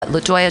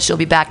LaToya, she'll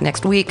be back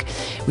next week.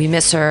 We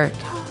miss her.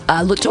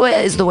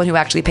 LaToya is the one who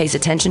actually pays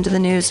attention to the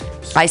news.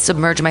 I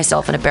submerge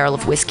myself in a barrel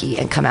of whiskey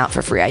and come out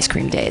for free ice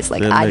cream days.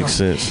 Like, that makes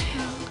sense.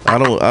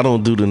 I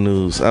don't do the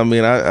news. I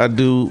mean, I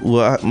do.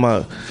 Well,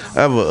 I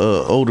have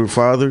a older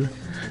father,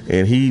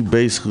 and he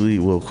basically.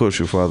 Well, of course,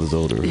 your father's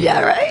older.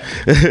 Yeah, right.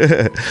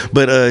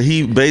 But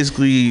he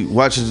basically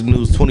watches the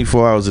news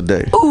 24 hours a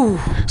day. Ooh.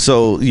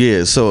 So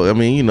yeah. So I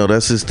mean,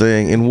 that's his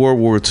thing. In World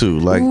War II,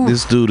 like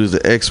this dude is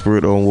an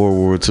expert on World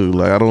War II.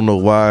 Like I don't know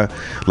why.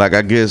 Like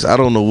I guess I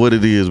don't know what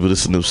it is, but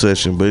it's an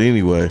obsession. But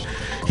anyway,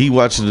 he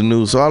watches the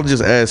news. So I'll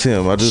just ask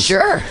him. I just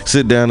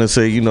sit down and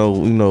say,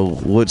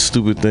 what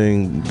stupid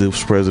thing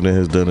this president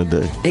has done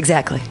today.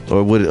 Exactly.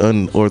 Or what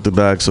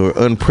unorthodox or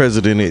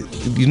unprecedented.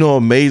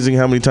 Amazing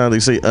how many times they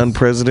say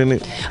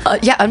unprecedented.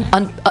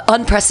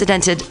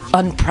 Unprecedented,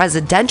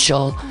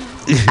 unpresidential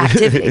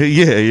activity.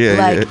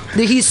 Yeah.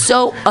 He's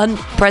so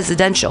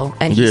unpresidential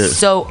and he's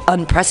so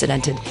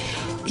unprecedented.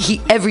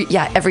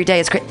 Every day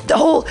is great.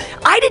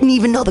 I didn't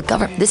even know the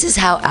government. This is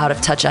how out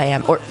of touch I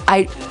am. Or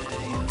I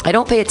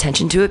don't pay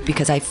attention to it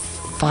because I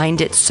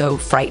find it so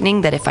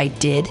frightening that if I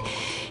did,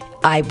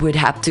 I would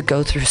have to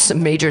go through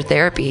some major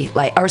therapy,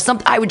 or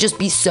something. I would just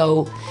be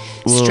so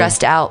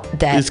stressed out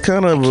that it's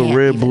kind of a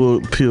red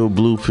pill,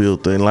 blue pill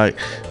thing. Like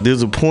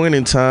there's a point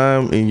in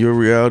time in your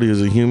reality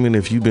as a human,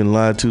 if you've been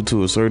lied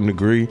to a certain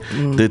degree,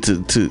 that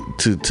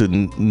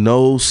to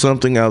know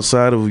something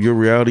outside of your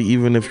reality,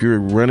 even if you're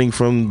running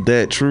from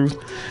that truth,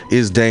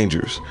 is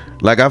dangerous.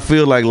 Like I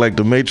feel like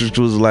the Matrix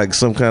was like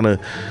some kind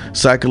of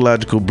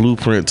psychological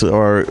blueprint to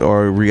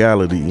our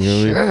reality,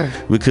 Sure.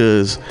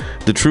 Because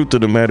the truth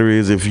of the matter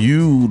is, if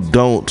you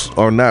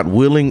are not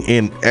willing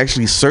and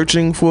actually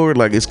searching for it,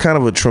 like it's kind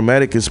of a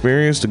traumatic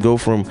experience to go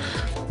from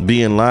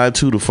being lied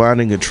to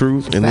finding a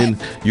truth, and then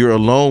you're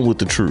alone with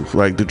the truth.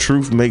 Like the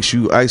truth makes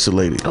you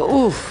isolated.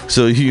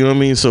 So you know what I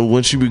mean? So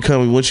once you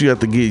have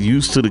to get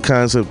used to the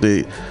concept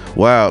that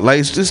like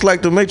it's just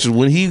like the Matrix.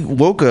 When he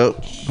woke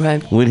up,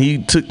 when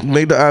he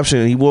made the option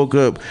and he woke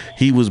up,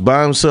 he was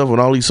by himself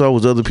and all he saw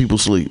was other people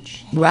sleep.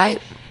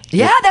 Right.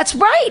 Yeah, that's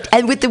right.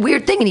 And with the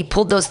weird thing, and he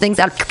pulled those things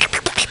out.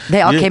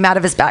 They all came out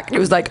of his back. And it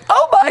was like,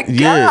 oh my God.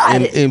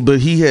 Yeah,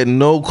 but he had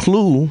no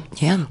clue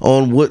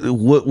on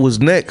what was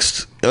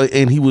next.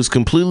 And he was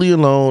completely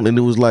alone, and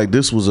it was like,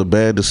 this was a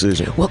bad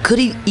decision. Well, could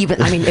he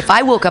even, if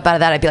I woke up out of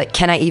that, I'd be like,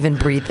 can I even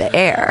breathe the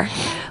air?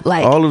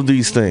 Like all of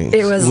these things.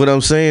 What I'm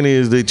saying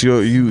is that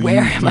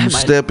you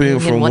step in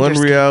from one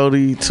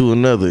reality to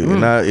another.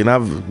 And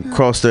I've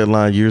crossed that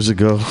line years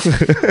ago.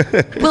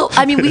 Well,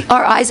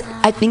 our eyes,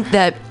 I think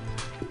that,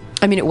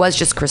 it was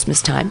just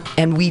Christmas time,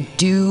 and we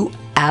do,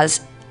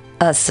 as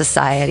a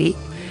society,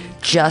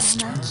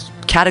 just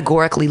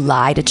categorically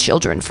lie to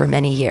children for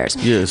many years.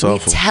 Yeah, it's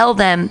awful. We tell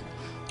them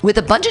with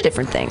a bunch of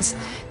different things.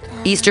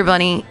 Easter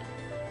Bunny,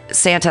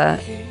 Santa,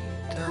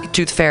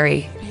 Tooth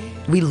Fairy,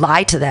 we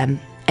lie to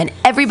them, and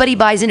everybody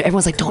buys into it.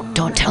 Everyone's like,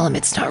 don't tell him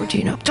it's not,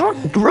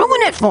 don't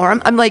ruin it for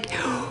him. I'm like,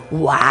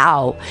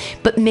 wow.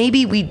 But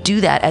maybe we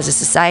do that as a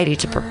society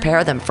to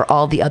prepare them for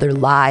all the other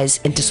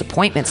lies and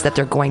disappointments that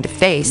they're going to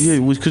face. Yeah,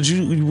 because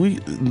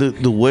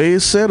the way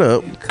it's set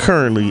up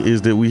currently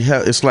is that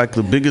it's like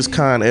the biggest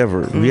con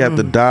ever. We have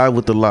to die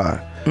with the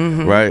lie,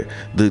 right?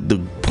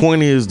 The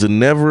point is to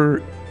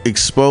never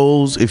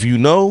expose. If you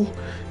know,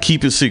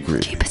 keep it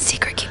secret. Keep it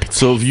secret. Keep it safe.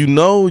 So if you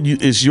know,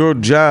 it's your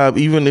job,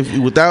 even if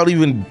without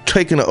even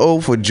taking an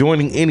oath or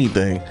joining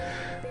anything,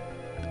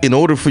 in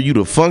order for you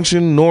to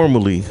function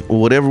normally, or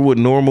whatever what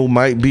normal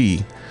might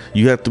be,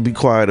 you have to be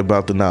quiet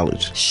about the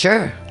knowledge.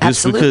 Sure, just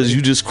absolutely. Because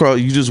you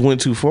just went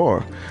too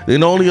far.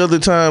 And the only other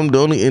time,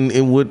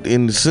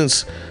 in the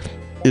sense,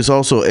 it's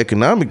also an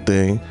economic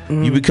thing.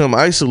 You become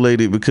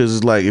isolated because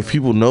it's like, if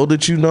people know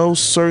that you know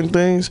certain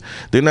things,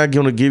 they're not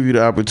going to give you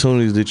the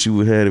opportunities that you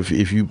would have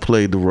if you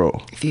played the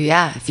role. If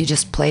you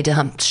just play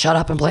dumb, shut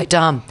up and play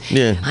dumb.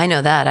 Yeah, I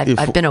know that.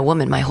 I've been a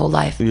woman my whole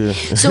life. Yeah.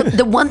 So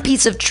the one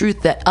piece of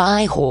truth that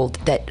I hold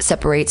that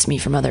separates me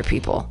from other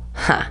people,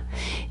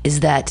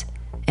 is that,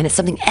 and it's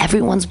something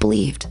everyone's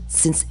believed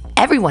since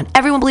everyone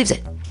believes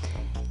it.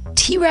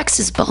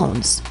 T-Rex's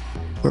bones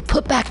were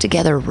put back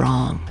together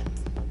wrong.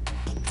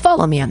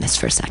 Follow me on this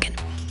for a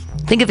second.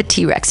 Think of a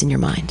T-Rex in your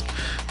mind,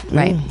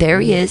 right? There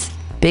he is,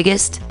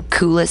 biggest,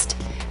 coolest,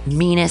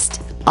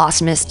 meanest,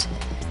 awesomest,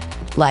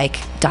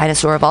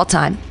 dinosaur of all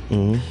time.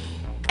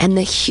 And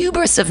the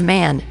hubris of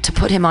man to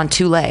put him on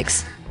two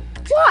legs.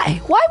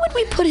 Why? Why would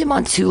we put him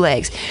on two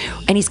legs?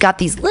 And he's got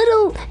these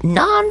little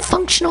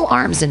non-functional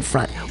arms in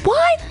front.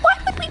 Why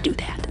would we do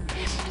that?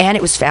 And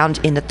it was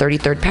found in the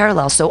 33rd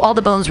parallel. So all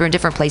the bones were in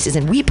different places,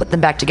 and we put them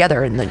back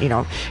together in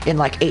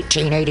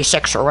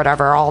 1886 or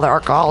whatever. All the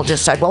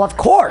archaeologists said, well, of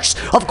course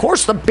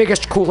the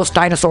biggest, coolest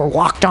dinosaur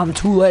walked on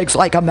two legs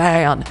like a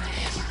man.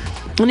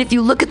 And if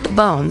you look at the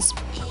bones,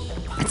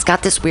 it's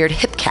got this weird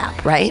hip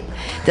cap, right?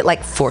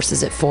 That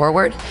forces it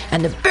forward,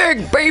 and the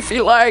big beefy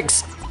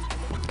legs.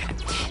 Okay.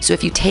 So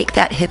if you take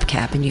that hip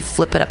cap and you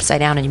flip it upside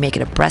down and you make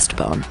it a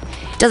breastbone,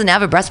 it doesn't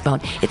have a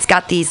breastbone. It's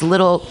got these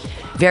little,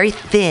 very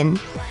thin,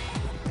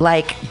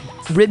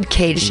 rib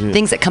cage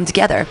things that come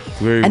together,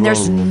 Very and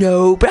there's vulnerable.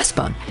 no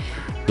breastbone.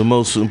 The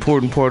most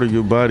important part of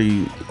your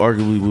body,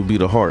 arguably, would be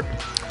the heart.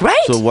 Right.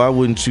 So why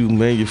wouldn't you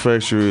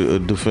manufacture a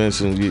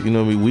defense? And you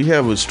know what I mean? We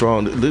have a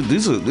strong.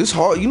 This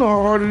hard. You know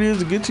how hard it is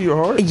to get to your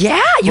heart.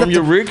 Yeah, you From have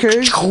your to, rib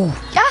cage.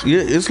 Yeah. Yeah,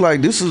 it's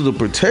like this is the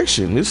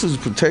protection. This is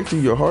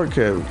protecting your heart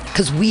cavity.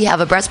 Because we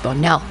have a breastbone.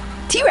 Now,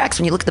 T-Rex,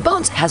 when you look at the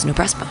bones, has no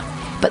breastbone.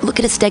 But look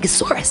at a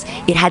Stegosaurus.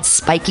 It had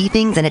spiky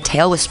things and a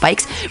tail with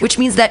spikes, which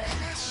means that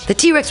the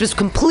T-Rex was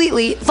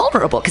completely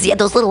vulnerable because he had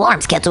those little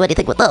arms. Can't do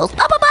anything with those.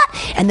 Blah, blah,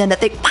 blah. And then that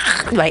thing,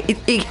 right?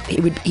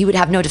 He would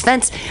have no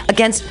defense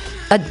against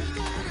a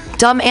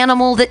dumb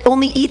animal that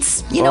only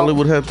eats, All it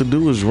would have to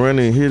do is run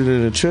and hit it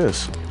in the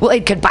chest. Well,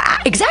 it could,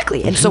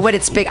 exactly. And so when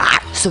it's big,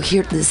 so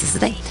here, this is the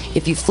thing.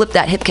 If you flip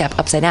that hip cap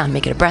upside down,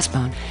 make it a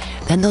breastbone,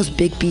 then those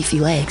big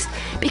beefy legs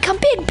become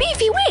big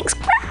beefy wings.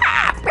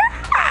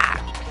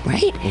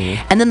 Right?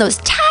 Mm-hmm. And then those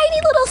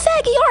tiny little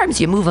saggy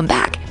arms, you move them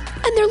back,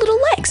 and they're little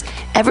legs.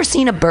 Ever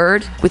seen a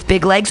bird with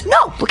big legs?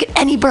 No. Look at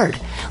any bird.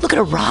 Look at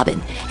a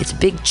robin. It's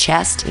big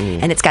chest,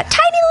 and it's got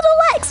tiny little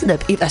legs.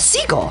 And a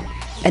seagull,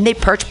 and they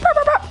perch.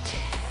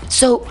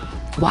 So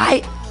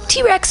why?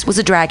 T-Rex was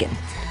a dragon.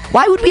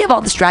 Why would we have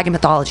all this dragon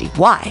mythology?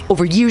 Why?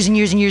 Over years and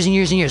years and years and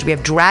years and years, we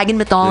have dragon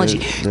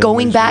mythology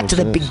going back to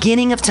the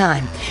beginning of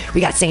time.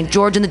 We got St.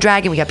 George and the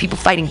dragon. We got people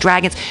fighting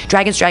dragons.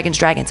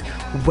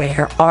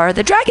 Where are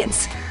the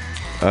dragons?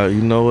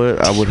 You know what?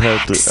 I would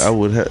have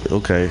to.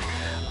 Okay.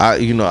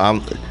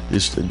 I'm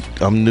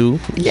new,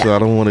 so I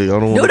don't want to.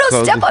 No,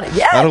 step on it.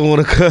 Yeah. I don't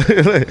want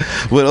to.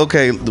 But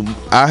okay,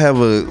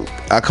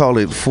 I call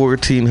it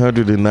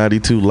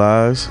 1,492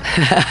 lies.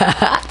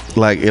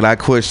 And I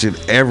question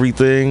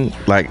everything,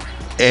 like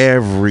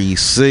every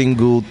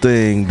single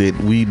thing that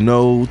we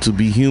know to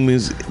be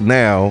humans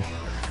now,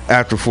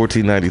 after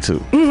 1492.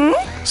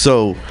 Mm-hmm.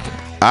 So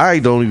I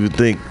don't even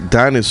think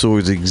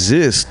dinosaurs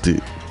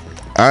existed,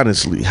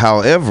 honestly.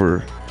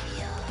 However,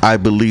 I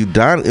believe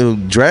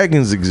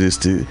dragons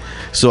existed,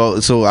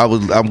 so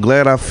I'm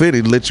glad I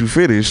let you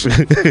finish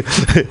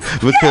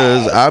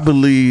because I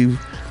believe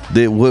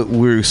that what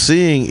we're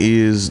seeing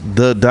is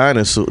the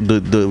dinosaur,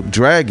 the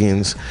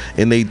dragons,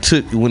 and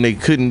when they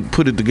couldn't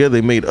put it together,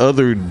 they made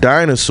other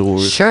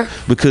dinosaurs. Sure.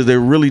 Because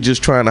they're really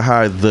just trying to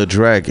hide the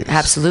dragons.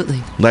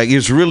 Absolutely. Like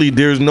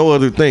there's no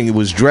other thing. It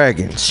was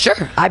dragons.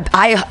 Sure.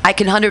 I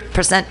can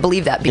 100%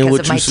 believe that because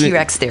of my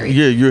T-Rex theory.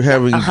 Yeah,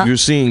 you're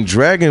seeing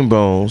dragon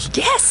bones.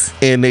 Yes.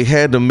 And they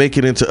had to make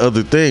it into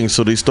other things,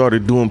 so they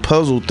started doing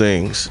puzzle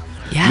things.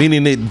 Yeah.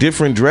 Meaning that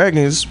different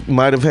dragons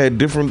might have had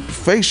different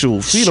facial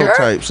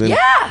phenotypes and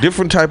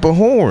different type of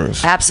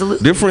horns.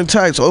 Absolutely. Different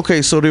types.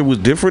 Okay, so there was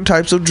different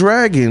types of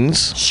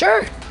dragons.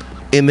 Sure.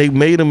 And they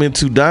made them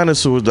into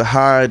dinosaurs to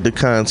hide the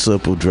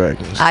concept of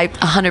dragons. I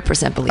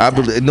 100% believe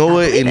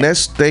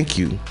that. Thank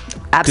you.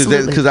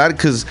 Absolutely.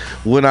 Because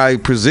when I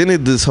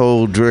presented this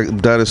whole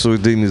dinosaur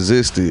thing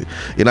existed,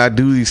 and I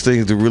do these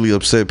things to really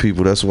upset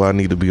people, that's why I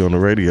need to be on the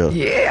radio.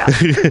 Yeah.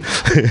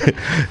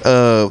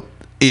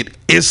 It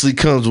instantly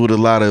comes with a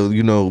lot of,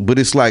 but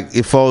it's like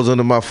it falls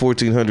under my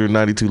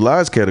 1,492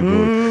 lies category.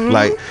 Mm-hmm.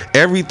 Like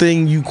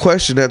everything you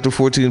question after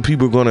 14,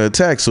 people are going to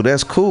attack. So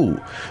that's cool.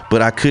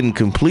 But I couldn't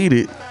complete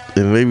it.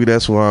 And maybe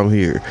that's why I'm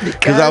here.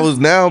 Because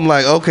I'm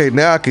like, okay,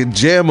 now I can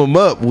jam them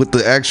up with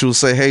the actual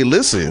say, hey,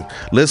 listen,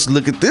 let's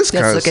look at this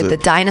concept. Let's look at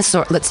the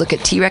dinosaur. Let's look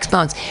at T-Rex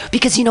bones.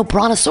 Because,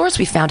 Brontosaurus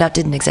we found out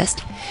didn't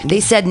exist.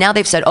 They've said,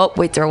 oh,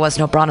 wait, there was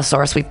no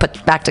Brontosaurus. We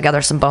put back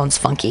together some bones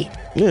funky.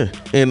 Yeah.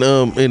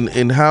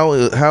 And how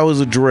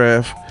is a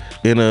giraffe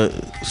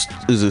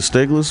is it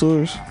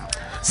Stegosaurus?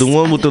 The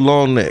one with the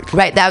long neck.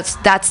 Right, that's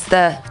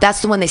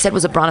the one they said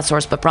was a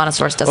Brontosaurus, but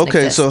Brontosaurus doesn't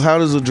exist. Okay, so how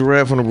does a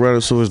giraffe and a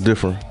Brontosaurus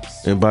differ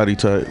in body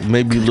type?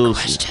 Maybe Good a little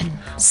question.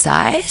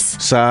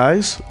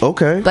 Size,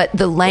 okay. But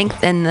the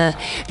length and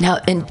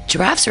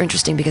giraffes are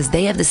interesting because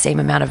they have the same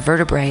amount of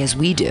vertebrae as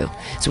we do.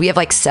 So we have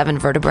like 7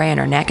 vertebrae in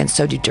our neck, and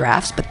so do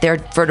giraffes, but their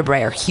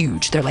vertebrae are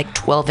huge. They're like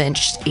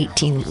 12-inch,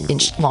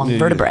 18-inch long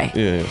vertebrae.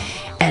 Yeah.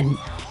 And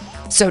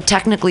so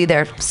technically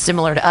they're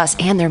similar to us,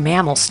 and they're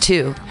mammals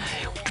too.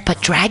 But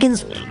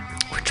dragons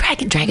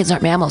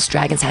aren't mammals.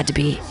 Dragons had to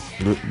be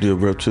the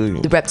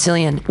reptilian. The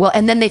reptilian. Well,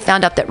 and then they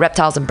found out that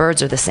reptiles and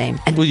birds are the same.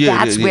 And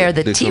that's where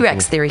the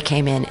T-Rex theory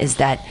came in, is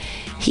that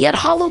he had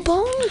hollow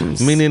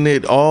bones. Meaning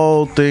that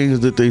all things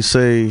that they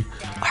say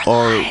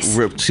are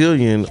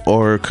reptilian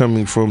are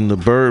coming from the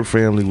bird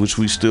family, which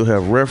we still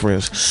have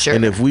reference. Sure.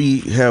 And if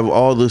we have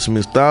all this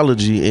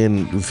mythology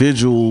and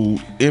visual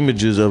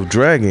images of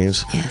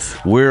dragons,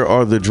 where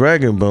are the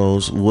dragon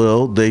bones?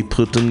 Well, they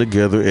put them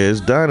together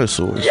as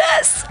dinosaurs.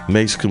 Yes.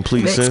 Makes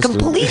complete sense. Makes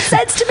complete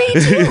sense to me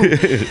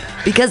too.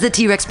 Because the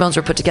T-Rex bones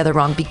were put together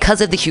wrong,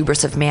 because of the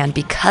hubris of man,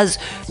 because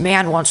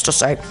man wants to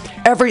say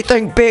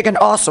everything big and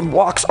awesome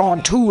walks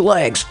on two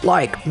legs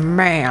like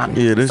man.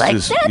 Yeah, that's like,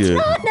 just that's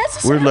not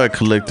necessary. We're like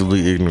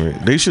collectively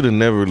ignorant.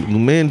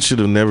 Men should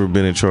have never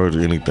been in charge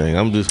of anything.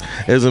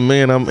 As a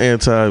man, I'm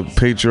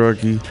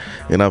anti-patriarchy,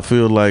 and I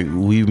feel like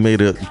we've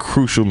made a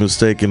crucial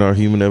mistake in our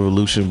human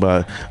evolution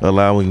by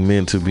allowing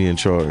men to be in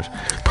charge.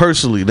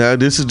 Personally, now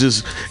this is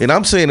just, and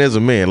I'm saying as a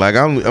man, like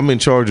I'm in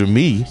charge of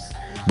me.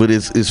 But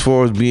it's as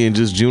far as being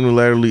just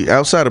unilaterally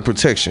outside of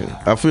protection,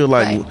 I feel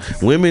like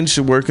women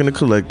should work in a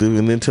collective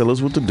and then tell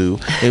us what to do,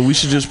 and we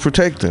should just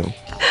protect them.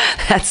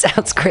 That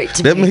sounds great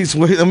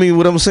to me.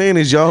 What I'm saying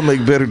is y'all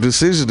make better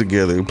decisions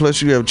together.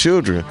 Plus, you have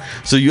children,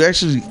 so you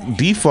actually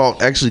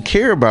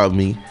care about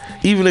me,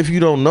 even if you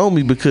don't know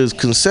me, because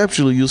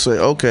conceptually you'll say,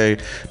 okay,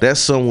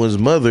 that's someone's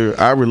mother.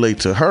 I relate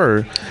to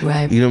her.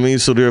 Right. You know what I mean?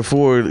 So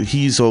therefore,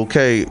 he's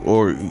okay,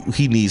 or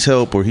he needs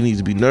help, or he needs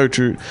to be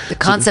nurtured. The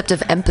concept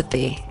of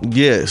empathy.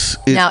 Yes.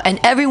 Now, and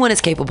everyone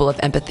is capable of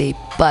empathy,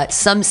 but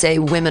some say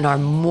women are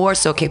more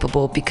so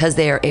capable because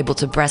they are able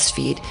to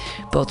breastfeed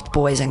both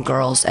boys and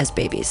girls as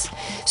babies.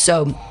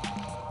 So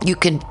you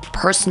can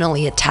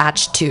personally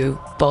attach to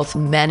both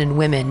men and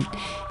women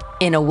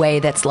in a way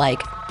that's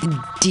like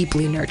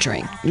deeply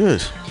nurturing.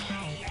 Yes.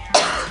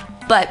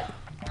 But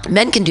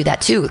men can do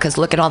that too, because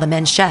look at all the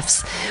men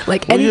chefs.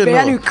 Like any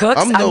man who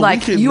cooks, I'm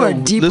like, you are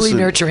deeply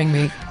nurturing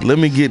me. Let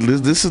me get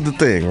this. This is the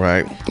thing,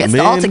 right? It's the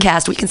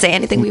Alta-Cast. We can say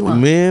anything we want.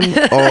 Men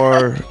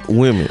are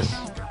women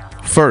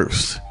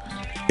first,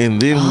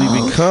 and then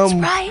we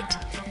become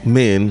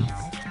men.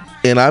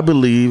 And I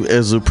believe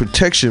as a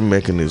protection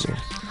mechanism.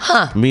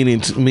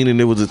 Meaning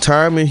there was a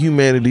time in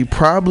humanity,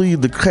 probably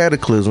the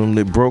cataclysm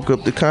that broke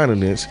up the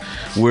continents,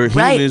 where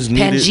humans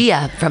needed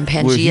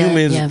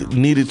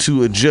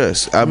to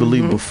adjust. I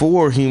believe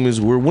before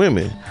humans were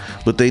women,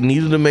 but they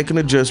needed to make an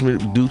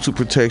adjustment due to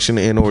protection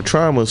and or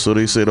trauma. So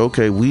they said,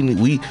 okay,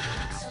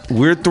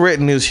 we're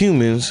threatened as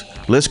humans.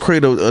 Let's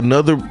create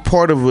another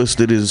part of us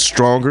that is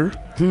stronger,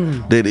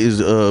 that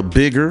is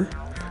bigger.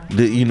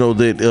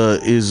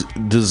 That is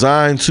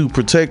designed to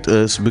protect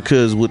us,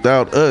 because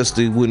without us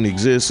they wouldn't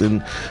exist,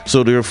 and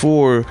so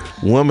therefore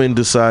woman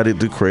decided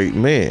to create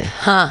man.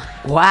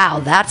 Wow,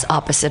 that's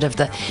opposite of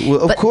the.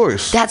 Well, of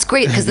course, that's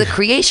great, because the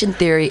creation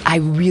theory, I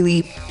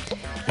really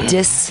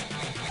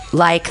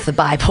dislike the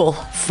Bible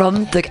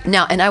from the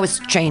now. And I was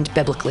trained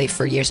biblically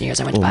for years and years.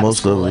 I went to Bible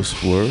school.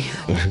 Most of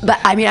us were. But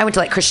I mean, I went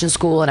to like Christian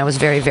school, and I was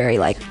very, very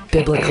like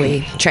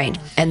biblically trained.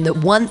 And the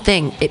one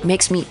thing it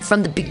makes me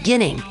from the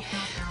beginning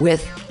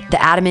with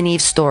the Adam and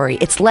Eve story,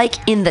 it's like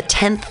in the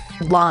 10th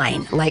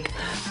line, like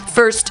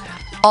first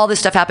all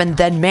this stuff happened,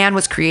 then man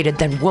was created,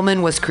 then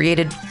woman was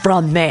created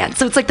from man.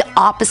 So it's like the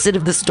opposite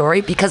of the story,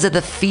 because of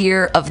the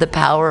fear of the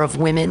power of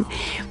women,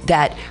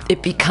 that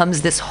it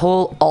becomes this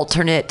whole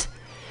alternate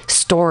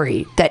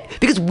story, that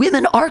because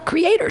women are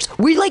creators,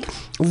 we like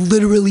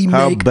literally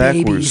make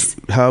babies.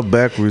 How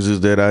backwards is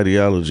that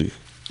ideology?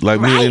 Like,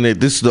 meaning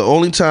that this is the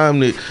only time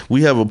that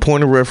we have a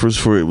point of reference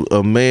for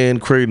a man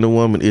creating a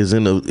woman is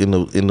in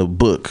a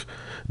book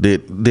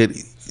that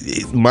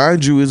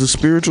mind you is a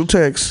spiritual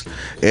text,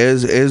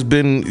 has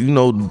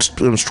been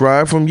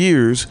strived from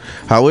years.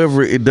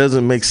 However, it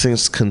doesn't make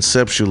sense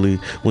conceptually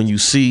when you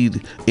see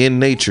in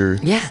nature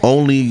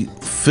only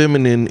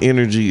feminine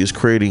energy is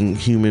creating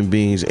human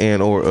beings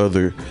and or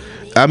other.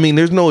 I mean,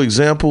 there's no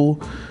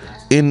example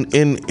in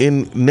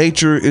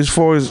nature as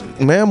far as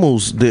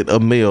mammals that a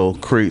male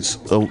creates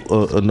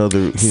another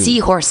human.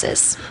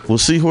 Seahorses. Well,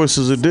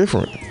 seahorses are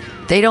different.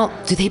 They don't.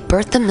 Do they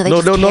birth them?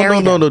 No,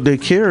 no, they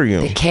carry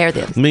them. They carry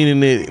them. Meaning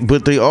that,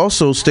 but they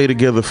also stay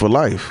together for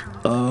life.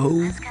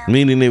 Oh.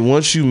 Meaning that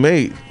once you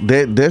mate,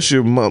 that's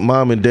your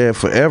mom and dad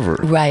forever.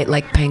 Right,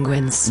 like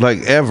penguins.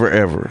 Like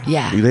ever.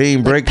 Yeah. They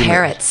ain't like breaking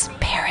parrots. that.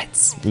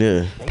 Parrots.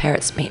 Yeah.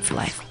 Parrots mate for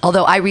life.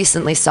 Although I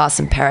recently saw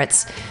some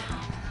parrots,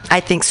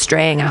 I think,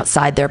 straying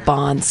outside their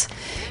bonds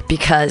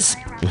because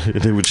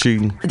they were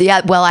cheating.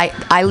 Yeah, well,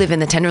 I live in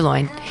the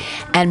Tenderloin,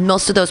 and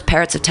most of those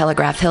parrots of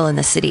Telegraph Hill in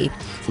the city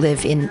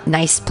live in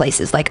nice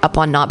places, like up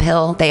on Nob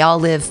Hill. They all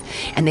live,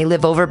 and they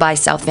live over by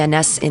South Van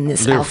Ness in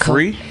this They're alcove.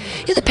 Free?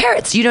 Yeah, the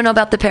parrots. You don't know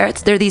about the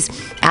parrots? They're these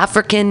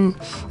African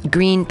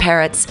green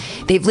parrots.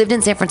 They've lived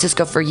in San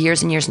Francisco for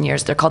years and years and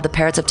years. They're called the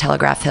parrots of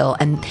Telegraph Hill,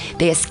 and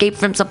they escaped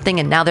from something,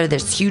 and now they're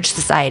this huge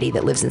society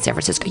that lives in San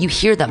Francisco. You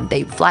hear them.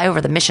 They fly over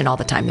the Mission all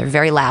the time. They're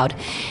very loud,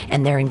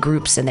 and they're in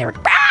groups, and they're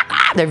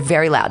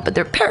very loud, but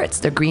they're parrots.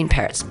 They're green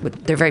parrots.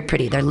 They're very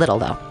pretty. They're little,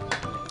 though.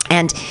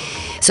 And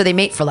so they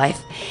mate for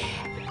life.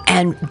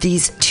 And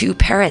these two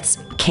parrots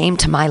came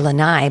to my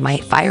lanai, my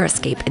fire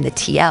escape in the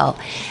TL,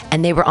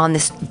 and they were on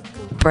this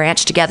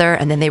branch together,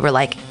 and then they were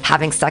like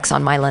having sex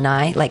on my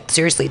lanai, like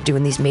seriously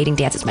doing these mating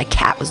dances. My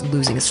cat was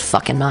losing his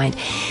fucking mind.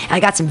 And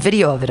I got some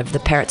video of it, of the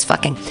parrots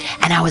fucking,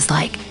 and I was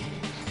like,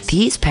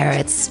 these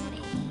parrots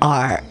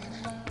are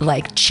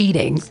like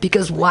cheating,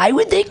 because why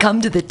would they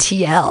come to the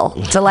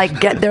TL to like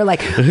they're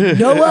like,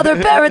 no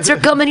other parents are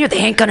coming here, they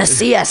ain't gonna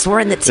see us, we're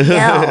in the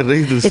TL.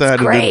 They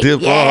decided to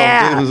dip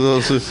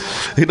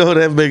off. You know,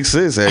 that makes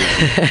sense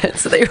actually.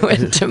 So they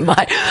went to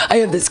I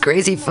have this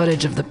crazy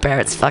footage of the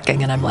parents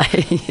fucking, and I'm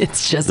like,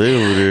 it's just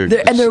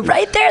they're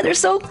right there, they're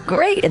so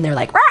great, and they're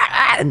like,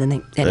 rah, and then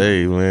they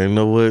hey man, you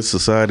know what,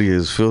 society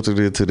is filtered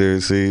into there.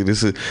 See,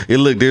 this is it.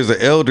 Look, there's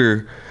an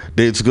elder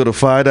that's gonna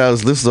find out.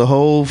 This is a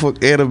whole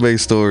anime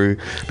story.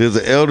 There's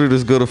an elder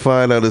that's gonna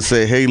find out and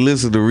say, hey,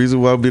 listen, the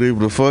reason why I've been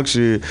able to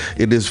function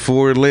in this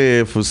foreign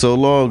land for so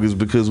long is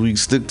because we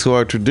stick to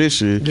our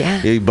tradition.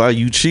 Yeah. And by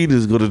you cheating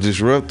is gonna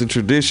disrupt the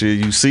tradition.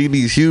 You see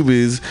these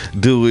humans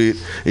do it,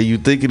 and you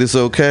thinking it's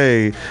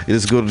okay, and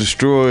it's gonna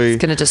destroy.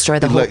 It's gonna destroy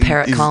the whole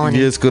parrot colony.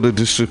 Yeah, it's gonna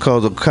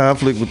cause a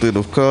conflict within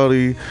the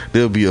colony.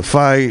 There'll be a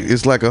fight.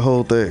 It's like a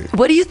whole thing.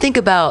 What do you think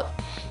about?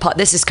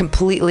 This is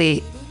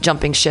completely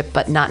jumping ship,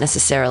 but not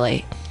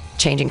necessarily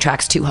changing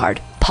tracks too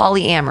hard.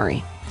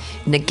 Polyamory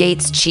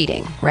negates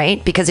cheating,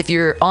 right? Because if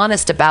you're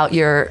honest about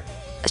your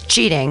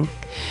cheating,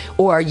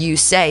 or you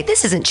say,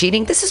 this isn't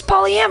cheating, this is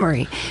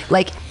polyamory.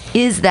 Like,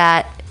 is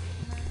that...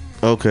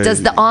 Okay.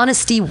 Does the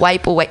honesty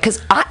wipe away?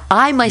 Because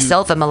I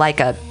myself am like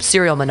a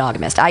serial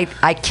monogamist. I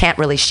can't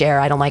really share.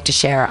 I don't like to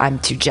share. I'm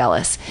too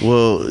jealous.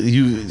 Well,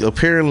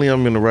 apparently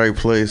I'm in the right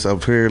place.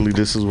 Apparently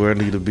this is where I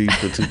need to be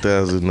for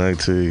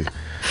 2019.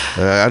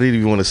 I didn't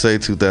even want to say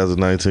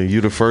 2019.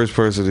 You're the first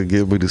person to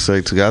get me to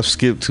say I've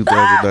skipped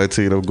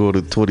 2019. I'm going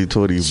to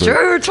 2020.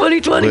 Sure,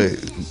 2020.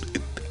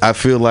 But I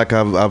feel like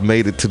I've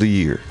made it to the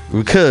year,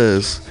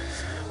 because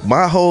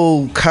my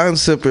whole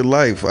concept in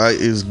life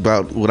is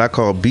about what I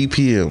call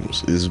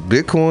BPMs. Is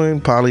Bitcoin,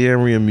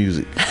 polyamory, and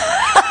music.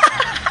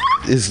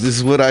 This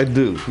is what I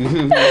do.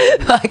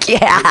 Fuck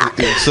yeah.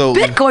 So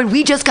Bitcoin,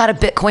 we just got a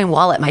Bitcoin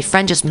wallet. My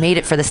friend just made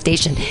it for the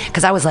station,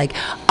 because I was like,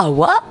 a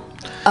what?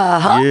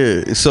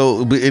 Yeah.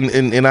 So I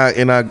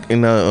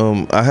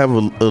have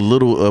a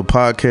little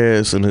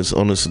podcast, and it's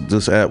on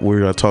this app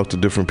where I talk to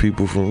different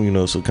people from, you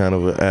know, some kind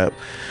of an app,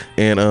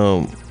 and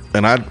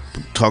I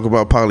talk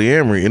about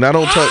polyamory, and I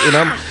don't talk,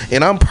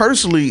 and I'm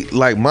personally,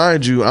 like,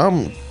 mind you,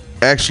 I'm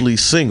actually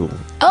single.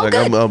 Oh, like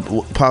good. I'm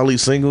poly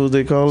single, as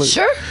they call it.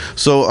 Sure.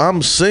 So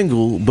I'm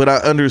single, but I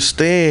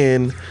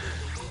understand.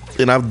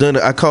 And I've done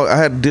it.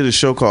 I did a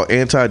show called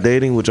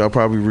Anti-Dating, which I'll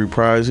probably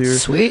reprise here.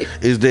 Sweet.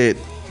 Is that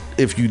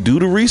if you do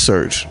the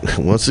research,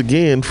 once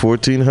again,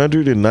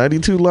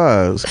 1,492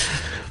 lives,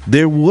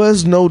 there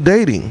was no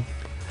dating.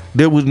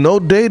 There was no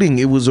dating.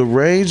 It was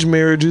arranged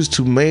marriages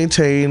to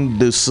maintain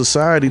the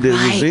society that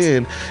it was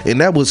in,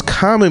 and that was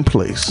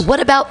commonplace. What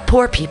about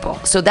poor people?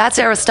 So that's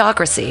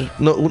aristocracy.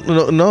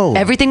 No.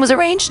 Everything was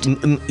arranged?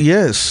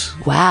 Yes.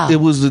 Wow. It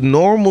was the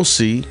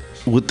normalcy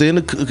within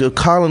a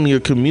colony, a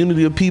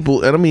community of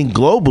people, and I mean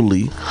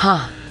globally.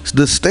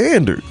 The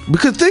standard.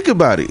 Because think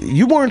about it,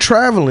 you weren't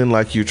traveling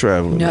like you're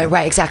traveling. No,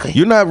 right, exactly.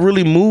 You're not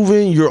really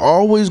moving. You're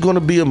always going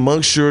to be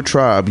amongst your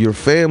tribe, your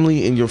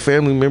family, and your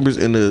family members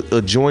in the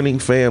adjoining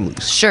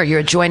families. Sure, you're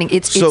adjoining.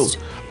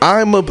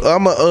 I'm a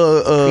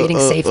creating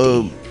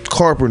safety.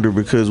 Carpenter,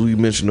 because we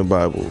mentioned the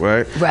Bible,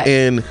 right? Right.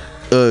 And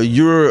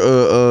you're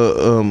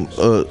a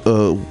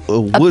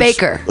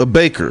baker. A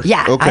baker.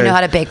 Yeah, okay. I know how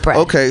to bake bread.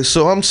 Okay,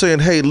 so I'm saying,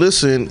 hey,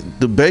 listen,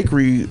 the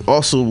bakery,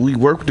 also, we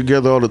work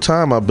together all the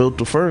time. I built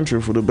the furniture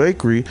for the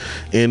bakery,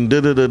 and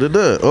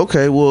da-da-da-da-da.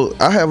 Okay, well,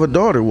 I have a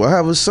daughter. Well, I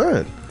have a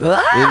son.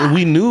 And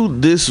we knew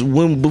this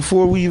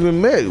before we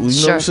even met. You know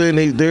what I'm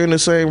saying? They're in the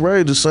same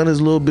range. The son is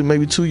a little bit,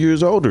 maybe 2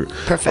 years older.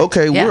 Perfect.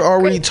 Okay, we're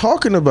already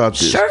talking about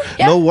this. Sure.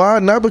 Yeah. No, why?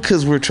 Not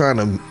because we're trying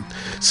to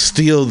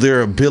steal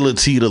their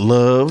ability to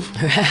love.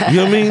 You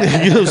know what I mean?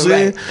 You know what I'm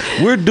saying?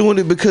 Right. We're doing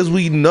it because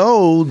we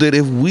know that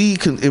if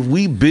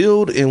we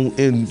build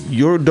and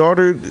your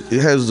daughter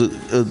has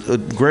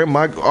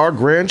our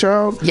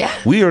grandchild,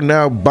 we are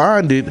now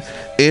bonded,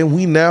 and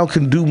we now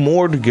can do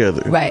more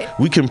together. Right.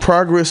 We can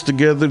progress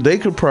together. They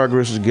can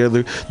progress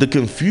together. The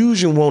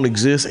confusion won't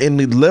exist, and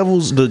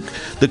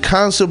the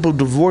concept of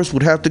divorce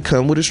would have to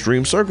come with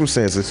extreme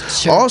circumstances.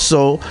 Sure.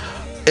 Also,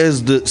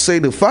 as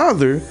the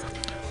father,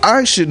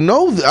 I should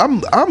know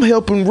that I'm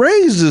helping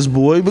raise this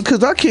boy,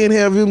 because I can't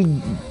have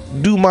him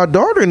do my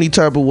daughter any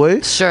type of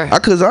way. Sure.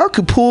 Because I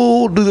could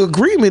pull the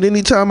agreement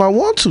anytime I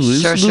want to.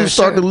 It's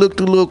start to look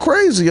a little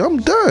crazy. I'm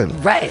done.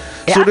 Right.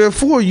 Yeah. So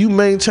therefore, you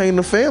maintain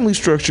the family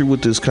structure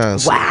with this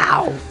concept.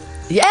 Wow.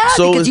 Yeah,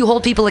 so because you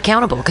hold people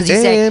accountable. Because you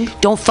say,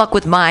 don't fuck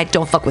with mine.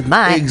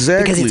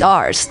 Exactly. Because it's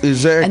ours.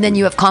 Exactly. And then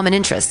you have common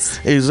interests.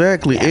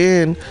 Exactly. Yeah.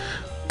 And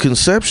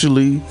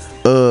conceptually,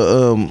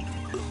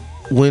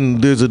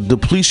 when there's a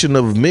depletion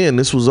of men,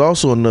 this was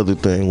also another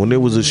thing. When there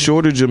was a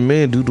shortage of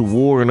men due to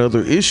war and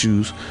other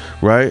issues,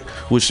 right?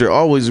 Which there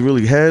always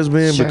really has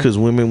been, because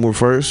women were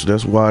first.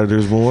 That's why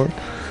there's more,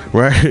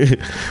 right?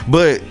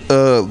 But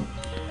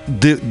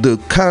the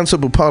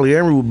concept of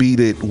polyamory would be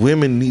that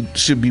women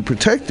should be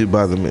protected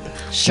by the men.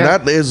 Sure.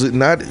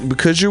 Not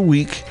because you're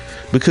weak,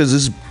 because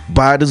it's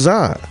by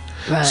design.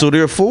 Right. So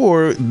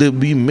therefore, there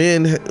be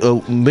men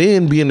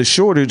being the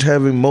shortage,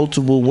 having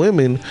multiple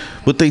women,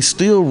 but they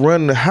still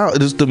run the house.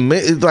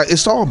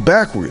 It's all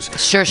backwards.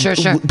 Sure.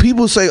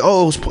 People say,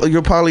 "Oh,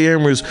 you're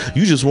polyamorous.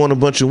 You just want a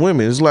bunch of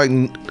women." It's like,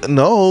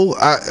 no.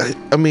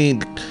 I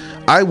mean,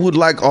 I would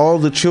like all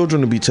the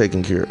children to be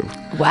taken care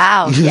of.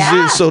 Wow.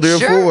 Yeah. So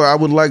therefore, I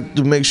would like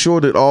to make sure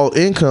that all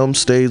income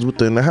stays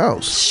within the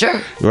house.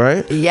 Sure.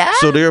 Right? Yeah.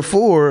 So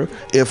therefore,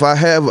 if I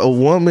have a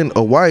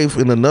wife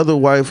and another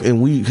wife,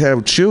 and we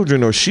have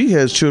children, or she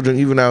has children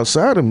even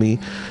outside of me,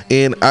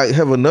 and I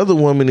have another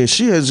woman and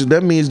she has,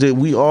 that means that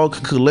we all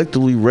can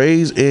collectively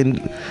raise and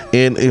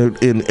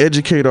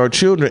educate our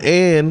children,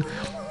 and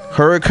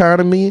her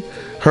economy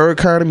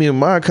and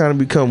my economy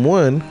become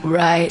one.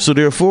 Right. So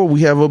therefore,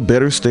 we have a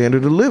better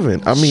standard of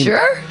living. I mean,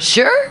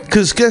 sure.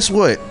 Because guess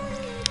what?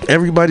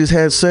 Everybody's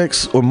had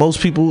sex, or most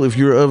people, if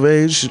you're of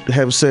age,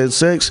 have said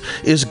sex.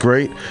 It's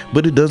great,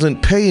 but it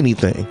doesn't pay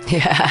anything.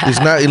 Yeah. It's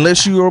not,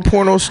 unless you're a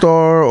porno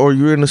star or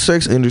you're in the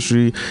sex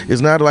industry,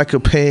 it's not like a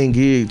paying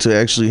gig to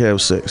actually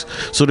have sex.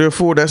 So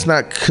therefore, that's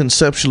not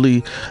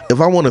conceptually, if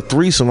I want a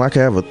threesome, I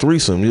can have a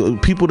threesome.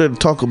 People that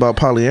talk about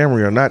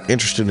polyamory are not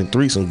interested in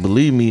threesomes.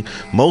 Believe me,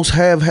 most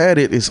have had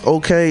it. It's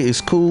okay,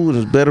 it's cool, and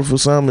it's better for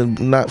some and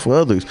not for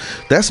others.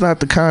 That's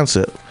not the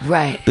concept.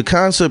 Right. The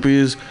concept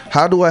is,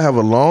 how do I have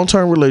a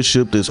long-term relationship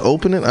that's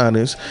open and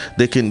honest,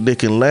 that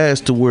can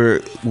last, to where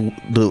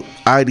the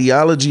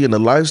ideology and the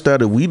lifestyle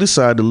that we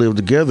decide to live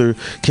together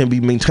can be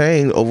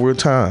maintained over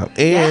time,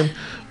 and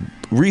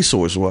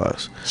resource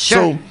wise.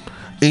 Sure. So,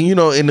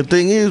 and the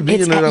thing is,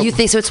 you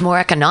think so? It's more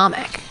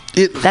economic.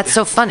 That's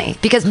so funny,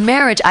 because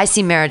I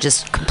see marriage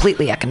as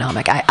completely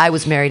economic. I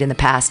was married in the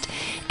past,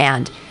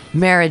 and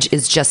marriage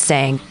is just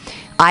saying,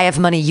 I have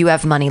money, you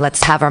have money,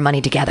 let's have our money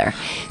together.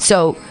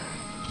 So,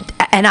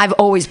 and I've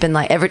always been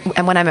like,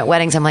 and when I'm at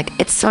weddings, I'm like,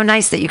 it's so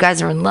nice that you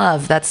guys are in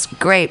love. That's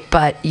great.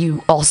 But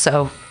you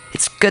also,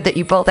 it's good that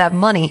you both have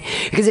money,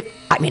 because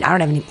I don't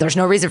have any, there's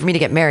no reason for me to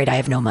get married. I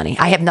have no money.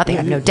 I have nothing.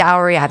 I have no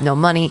dowry. I have no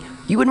money.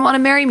 You wouldn't want to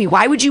marry me.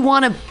 Why would you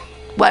want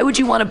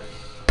to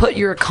put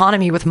your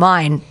economy with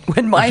mine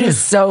when mine is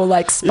so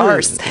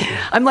sparse?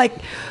 I'm like,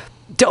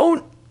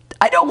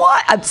 I don't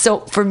want, so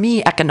for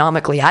me,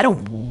 economically, I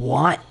don't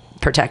want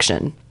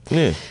protection.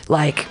 Yeah.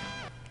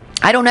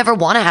 I don't ever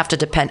want to have to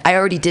depend. I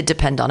already did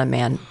depend on a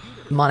man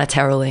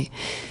monetarily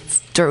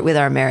with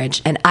our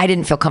marriage, and I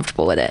didn't feel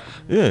comfortable with it.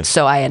 Yeah.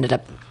 So I ended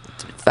up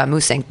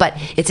vamoosing. But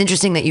it's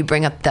interesting that you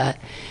bring up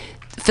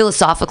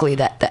philosophically,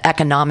 that the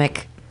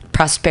economic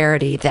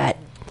prosperity that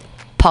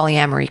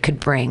polyamory could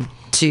bring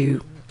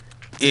to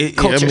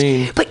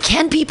cultures. But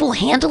can people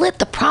handle it?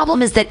 The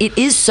problem is that it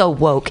is so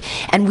woke,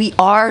 and we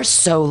are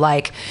so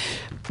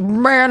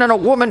man and a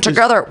woman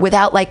together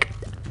without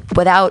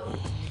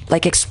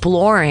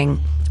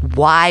exploring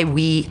why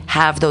we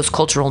have those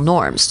cultural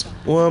norms.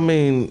 Well,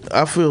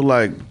 I feel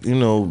like,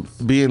 being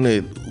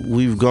that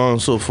we've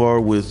gone so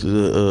far with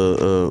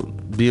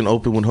being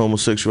open with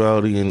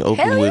homosexuality and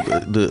open with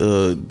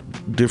the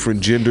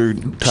different gender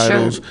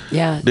titles, sure.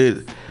 Yeah.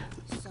 that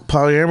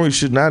polyamory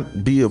should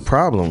not be a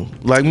problem.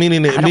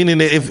 Meaning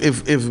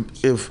that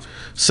if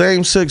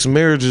same-sex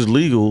marriage is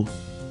legal,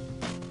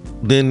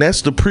 then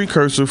that's the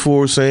precursor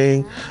for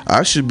saying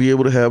I should be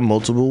able to have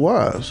multiple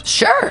wives.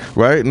 Sure.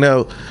 Right?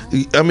 Now,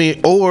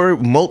 or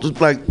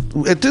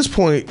at this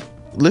point,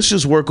 let's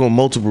just work on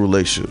multiple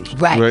relationships.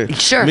 Right.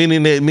 Sure.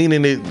 Meaning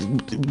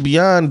that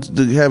beyond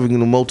having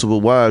the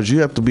multiple wives, you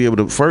have to be able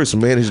to first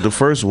manage the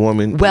first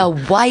woman. Well,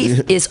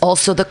 wife is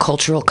also the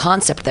cultural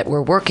concept that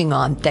we're working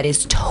on that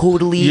is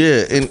totally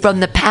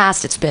from the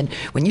past. It's been,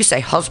 when you say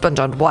husband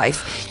and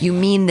wife, you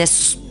mean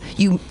this.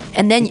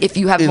 And then if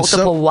you have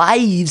multiple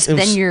wives,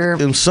 then you're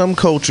in some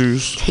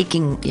cultures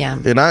taking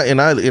And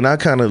I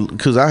kind of,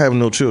 because I have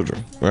no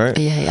children, right?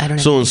 Yeah, I don't.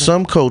 So in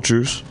some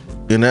cultures,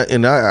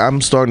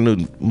 I'm starting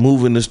to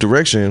move in this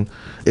direction.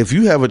 If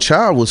you have a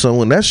child with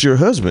someone, that's your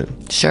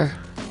husband. Sure.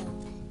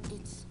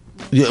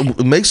 Yeah,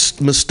 makes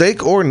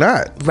mistake or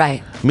not.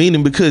 Right.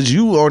 Meaning, because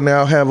you are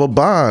now have a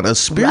bond, a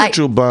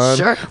spiritual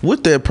bond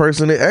with that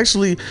person that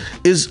actually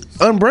is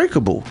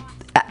unbreakable.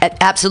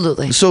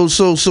 Absolutely. So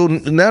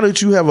now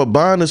that you have a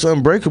bond that's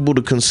unbreakable,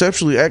 to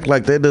conceptually act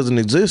like that doesn't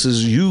exist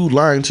is you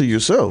lying to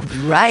yourself.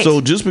 Right. So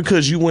just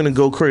because you went and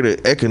go create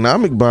an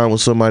economic bond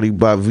with somebody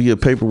via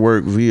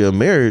paperwork, via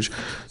marriage,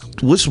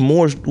 what's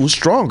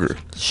stronger?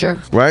 Sure.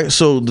 Right.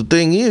 So the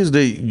thing is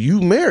that you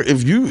marry.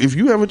 If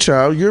you have a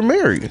child, you're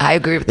married. I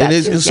agree with that.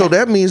 And so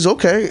that means,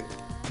 okay,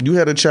 you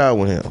had a child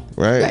with him,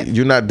 right?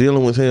 You're not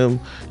dealing with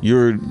him.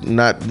 You're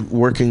not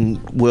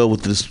working well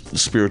with this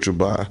spiritual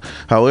bond.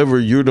 However,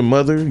 you're the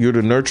mother, you're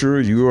the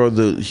nurturer, you are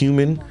the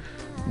human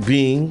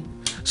being.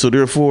 So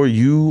therefore,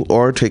 you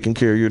are taking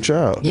care of your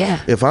child.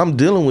 Yeah. If I'm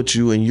dealing with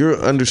you and you're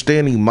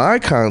understanding my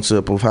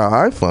concept of how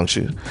I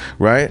function,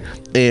 right?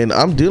 And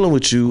I'm dealing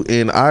with you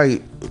and I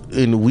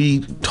and we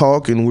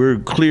talk and we're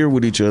clear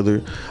with each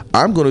other,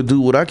 I'm going to do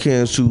what I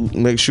can to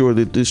make sure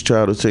that this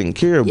child is taken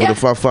care of. Yeah. But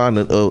if I find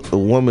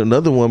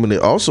another woman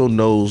that also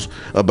knows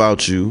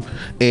about you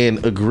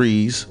and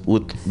agrees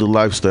with the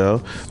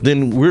lifestyle,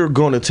 then we're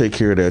going to take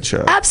care of that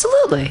child.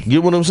 Absolutely.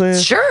 You get what I'm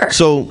saying? Sure.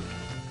 So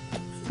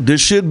there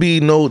should be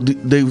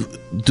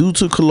due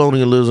to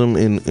colonialism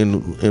and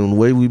the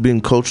way we've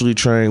been culturally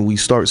trained, we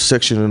start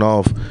sectioning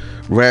off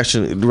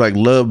like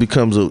love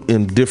becomes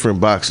in different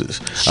boxes.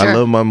 Sure. I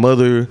love my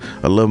mother,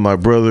 I love my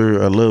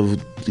brother, I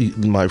love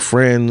my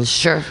friends.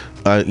 Sure.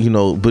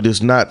 But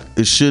it's not.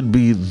 It should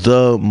be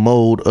the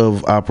mode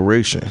of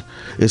operation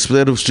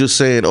instead of just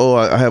saying, "Oh,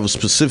 I have a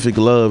specific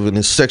love and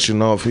it's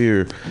sectioned off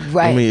here."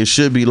 Right. I mean, it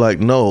should be like,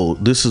 "No,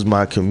 this is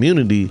my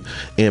community,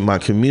 and my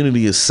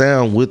community is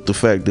sound with the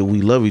fact that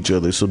we love each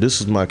other. So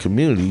this is my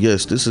community.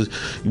 Yes, this is.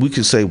 We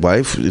can say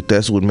wife if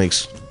that's what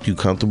makes you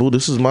comfortable.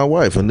 This is my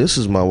wife, and this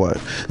is my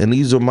wife, and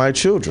these are my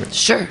children.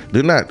 Sure.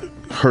 They're not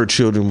her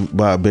children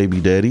by a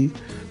baby daddy."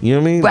 You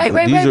know what I mean?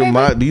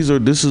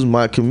 Right. This is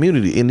my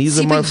community, and these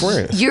are my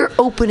friends. You're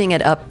opening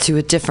it up to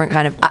a different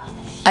kind of.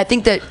 I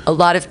think that a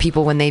lot of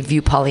people, when they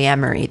view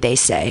polyamory, they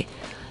say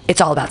it's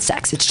all about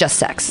sex. It's just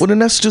sex. Well, then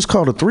that's just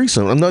called a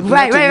threesome.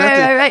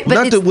 Right.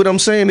 But what I'm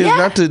saying is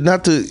not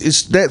to.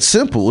 It's that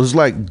simple. It's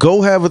like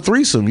go have a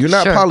threesome. You're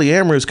not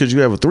polyamorous because you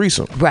have a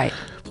threesome. Right.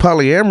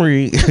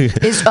 Polyamory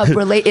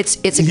is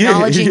it's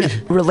acknowledging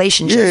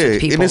relationships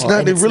with people, and it's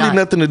not. It's really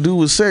nothing to do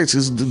with sex.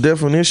 It's the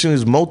definition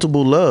is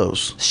multiple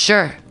loves.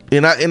 Sure.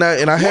 And I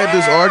had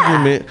this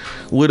argument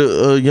with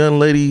a young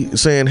lady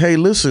saying, "Hey,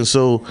 listen,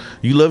 so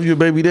you love your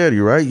baby daddy,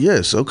 right?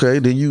 Yes, okay.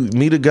 Then you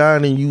meet a guy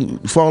and then you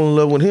fall in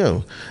love with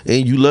him,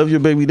 and you love your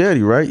baby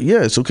daddy, right?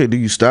 Yes, okay. Do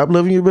you stop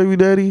loving your baby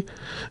daddy?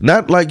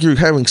 Not like you're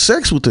having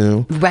sex with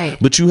him, right?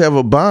 But you have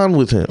a bond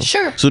with him,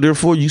 sure. So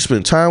therefore, you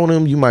spend time with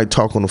him. You might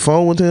talk on the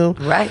phone with him,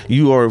 right?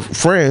 You are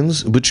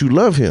friends, but you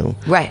love him,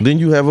 right? Then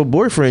you have a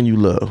boyfriend you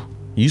love.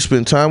 You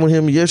spend time with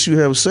him. Yes, you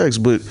have sex,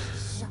 but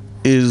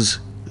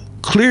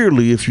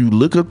clearly, if you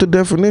look up the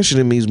definition,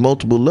 it means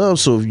multiple love.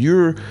 So if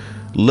you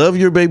love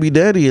your baby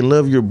daddy and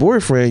love your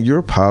boyfriend,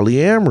 you're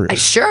polyamorous.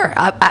 Sure,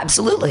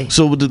 absolutely.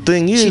 So the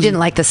thing is, she didn't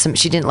like the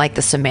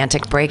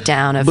semantic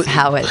breakdown of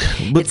how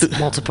it's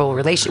multiple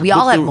relationships. We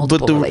all have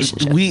multiple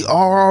relationships. We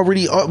are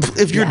already.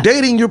 If you're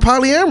dating, you're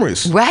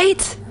polyamorous,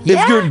 right?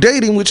 If you're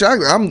dating, which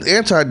I'm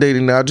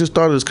anti-dating now. I just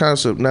thought of this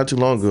concept not too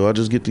long ago. I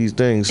just get these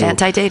things. So,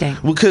 anti-dating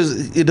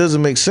because it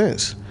doesn't make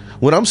sense.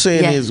 What I'm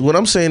saying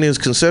is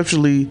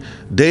conceptually,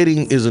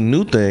 dating is a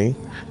new thing,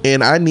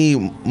 and I need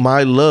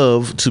my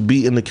love to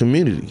be in the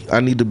community.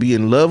 I need to be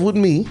in love with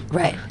me.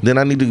 Right. Then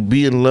I need to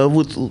be in love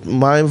with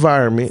my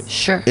environment.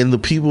 Sure. And the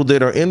people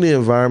that are in the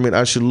environment,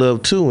 I should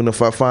love too. And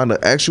if I find an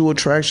actual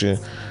attraction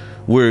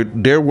where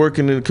they're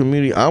working in the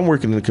community, I'm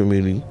working in the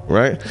community,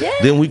 right? Yeah.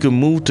 Then we can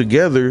move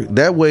together.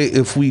 That way,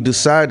 if we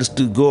decide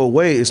to go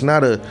away, it's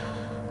not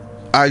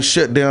I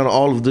shut down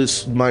all of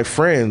this, my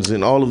friends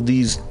and all of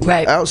these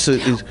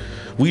outsets.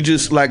 We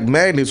just like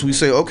magnets. We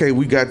say, okay,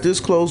 we got this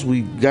close,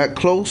 we got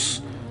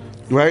close,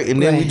 right? And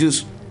then we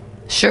just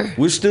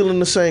we're still in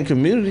the same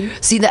community.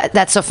 See,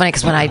 that's so funny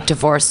because when I got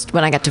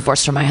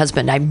divorced from my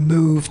husband, I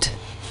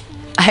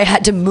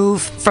had to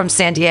move from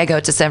San Diego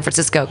to San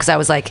Francisco because I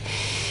was like,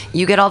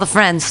 you get all the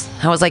friends.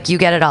 I was like, you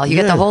get it all. You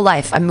get the whole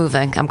life. I'm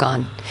moving. I'm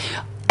gone.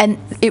 And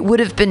it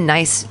would have been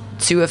nice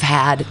to have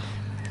had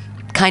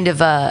kind of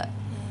a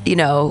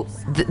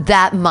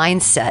that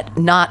mindset,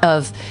 not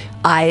of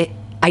I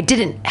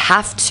didn't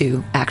have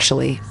to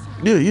actually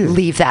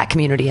leave that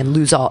community and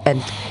lose all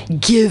and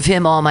give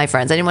him all my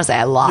friends. I didn't want to say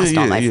I lost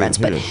all my friends,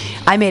 but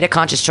I made a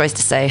conscious choice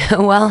to say,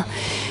 well,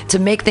 to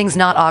make things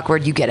not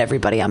awkward, you get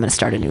everybody. I'm going to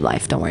start a new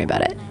life. Don't worry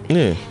about it.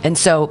 Yeah. And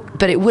so,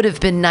 but it would have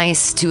been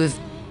nice to have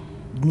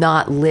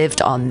not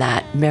lived on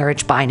that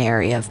marriage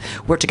binary of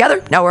we're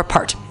together, now we're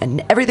apart,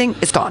 and everything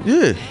is gone.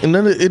 Yeah, and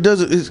then it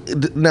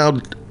doesn't. Now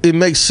it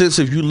makes sense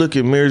if you look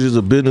at marriage as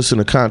a business and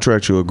a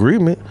contractual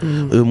agreement.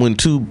 Mm-hmm. And when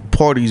two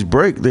parties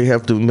break, they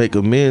have to make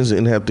amends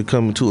and have to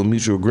come into a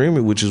mutual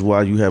agreement, which is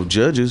why you have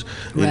judges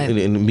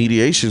in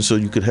mediation, so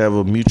you could have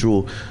a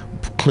mutual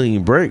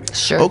clean break.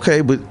 Sure.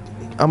 Okay, but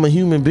I'm a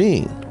human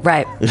being.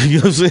 Right. You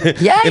know what I'm saying?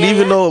 Yeah. And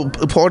even though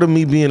part of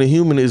me being a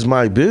human is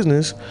my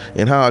business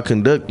and how I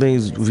conduct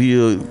things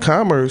via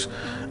commerce,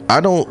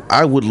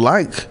 I would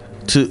like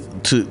to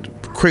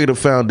create a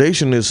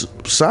foundation that's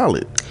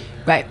solid.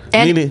 Right.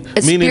 And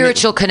a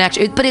spiritual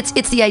connection. But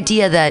it's the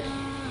idea that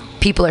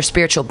people are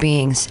spiritual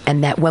beings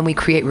and that when we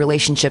create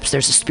relationships,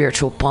 there's a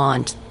spiritual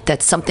bond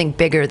that's something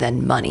bigger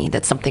than money.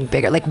 That's something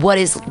bigger. Like what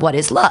is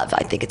love?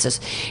 I think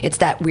it's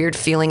that weird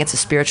feeling. It's a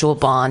spiritual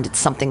bond. It's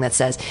something that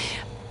says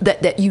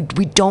that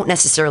we don't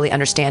necessarily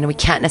understand and we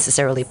can't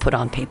necessarily put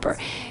on paper.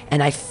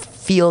 And I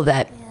feel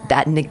that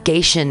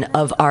negation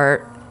of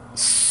our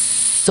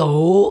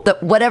soul,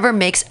 that whatever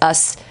makes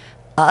us,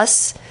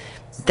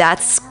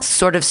 that's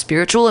sort of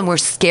spiritual, and we're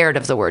scared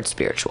of the word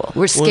spiritual.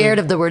 We're scared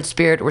of the word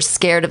spirit. We're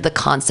scared of the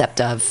concept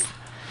of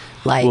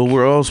like. Well,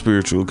 we're all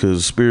spiritual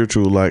because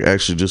spiritual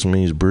actually just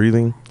means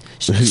breathing.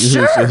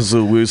 Sure.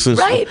 So we're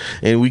Right.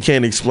 and we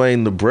can't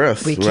explain the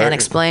breath. We right? can't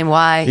explain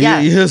why. Yeah.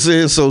 Yeah.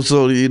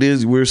 So it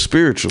is. We're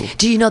spiritual.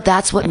 Do you know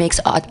that's what makes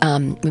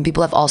when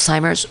people have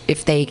Alzheimer's,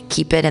 if they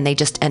keep it and they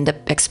just end up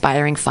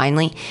expiring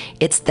finally,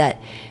 it's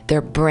that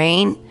their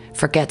brain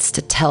forgets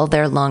to tell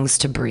their lungs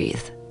to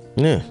breathe.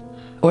 Yeah.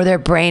 Or their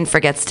brain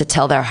forgets to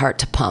tell their heart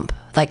to pump.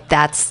 Like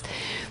that's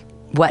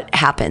what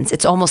happens.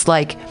 It's almost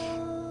like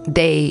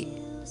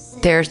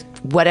there's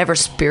whatever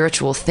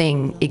spiritual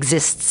thing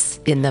exists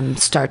in them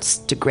starts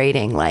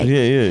degrading. Like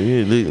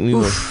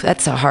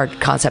that's a hard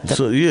concept.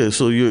 So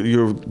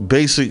your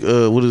basic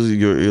what is it?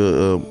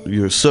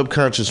 Your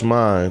subconscious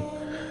mind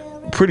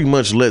pretty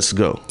much lets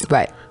go.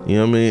 Right. You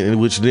know what I mean?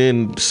 And which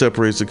then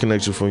separates the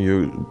connection from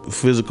your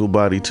physical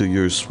body to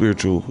your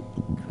spiritual,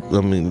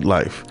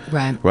 life.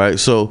 Right. Right.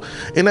 So,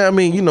 and I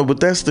mean,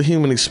 but that's the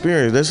human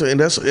experience. That's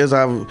as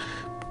I've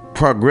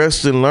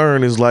progressed and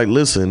learned, is like,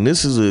 listen,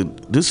 this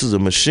is a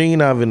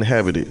machine I've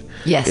inhabited.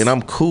 Yes. And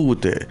I'm cool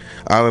with that.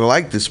 I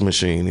like this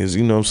machine. Is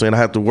what I'm saying? I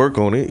have to work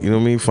on it,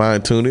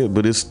 fine tune it,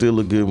 but it's still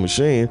a good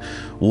machine.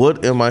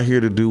 What am I here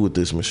to do with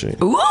this machine?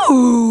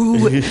 Ooh.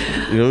 You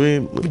know what I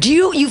mean? Do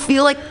you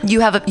feel like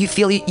you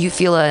feel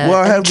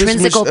I have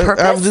intrinsical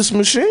purpose? I have this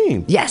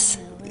machine. Yes.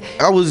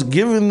 I was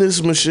given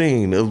this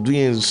machine of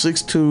being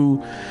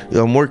 6'2".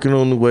 I'm working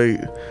on the weight,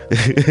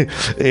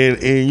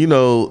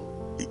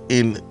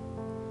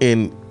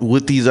 and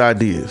with these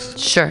ideas.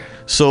 Sure.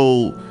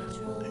 So,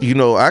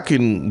 I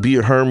can be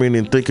a hermit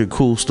and think of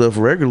cool stuff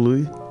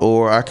regularly,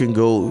 or I can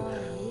go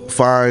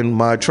find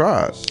my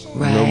tribe.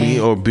 Right. You know what I mean?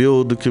 Or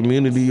build the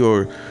community,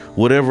 or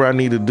whatever I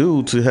need to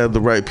do to have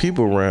the right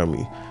people around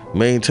me.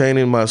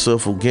 Maintaining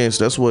myself against,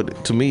 that's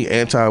what, to me,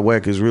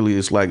 anti-whack is really,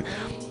 it's like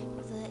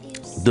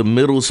the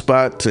middle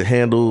spot to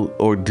handle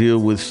or deal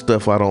with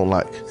stuff I don't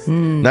like.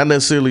 Not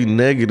necessarily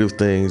negative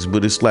things,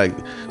 but it's like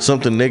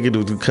something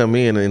negative to come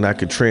in and I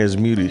could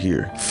transmute it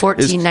here.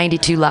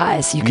 1492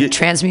 lies. You can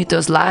transmute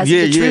those lies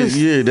into truth.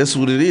 Yeah, that's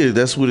what it is.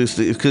 That's what it's,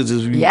 because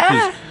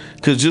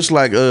just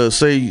like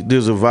say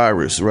there's a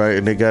virus, right,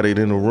 and they got it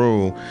in a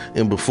room,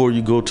 and before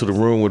you go to the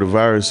room where the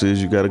virus is,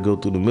 you got to go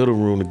through the middle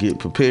room to get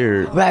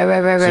prepared.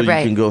 Right. So you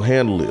can go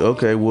handle it.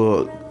 Okay,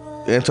 well,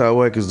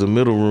 anti-whack is the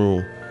middle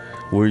room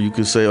where you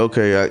can say,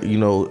 okay, I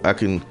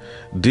can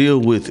deal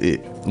with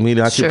it. I mean,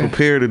 I can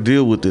prepare to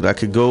deal with it. I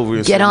could go over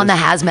and get on the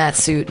hazmat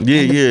suit.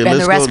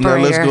 Let's go. Now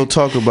let's go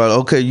talk about it.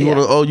 Okay, you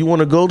want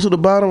to go to the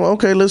bottom?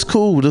 Okay, let's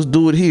cool. Let's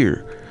do it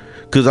here.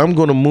 Because I'm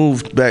going to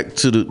move back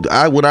to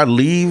when I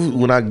leave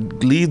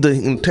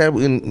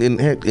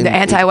the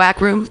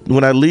anti-whack room.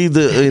 When I leave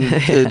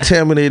the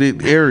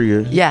contaminated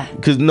area. Yeah.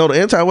 Because the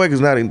anti-whack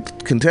is not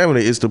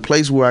contaminated. It's the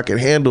place where I can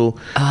handle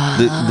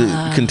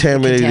the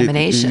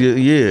contamination.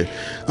 Yeah.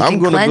 I'm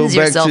going to go back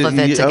yourself of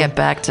it to get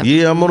back to.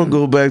 Yeah, I'm going to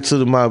go back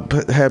to my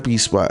happy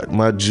spot,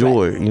 my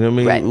joy. Right. You know what I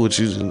mean? Right. Which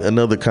is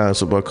another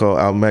concept I call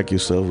outmack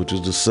yourself, which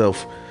is the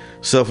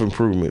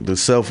self-improvement, the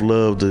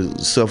self-love, the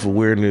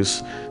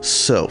self-awareness,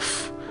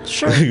 self.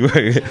 Sure.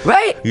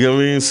 Right. You know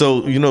what I mean?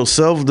 So,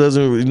 self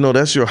doesn't,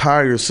 that's your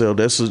higher self.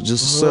 That's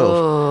just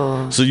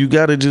self. So you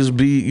got to just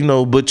be,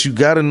 but you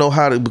got to know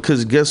how to,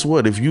 because guess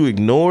what? If you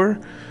ignore,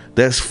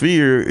 that's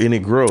fear and it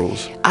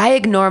grows. I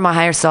ignore my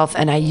higher self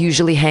and I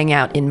usually hang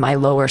out in my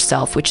lower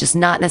self, which is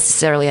not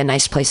necessarily a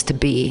nice place to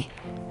be.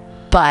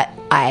 But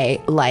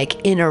I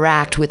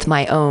interact with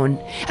my own.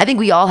 I think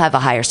we all have a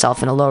higher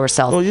self and a lower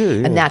self. Oh,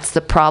 yeah. And that's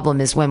the problem,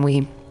 is when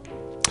we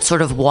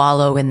sort of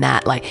wallow in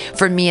that. Like,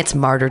 for me, it's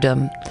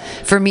martyrdom.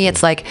 For me,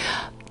 it's like,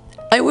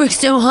 I work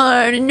so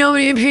hard and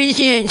nobody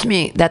appreciates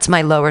me. That's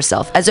my lower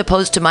self. As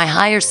opposed to my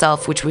higher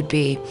self, which would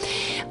be,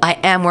 I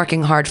am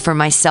working hard for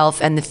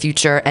myself and the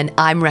future, and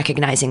I'm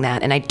recognizing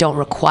that, and I don't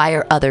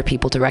require other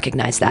people to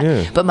recognize that.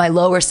 Yeah. But my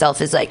lower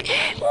self is like,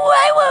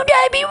 why won't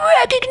I be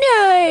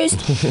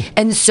recognized?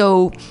 And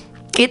so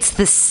it's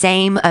the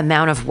same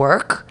amount of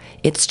work.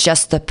 It's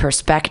just the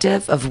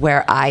perspective of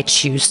where I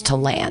choose to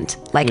land.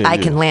 I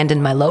can land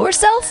in my lower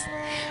self,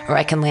 or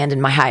I can land in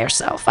my higher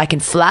self. I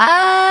can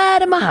fly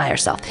to my higher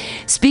self.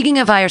 Speaking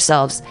of higher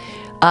selves,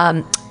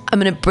 I'm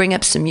going to bring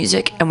up some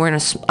music, and I'm going to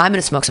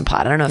smoke some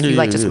pot. I don't know if you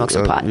like to smoke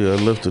some pot. Yeah, I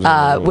love to.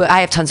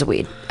 I have tons of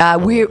weed.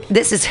 We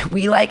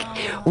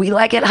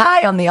like it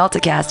high on the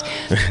Alta-Cast.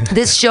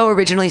 This show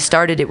originally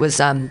started, it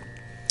was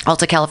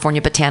Alta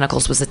California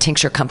Botanicals was a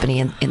tincture company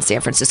in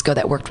San Francisco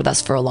that worked with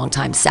us for a long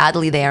time.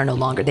 Sadly, they are no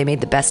longer. They made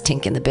the best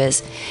tink in the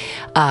biz.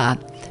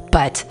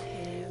 But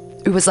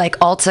it was like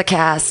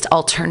Alta-Cast,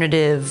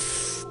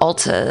 alternative,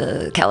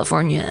 Alta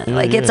California.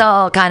 It's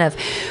all kind of,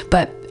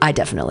 but I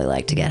definitely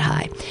like to get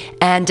high.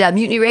 And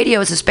Mutiny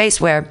Radio is a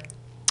space where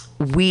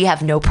we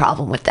have no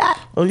problem with that.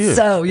 Oh, yeah.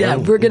 So,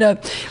 we're going to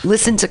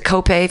listen to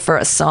Cope for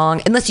a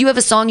song. Unless you have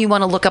a song you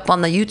want to look up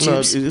on the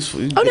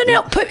YouTubes.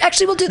 No.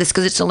 Actually, we'll do this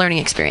because it's a learning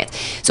experience.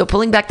 So,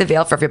 pulling back the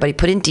veil for everybody,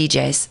 put in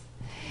DJs.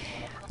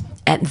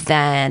 And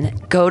then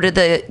go to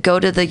the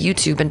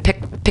YouTube and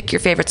pick your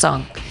favorite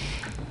song.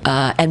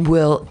 And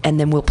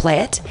then we'll play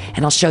it.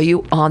 And I'll show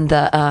you on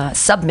the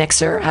sub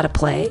mixer how to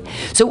play.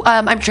 So,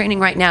 I'm training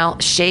right now.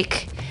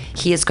 Shake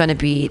He is going to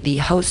be the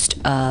host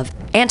of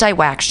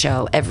Anti-Wax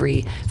Show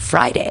every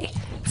Friday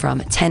from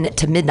 10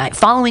 to midnight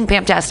following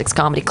Pamtastic's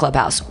Comedy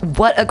Clubhouse.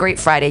 What a great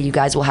Friday you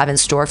guys will have in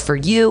store for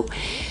you.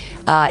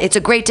 It's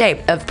a great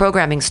day of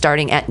programming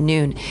starting at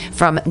noon.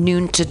 From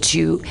noon to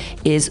 2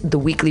 is the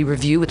weekly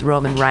review with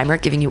Roman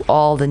Reimer, giving you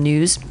all the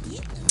news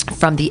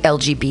from the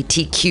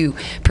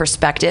LGBTQ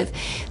perspective.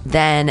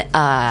 Then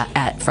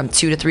from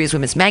 2 to 3 is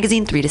Women's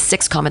Magazine, 3 to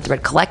 6 Common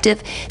Thread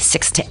Collective,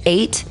 6 to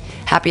 8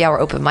 Happy Hour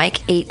Open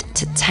Mic, 8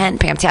 to 10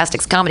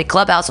 Pamtastic's Comedy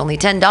Clubhouse, only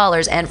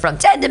 $10, and from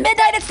 10 to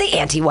midnight it's the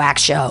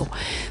Anti-Wax Show.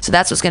 So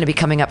that's what's going to be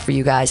coming up for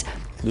you guys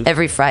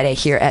every Friday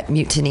here at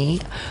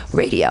Mutiny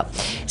Radio.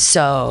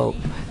 So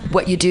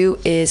what you do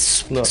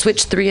is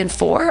switch 3 and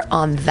 4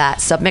 on that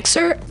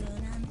submixer.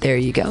 There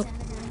you go.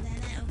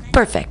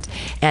 Perfect.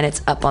 And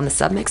it's up on the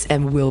submix,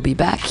 and we'll be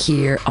back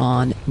here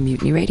on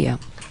Mutiny Radio.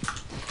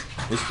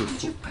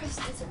 Did you press,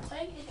 is it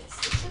playing? It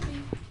should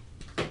be.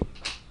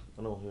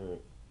 I don't hear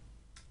it.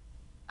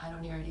 I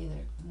don't hear it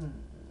either.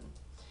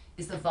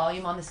 Is the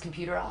volume on this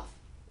computer off?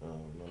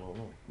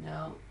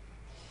 No.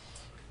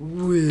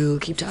 We'll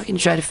keep talking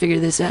to try to figure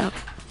this out.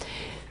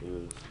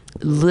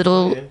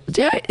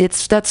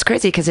 That's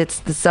crazy because it's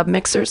the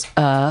submixer's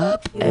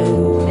up, and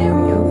there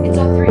we go. It's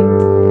on 3.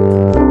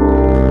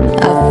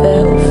 I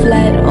fell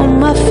flat on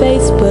my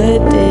face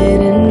but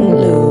didn't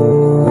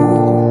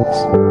lose.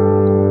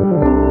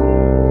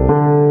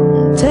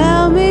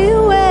 Tell me,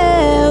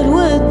 where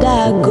would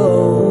I go?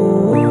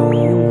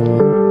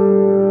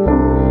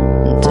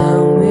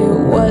 Tell me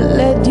what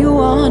led you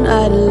on,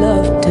 I'd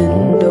love to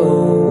know.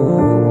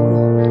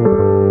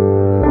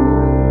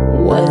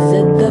 Was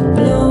it the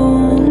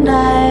blue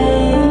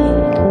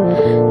night,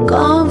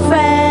 gone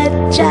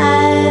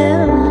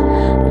fragile?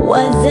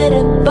 Was it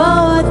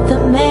about the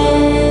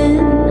man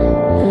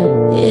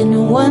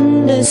in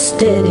wonder,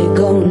 steady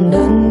going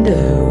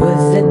under?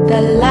 Was it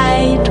the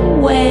light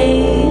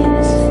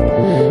waves,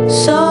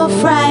 so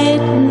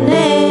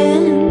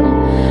frightening?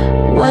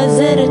 Was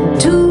it a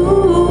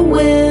two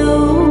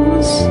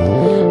wheels,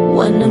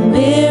 one a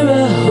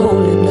mirror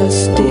holding a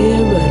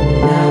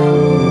steering now?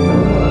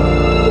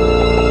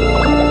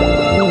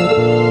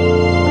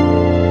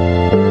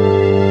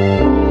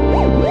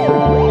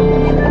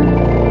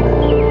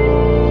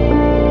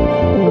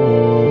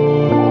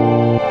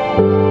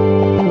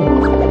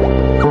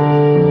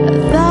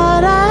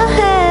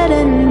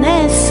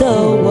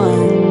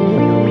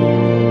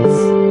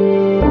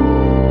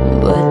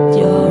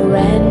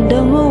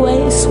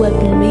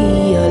 Swept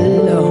me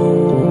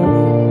alone.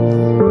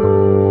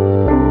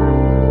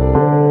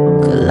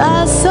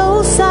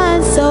 Colossal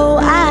sign, so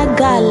I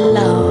got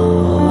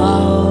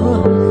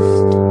lost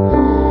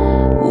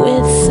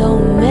with so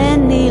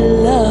many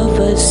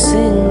lovers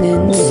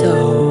singing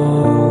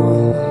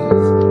songs.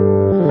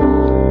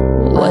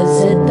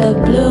 Was it the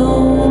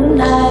blue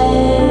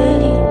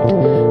night,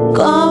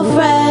 gone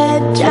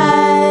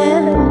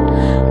fragile?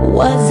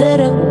 Was it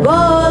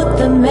aboard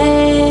the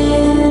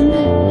man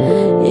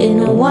in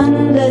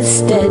wonder,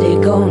 steady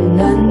going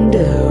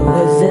under?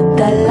 Was it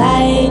the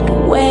light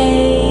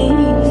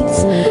waves,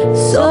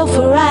 so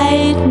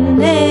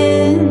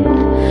frightening?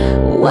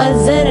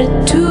 Was it a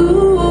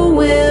two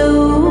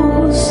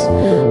wheels,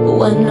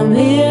 one a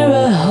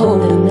mirror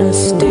holding the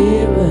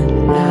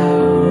steering now?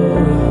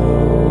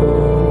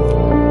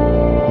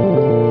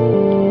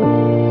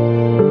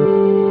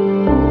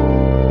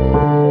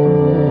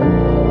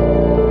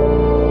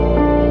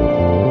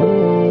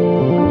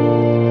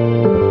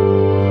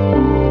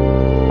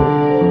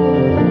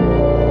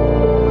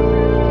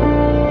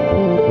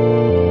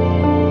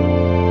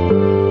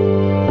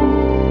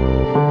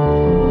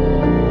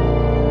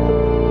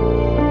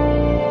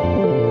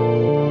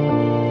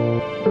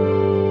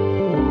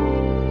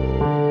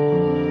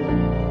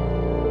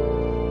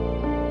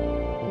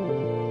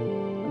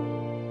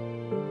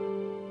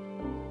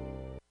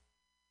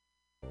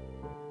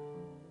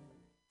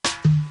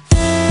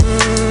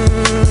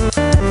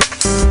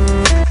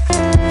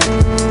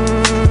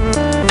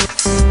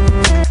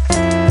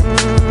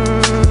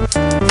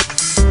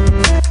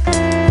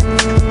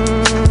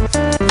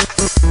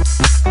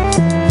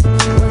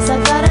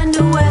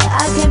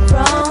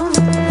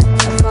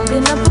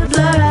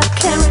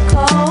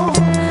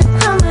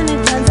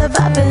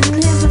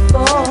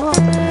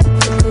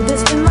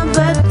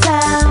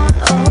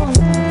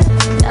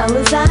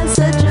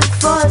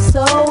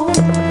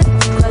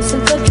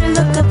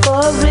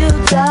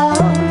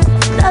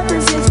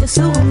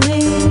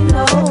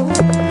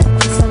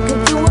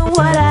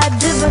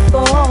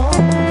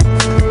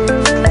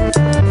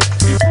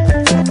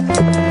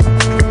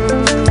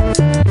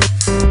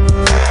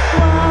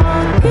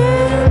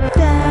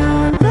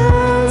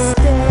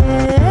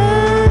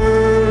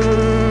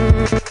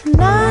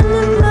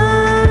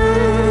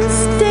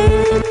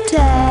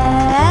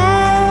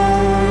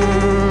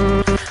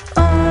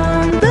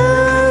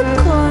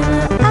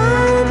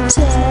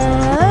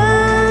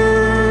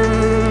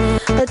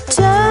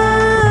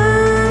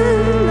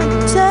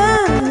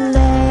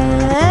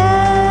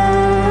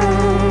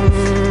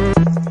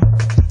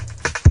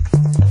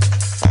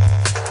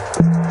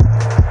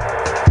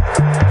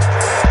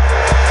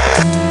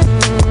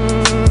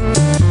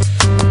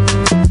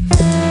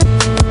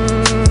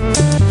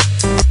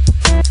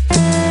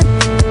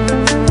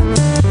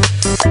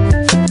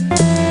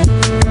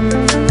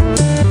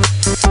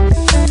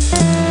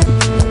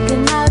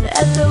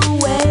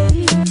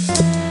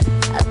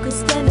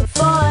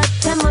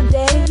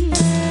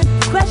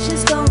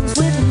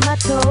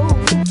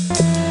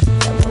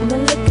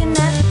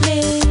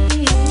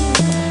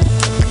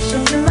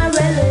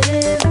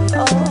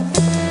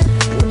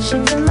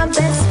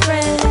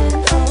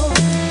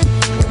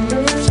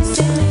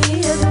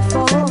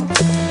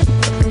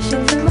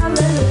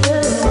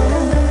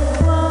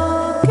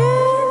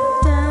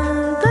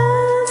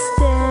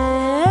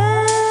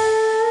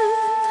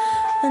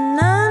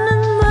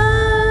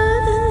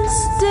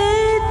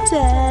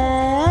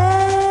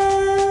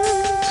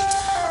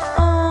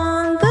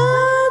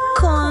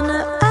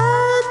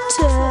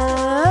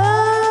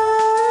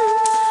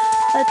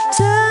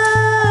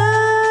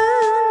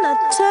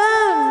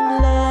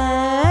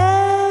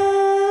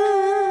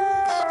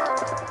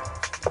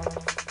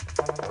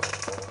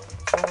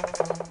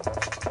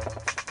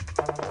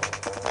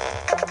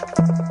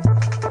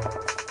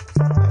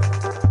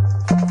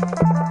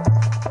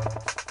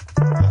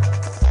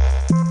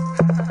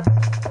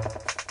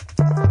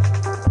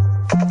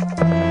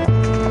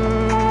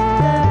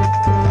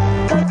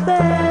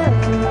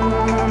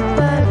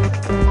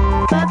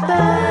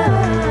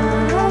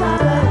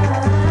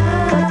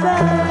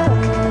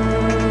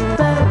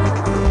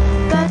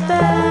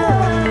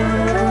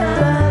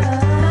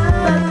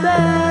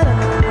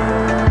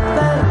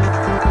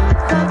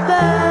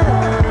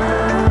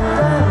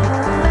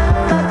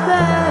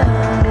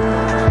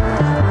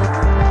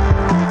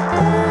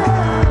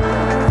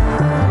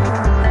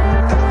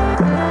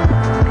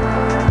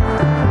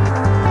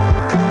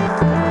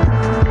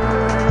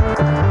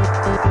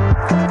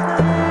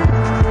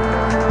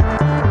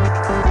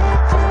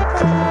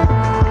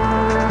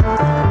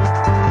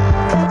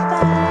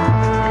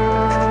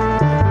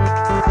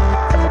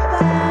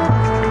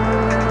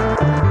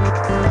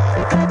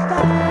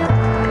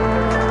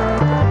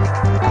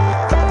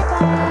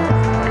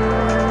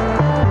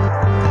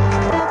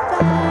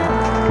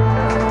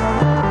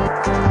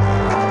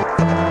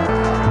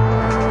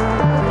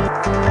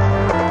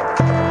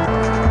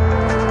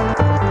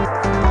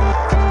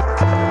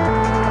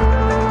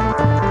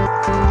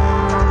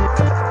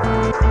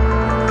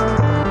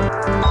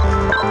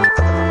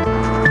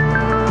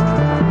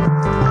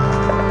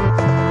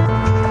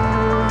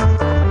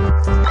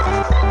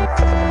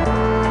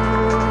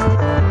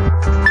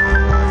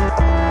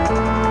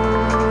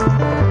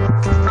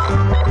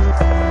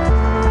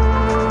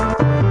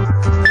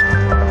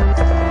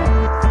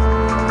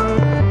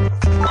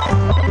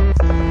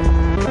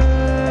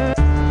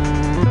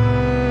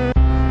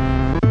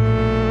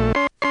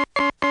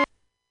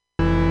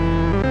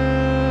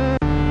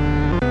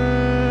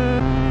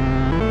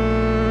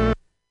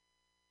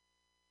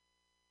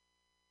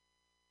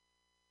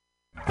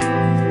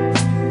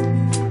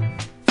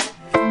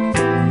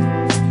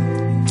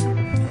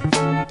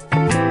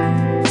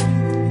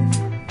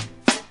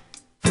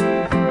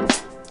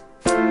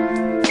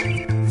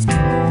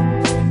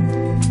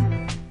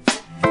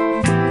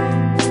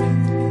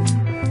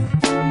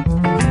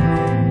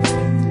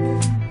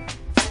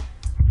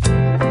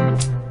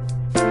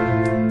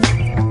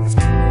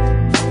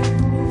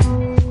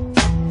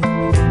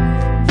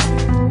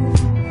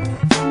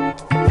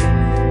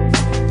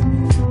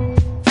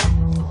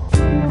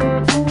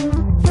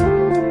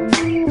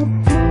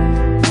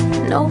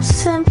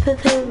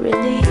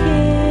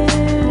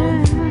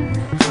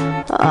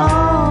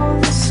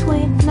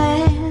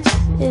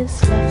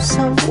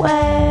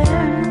 somewhere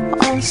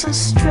on some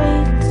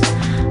streets,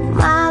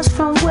 miles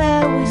from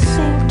where we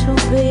seem to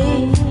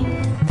be.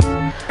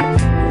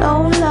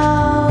 No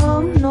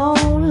love, no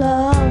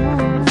love,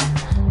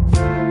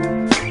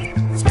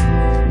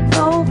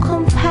 no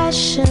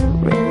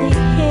compassion really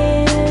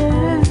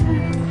here.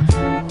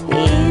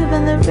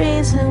 Even the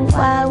reason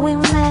why we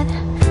met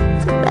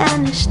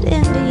vanished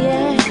in the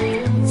air.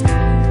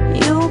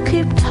 You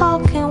keep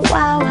talking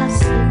while I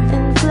sit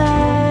and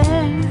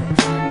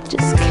glare.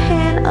 Just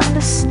can't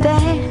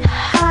understand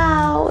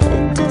how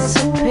it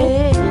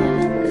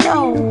disappeared.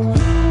 No.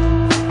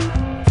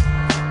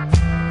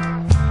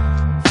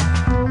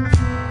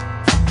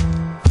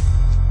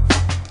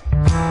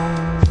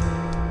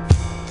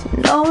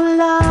 No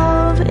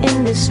love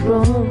in this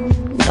room,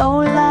 no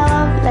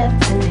love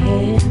left in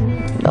here,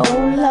 no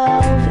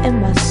love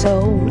in my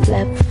soul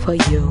left for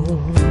you.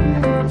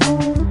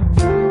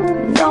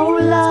 No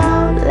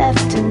love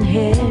left in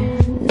here,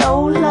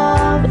 no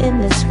love in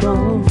this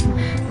room,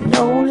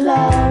 no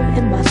love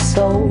in my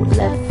soul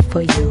left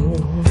for you.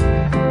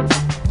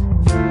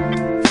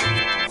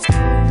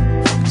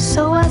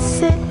 So I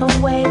sit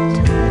and wait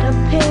till it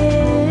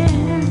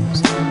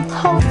appears.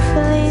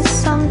 Hopefully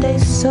someday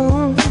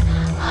soon,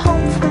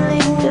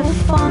 hopefully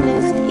before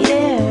next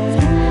year.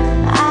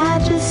 I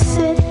just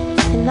sit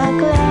and I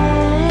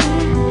glare.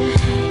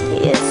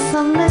 It's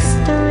a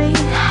mystery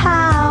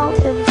how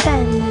it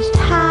vanished,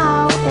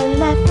 how it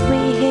left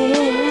me here.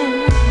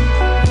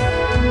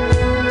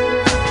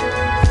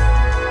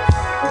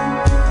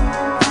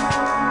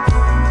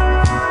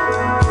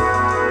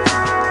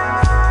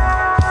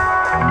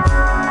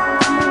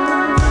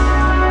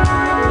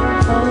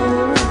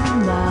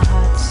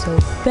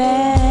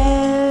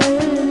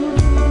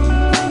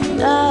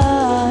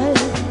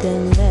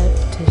 Nothing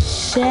left to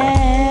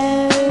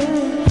share.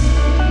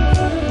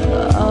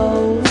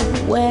 Oh,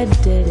 where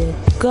did it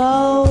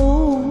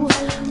go?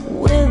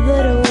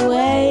 Wither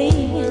away.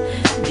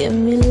 Give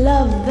me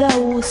love that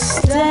will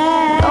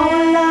stay. No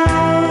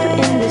love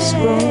in this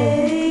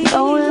room,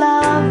 no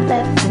love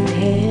left in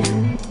here,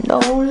 no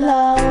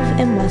love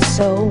in my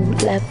soul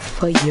left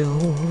for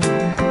you.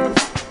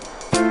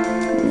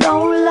 No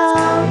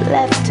love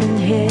left in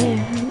here,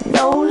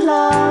 no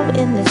love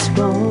in this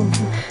room,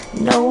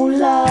 no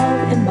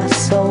love in my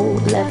soul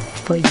left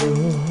for you.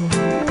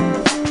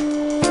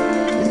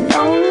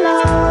 No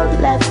love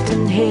left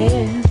in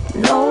here,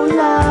 no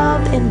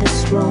love in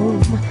this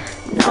room,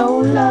 no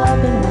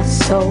love in my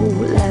soul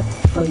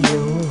left for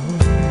you.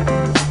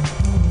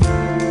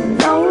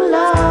 No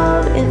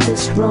love in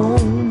this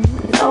room,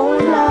 no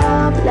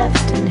love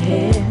left in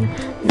here,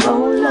 no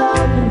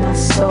love in my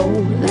soul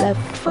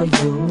left for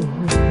you.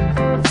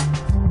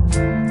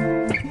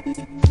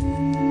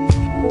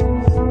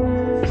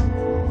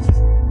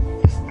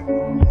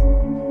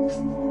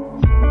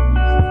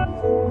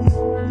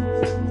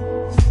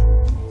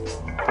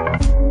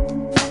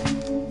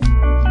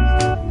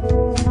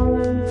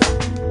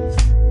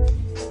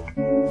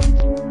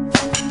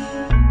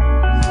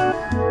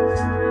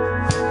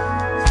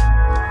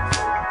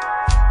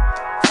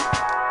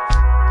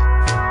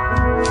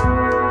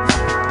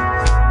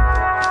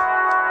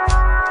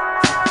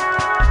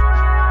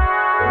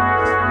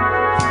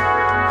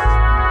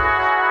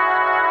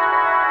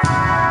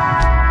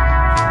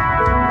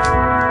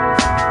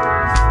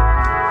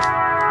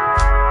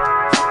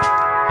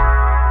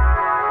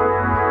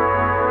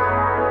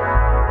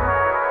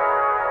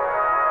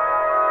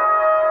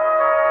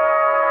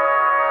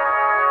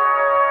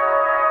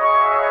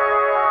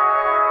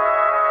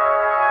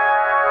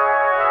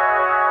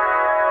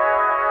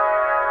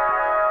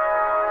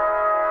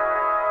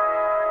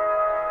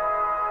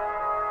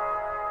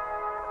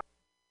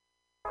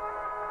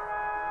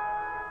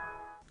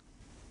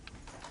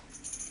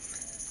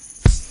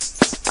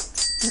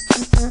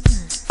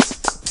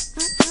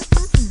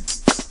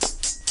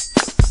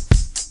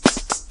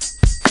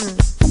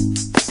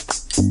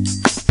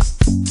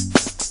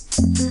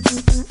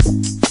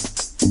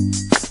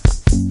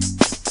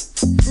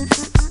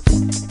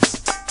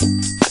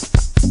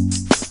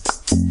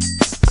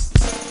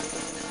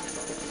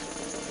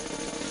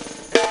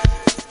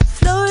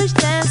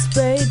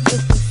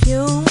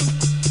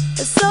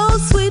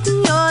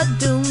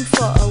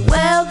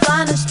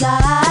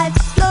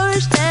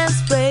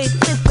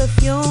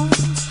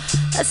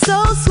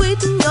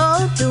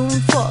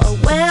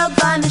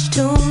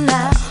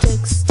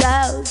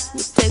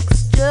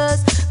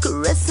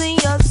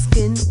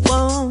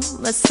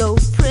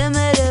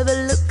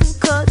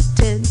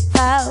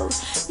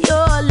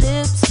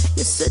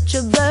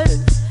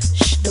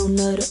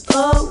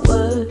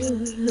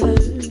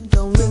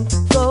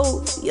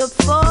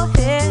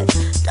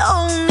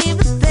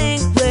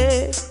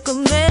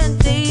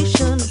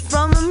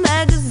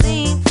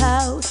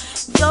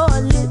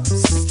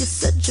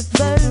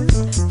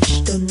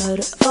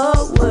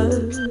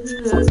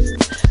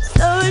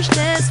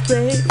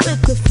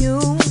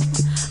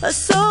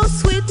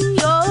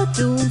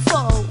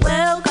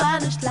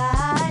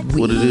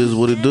 What it is,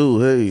 what it do,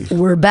 hey.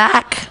 We're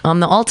back on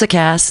the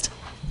Alta-Cast.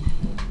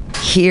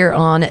 here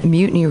on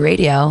Mutiny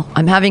Radio.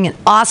 I'm having an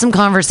awesome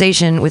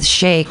conversation with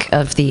Shake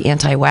of the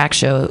Anti-Wax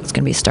Show. It's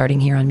going to be starting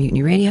here on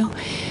Mutiny Radio,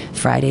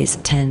 Fridays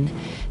 10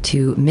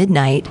 to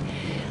midnight.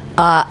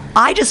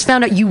 I just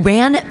found out you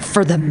ran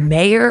for the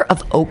mayor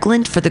of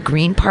Oakland for the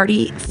Green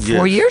Party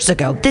 4 years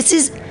ago.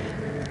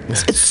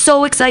 It's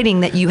so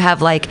exciting that you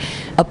have like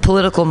a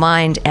political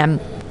mind and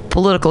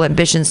political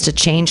ambitions to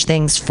change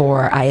things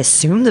for, I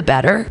assume, the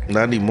better.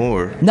 Not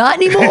anymore. But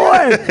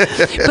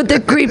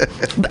the Green.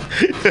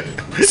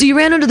 So you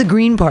ran under the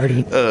Green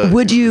Party.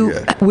 Would you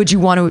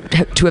want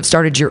to have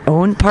started your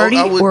own party,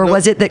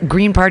 was it that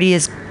Green Party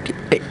is?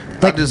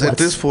 Like, at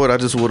this point, I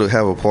just want to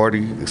have a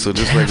party. So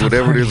just like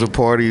whenever there's a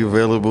party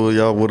available,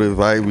 y'all want to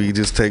invite me,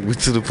 just take me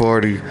to the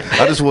party.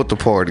 I just want the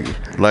party.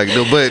 Like,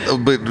 no,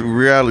 but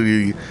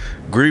reality,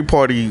 Green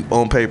Party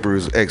on paper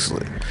is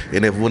excellent.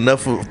 And if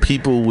enough of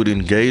people would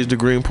engage the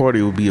Green Party,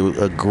 it would be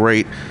a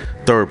great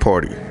third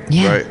party.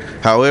 Yeah. Right.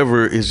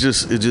 However,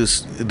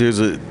 there's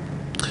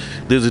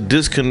a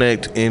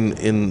disconnect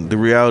in the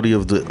reality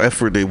of the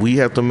effort that we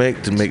have to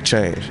make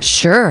change.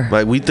 Sure.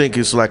 Like, we think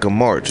it's like a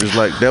march. It's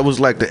like that was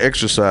like the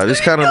exercise.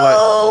 It's kind of like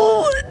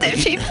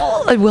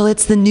people. Well,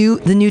 it's the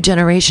new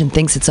generation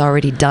thinks it's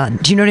already done.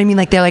 Do you know what I mean?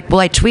 Like, they're like,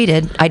 well, I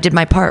tweeted, I did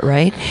my part,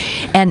 right?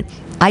 And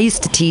I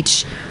used to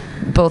teach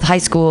both high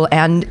school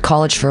and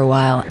college for a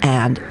while,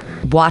 and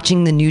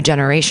watching the new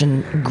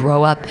generation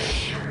grow up.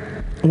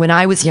 When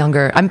I was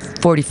younger, I'm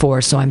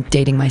 44, so I'm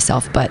dating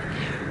myself, but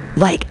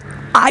like,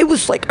 I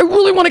was like, I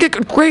really want to get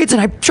good grades,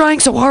 and I'm trying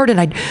so hard,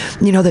 and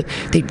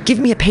they'd give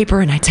me a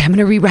paper, and I'd say, I'm going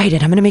to rewrite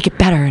it, I'm going to make it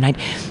better, and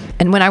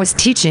when I was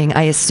teaching,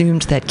 I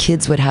assumed that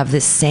kids would have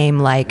this same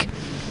like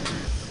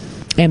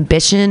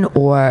ambition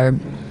or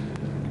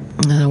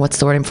what's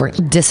the word I'm for?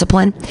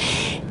 Discipline,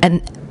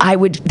 and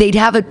they'd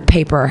have a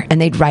paper and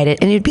they'd write it,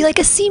 and it'd be like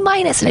a C-, and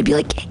I'd be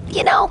like,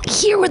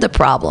 here were the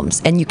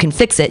problems, and you can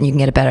fix it, and you can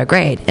get a better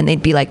grade, and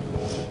they'd be like,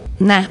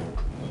 nah,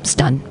 it's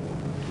done.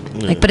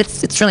 Yeah. Like, but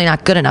it's really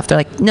not good enough. They're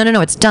like,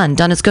 no, it's done.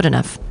 Done is good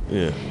enough.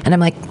 Yeah. And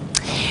I'm like,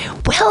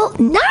 well,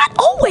 not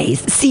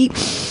always. See,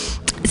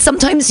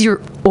 sometimes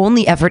your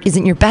only effort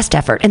isn't your best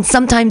effort, and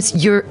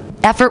sometimes your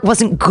effort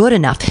wasn't good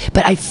enough.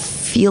 But I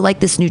feel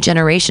like this new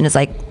generation is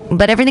like,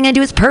 but everything I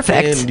do is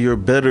perfect. And you're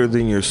better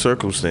than your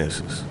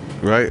circumstances.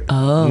 Right?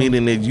 Oh.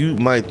 Meaning that you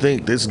might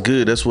think that's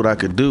good, that's what I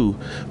could do,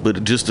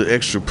 but just the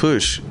extra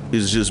push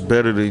is just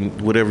better than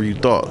whatever you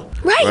thought.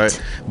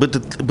 Right?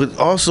 But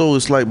also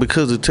it's like,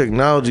 because the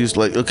technology is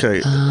like, okay,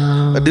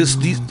 this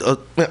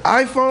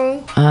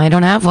iPhone. I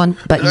don't have one,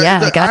 but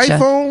yeah, I gotcha.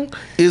 iPhone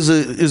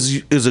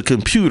is a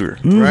computer,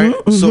 right?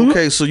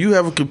 Mm-hmm. So you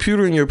have a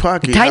computer in your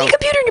pocket. Tiny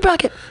computer in your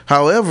pocket.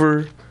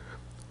 However,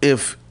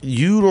 if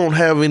you don't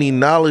have any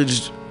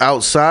knowledge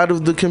outside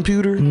of the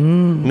computer,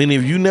 meaning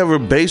if you never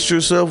based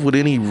yourself with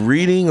any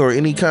reading or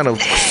any kind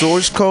of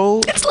source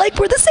code, it's like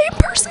we're the same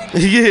person.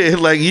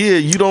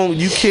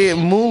 You can't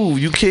move,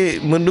 you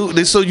can't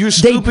maneuver. So you're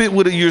stupid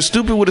with a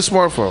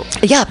smartphone.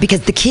 Yeah,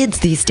 because the kids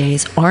these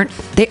days aren't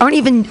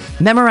even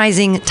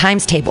memorizing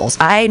times tables.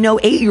 I know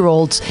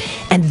 8-year-olds,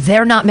 and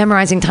they're not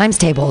memorizing times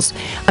tables.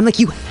 I'm like,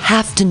 you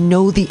have to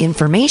know the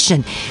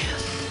information.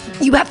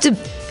 You have to,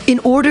 in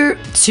order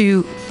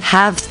to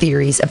have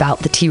theories about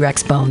the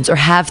T-Rex bones, or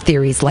have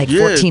theories like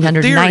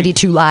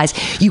 1492 lies,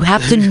 you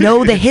have to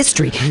know the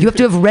history. You have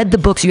to have read the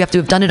books. You have to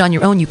have done it on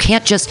your own. You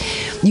have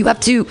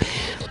to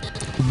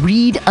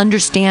read,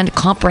 understand,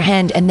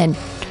 comprehend, and then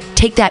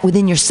take that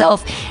within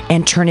yourself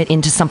and turn it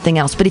into something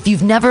else. But if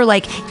you've never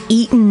like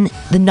eaten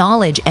the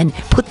knowledge and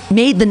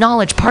made the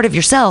knowledge part of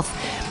yourself,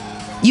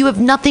 you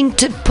have nothing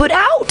to put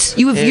out.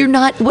 You're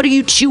not. What are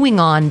you chewing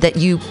on that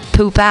you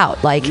poop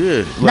out?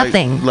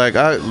 Nothing. Like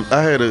I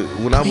had I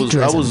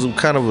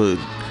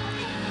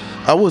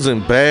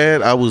wasn't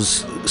bad. I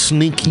was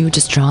sneaky. You were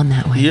just drawn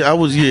that way. Yeah, I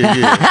was.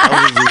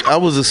 I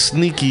was a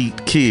sneaky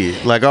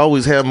kid. Like, I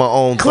always had my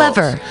own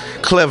clever,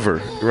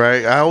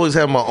 right? I always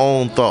had my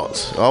own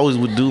thoughts. I always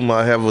would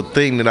have a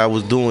thing that I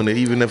was doing that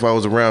even if I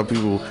was around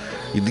people.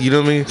 You know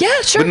what I mean? Yeah,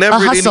 sure. But never a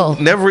hustle. A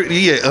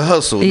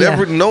hustle. Yeah.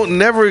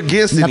 Never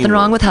against anyone. Nothing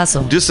wrong with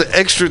hustle. Just an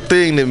extra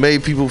thing that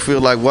made people feel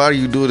like, why are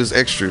you doing this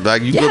extra?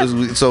 Like, you go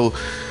to, so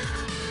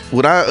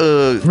when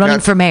I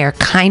running for mayor,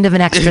 kind of an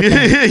extra thing.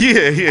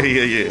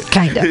 yeah.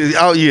 Kind of.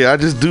 Oh yeah, I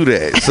just do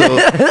that. So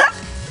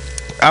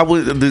I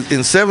was in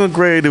 7th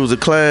grade. There was a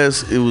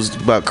class. It was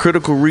about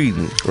critical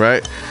reading,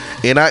 right?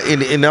 And I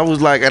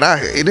was like, and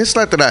it's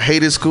not that I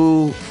hated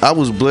school. I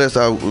was blessed.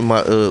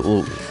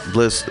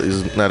 Blessed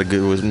is not a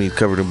good word, me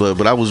covered in blood,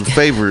 but I was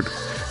favored.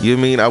 You know what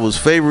I mean? I was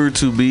favored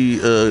to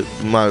be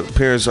my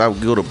parents. I would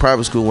go to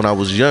private school when I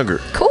was younger.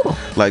 Cool.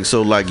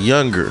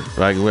 Younger,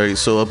 right?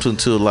 So up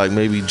until like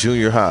maybe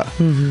junior high.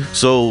 Mm-hmm.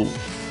 So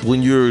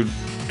when you're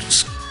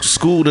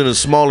schooled in a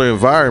smaller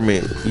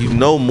environment, you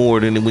know more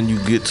than when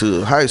you get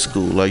to high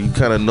school. Like, you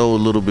kind of know a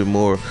little bit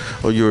more,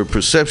 or your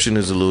perception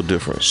is a little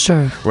different.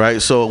 Sure.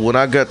 Right? So when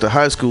I got to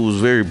high school, it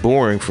was very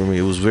boring for me.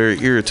 It was very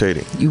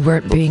irritating. You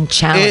weren't being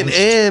challenged.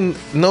 And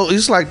no,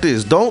 it's like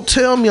this. Don't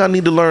tell me I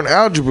need to learn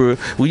algebra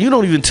when you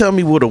don't even tell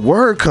me where the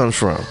word comes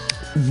from.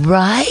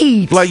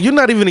 Right. Like, you're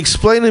not even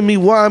explaining to me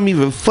why I'm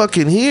even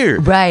fucking here.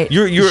 Right.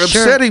 You're Sure.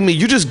 upsetting me.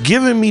 You're just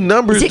giving me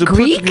numbers. Is it to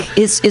Greek? Put,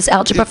 Is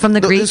algebra from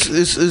the Greek?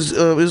 It's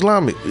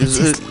Islamic.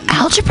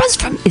 Algebra's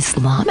from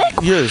Islamic?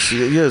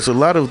 Yes. A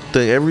lot of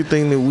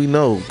everything that we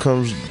know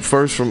comes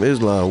first from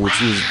Islam,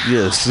 which is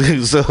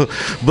yes. So,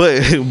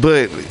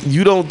 but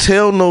you don't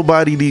tell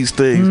nobody these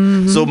things.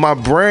 Mm-hmm. So my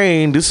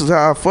brain, this is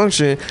how I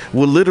function,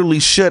 will literally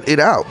shut it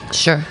out.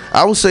 Sure.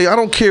 I would say I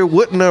don't care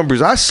what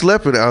numbers. I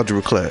slept in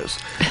algebra class.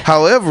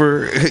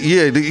 However,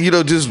 yeah,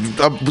 just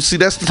see,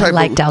 that's the type. I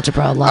liked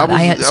algebra a lot.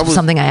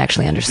 Something I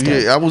actually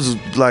understood. Yeah, I was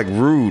like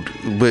rude,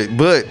 but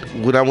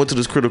when I went to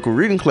this critical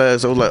reading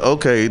class, I was like,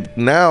 okay,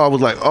 now I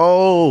was like,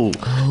 oh,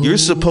 you're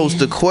supposed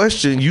to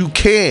question. You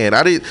can.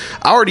 I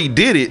already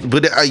did it,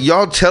 but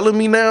y'all telling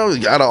me now,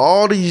 out of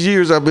all these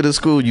years I've been in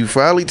school, you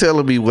finally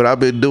telling me what I've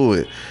been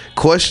doing,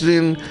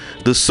 questioning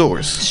the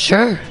source.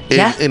 Sure.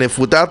 And if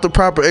without the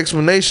proper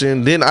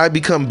explanation, then I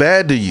become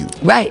bad to you.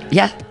 Right.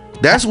 Yeah.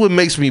 That's what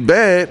makes me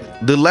bad.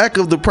 The lack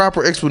of the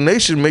proper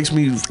explanation makes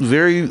me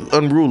very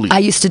unruly. I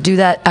used to do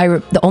that.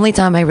 The only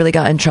time I really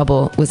got in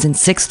trouble was in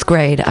 6th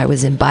grade. I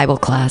was in Bible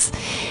class,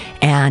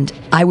 and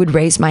I would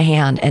raise my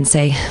hand and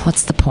say,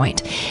 "What's the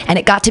point?" And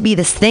it got to be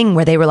this thing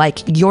where they were like,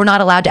 "You're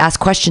not allowed to ask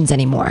questions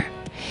anymore."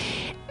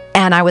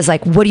 And I was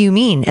like, "What do you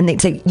mean?" And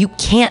they'd say, "You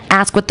can't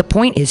ask what the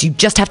point is. You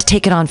just have to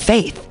take it on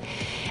faith."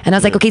 And I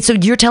was like, okay, so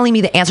you're telling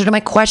me the answer to my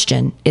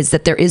question is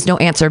that there is no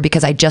answer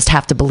because I just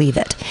have to believe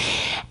it.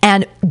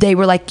 And they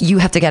were like, you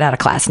have to get out of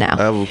class now.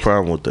 I have a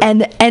problem with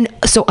that. And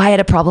so I had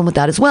a problem with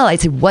that as well. I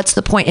said, what's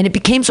the point? And it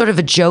became sort of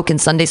a joke in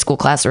Sunday school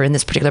class or in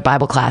this particular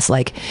Bible class.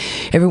 Like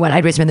everyone,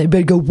 I'd raise my hand,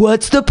 they'd go,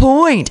 what's the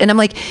point? And I'm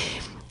like,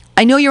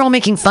 I know you're all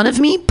making fun of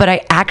me, but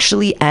I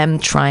actually am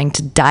trying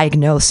to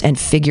diagnose and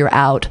figure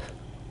out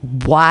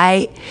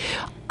why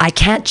I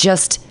can't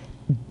just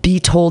be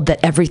told that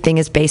everything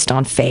is based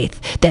on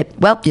faith, that,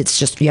 well, it's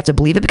just, you have to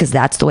believe it because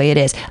that's the way it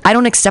is. I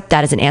don't accept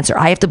that as an answer.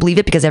 I have to believe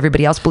it because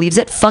everybody else believes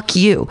it. Fuck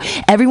you.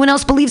 Everyone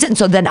else believes it, and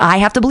so then I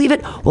have to believe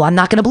it. Well, I'm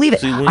not going to believe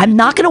it. I'm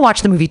not going to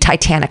watch the movie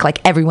Titanic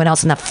like everyone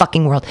else in that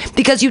fucking world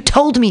because you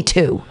told me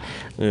to.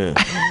 Yeah,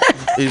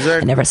 exactly.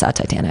 I never saw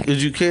Titanic.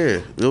 Because you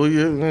care. Oh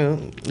yeah.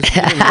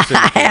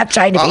 I'm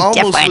trying to be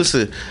different.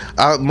 Listen.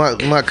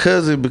 My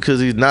cousin,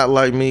 because he's not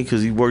like me,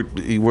 because he worked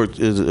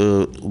as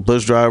a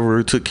bus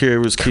driver, took care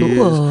of his kids.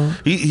 Cool.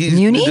 He's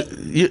Muni?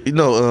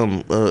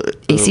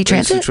 AC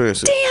Transit.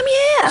 Damn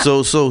yeah.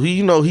 So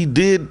he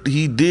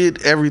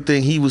did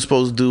everything he was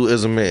supposed to do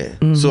as a man.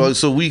 Mm-hmm.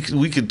 So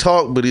we could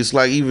talk, but it's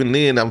like even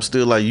then I'm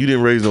still like, you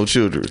didn't raise no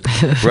children,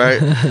 right?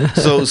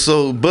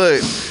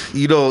 But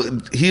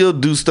he'll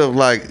do stuff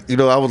like,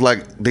 I was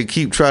like, they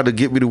keep trying to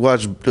get me to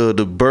watch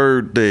the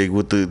Bird thing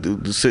with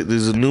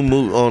there's a new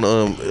movie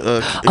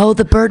on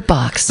the Bird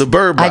Box. The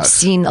Bird Box. I've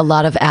seen a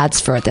lot of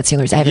ads for it. That's the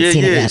only reason I haven't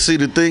seen it yet. See,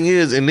 the thing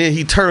is, and then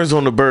he turns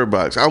on the Bird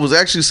Box. I was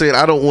actually saying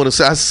I don't want to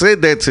see. I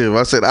said that to him.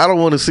 I said I don't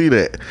want to see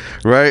that,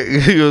 right?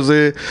 You know what I'm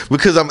saying?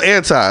 Because I'm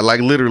anti,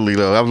 like literally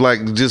though. I'm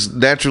like just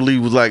naturally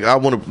was like I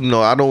want to.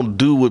 I don't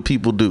do what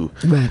people do,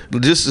 right?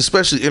 Just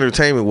especially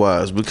entertainment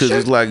wise, because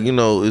it's like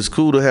it's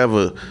cool to have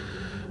a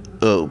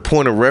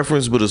point of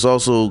reference, but it's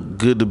also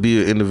good to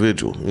be an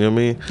individual. You know what I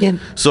mean? Yeah.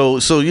 So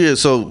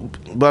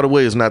by the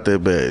way, it's not that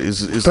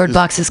bad. Bird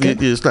Box is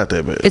good. It's not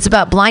that bad. It's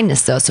about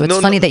blindness though, so it's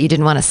funny that you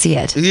didn't want to see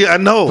it. Yeah, I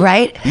know.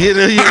 Right? Yeah,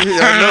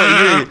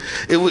 I know.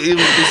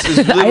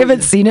 It's I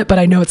haven't seen it, but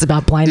I know it's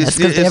about blindness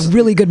because they have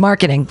really good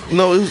marketing.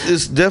 No,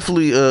 it's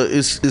definitely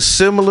it's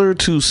similar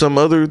to some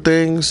other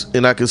things,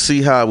 and I can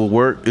see how it would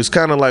work. It's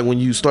kind of like when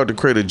you start to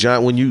create a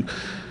genre.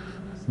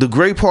 The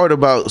great part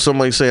about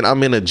somebody saying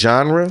I'm in a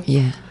genre,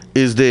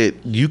 is that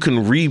you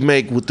can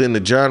remake within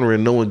the genre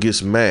and no one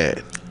gets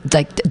mad.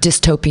 Like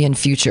dystopian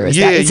future. Is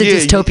it a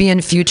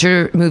dystopian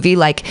future movie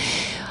like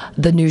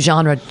the new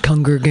genre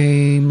Hunger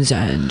Games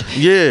and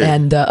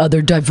the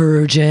other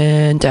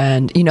Divergent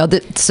and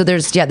so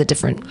there's the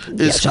different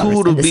it's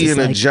cool to be in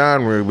a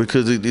genre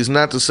because it's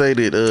not to say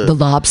that The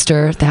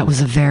Lobster, that was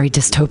a very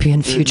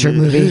dystopian future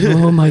movie.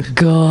 Oh my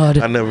god,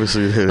 I never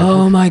seen that.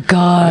 Oh my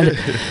god.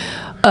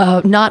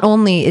 Not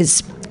only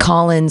is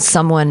Colin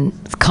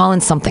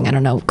something, I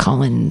don't know,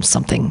 Colin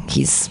something,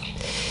 he's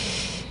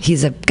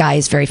a guy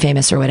who's very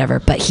famous or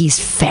whatever, but he's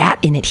fat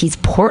in it, he's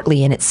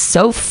portly, and it's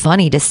so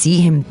funny to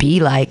see him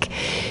be like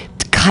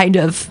kind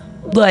of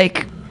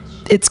like,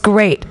 it's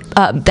great.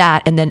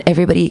 That, and then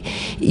everybody,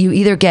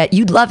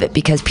 you'd love it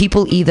because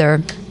people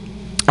either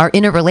are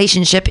in a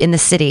relationship in the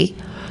city,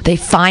 they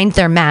find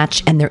their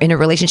match and they're in a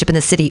relationship in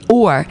the city,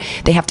 or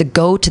they have to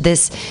go to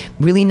this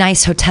really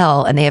nice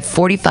hotel and they have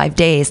 45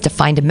 days to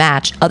find a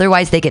match.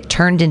 Otherwise, they get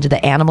turned into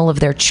the animal of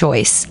their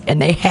choice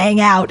and they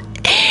hang out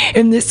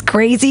in this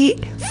crazy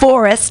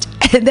forest.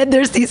 And then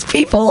there's these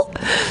people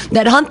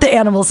that hunt the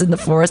animals in the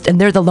forest and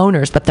they're the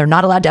loners, but they're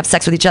not allowed to have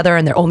sex with each other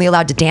and they're only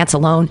allowed to dance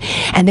alone.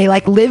 And they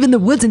like live in the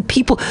woods, and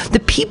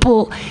the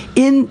people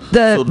in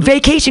the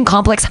vacation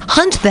complex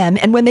hunt them.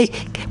 And when they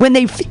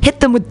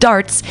hit them with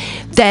darts,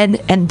 then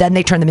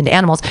they turn them into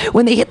animals.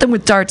 When they hit them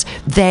with darts,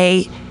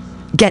 they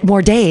get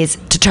more days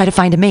to try to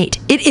find a mate.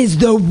 It is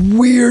the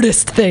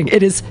weirdest thing.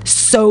 It is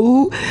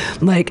so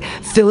like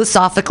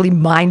philosophically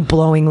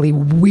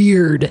mind-blowingly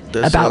weird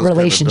about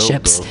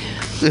relationships.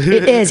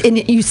 It is,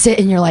 and you sit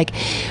and you're like,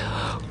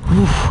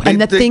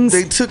 and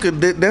they took a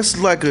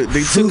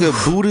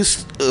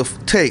Buddhist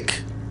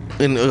take,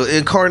 an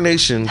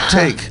incarnation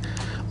take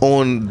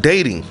on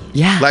dating.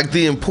 Yeah. Like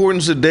the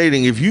importance of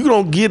dating. If you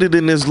don't get it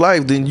in this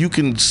life, then you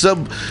can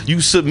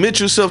submit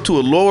yourself to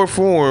a lower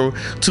form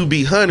to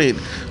be hunted,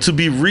 to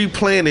be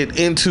replanted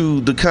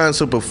into the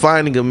concept of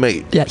finding a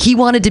mate. Yeah, he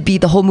wanted to be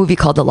the whole movie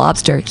called The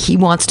Lobster. He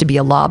wants to be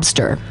a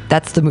lobster.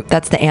 That's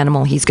the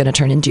animal he's going to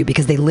turn into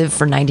because they live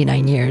for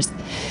 99 years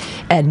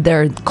and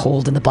they're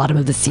cold in the bottom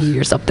of the sea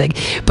or something.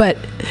 But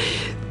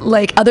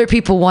like other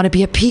people want to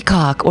be a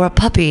peacock or a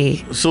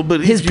puppy. So,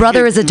 but his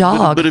brother is a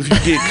dog. But if you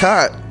get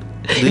caught,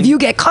 if you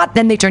get caught,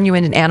 then they turn you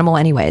into an animal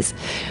anyways.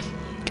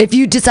 If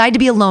you decide to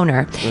be a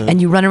loner and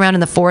you run around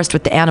in the forest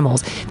with the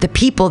animals, the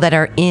people that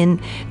are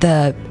in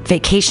the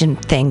vacation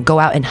thing go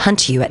out and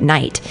hunt you at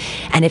night.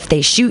 And if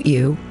they shoot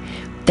you,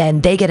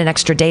 then they get an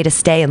extra day to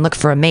stay and look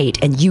for a mate,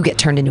 and you get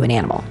turned into an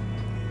animal.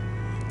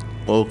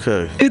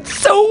 Okay. It's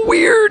so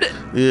weird.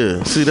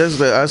 Yeah. See, that's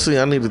that.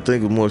 I need to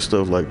think of more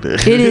stuff like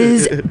that. It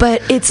is,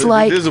 but it's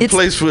like there's a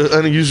place for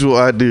unusual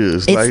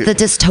ideas. It's like, the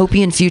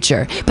dystopian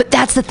future. But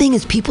that's the thing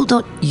is people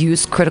don't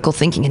use critical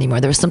thinking anymore.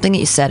 There was something that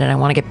you said, and I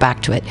want to get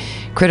back to it.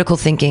 Critical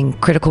thinking,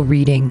 critical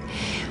reading.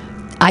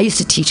 I used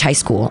to teach high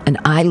school, and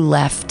I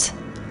left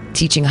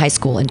teaching high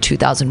school in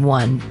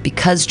 2001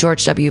 because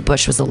George W.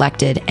 Bush was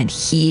elected, and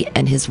he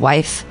and his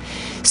wife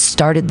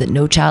started the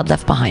No Child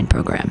Left Behind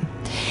program.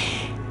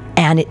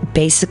 And it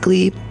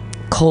basically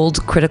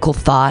culled critical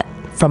thought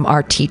from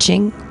our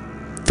teaching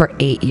for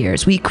 8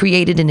 years. We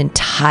created an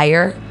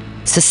entire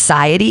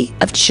society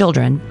of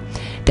children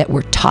that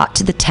were taught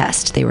to the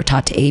test. They were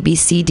taught to A, B,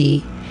 C,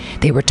 D.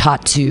 They were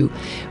taught to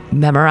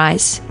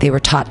memorize. They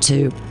were taught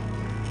to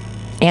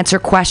answer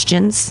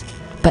questions,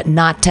 but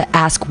not to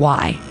ask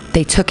why.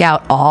 They took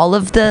out all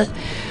of the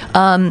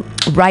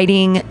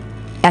writing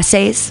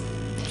essays.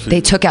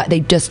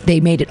 They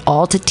made it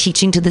all to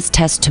teaching to this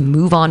test to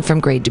move on from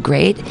grade to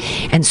grade.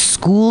 And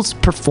schools'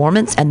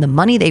 performance and the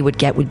money they would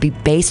get would be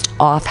based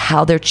off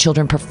how their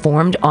children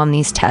performed on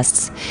these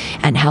tests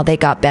and how they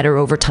got better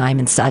over time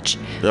and such.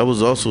 That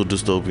was also a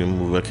dystopian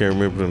movie. I can't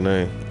remember the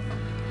name.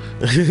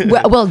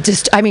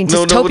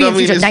 Dystopian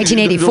future,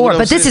 1984,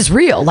 but this is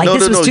real. Like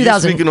this was 2000. You're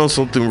speaking on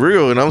something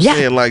real, and I'm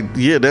saying like,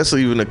 yeah, that's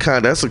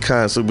a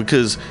concept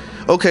because,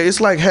 okay, it's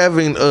like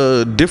having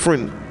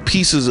different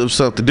pieces of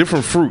something,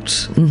 different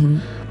fruits,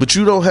 but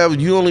you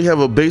only have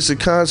a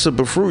basic concept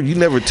of fruit. You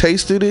never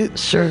tasted it,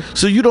 sure.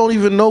 So you don't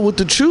even know what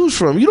to choose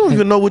from. You don't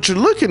even know what you're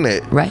looking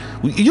at, right?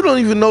 You don't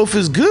even know if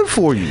it's good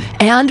for you.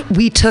 And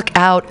we took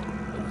out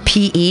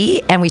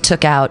PE, and we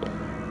took out,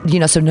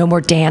 so no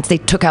more dance. They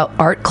took out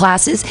art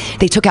classes.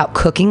 They took out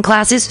cooking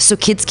classes. So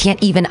kids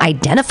can't even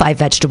identify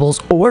vegetables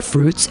or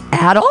fruits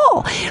at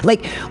all.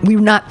 Like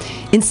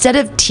instead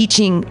of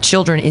teaching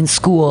children in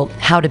school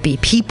how to be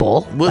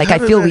people, I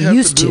feel we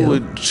used to.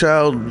 With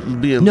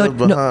child being left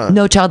behind?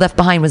 No Child Left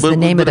Behind was the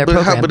name of their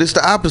program. But it's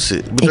the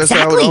opposite. But exactly. That's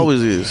how it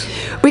always is.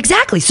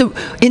 Exactly. So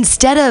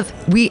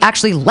we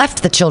actually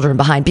left the children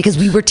behind because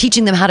we were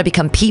teaching them how to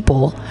become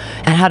people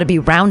and how to be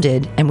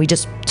rounded, and we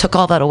just took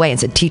all that away and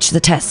said, teach the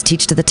test,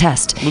 teach to the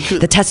test.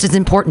 The test is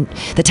important.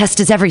 The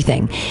test is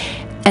everything.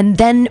 And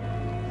then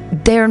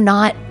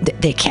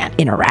they can't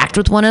interact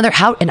with one another.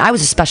 And I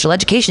was a special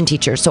education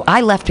teacher, so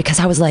I left because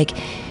I was like,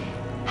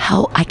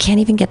 I can't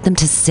even get them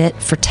to sit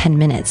for 10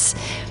 minutes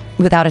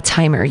without a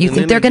timer. You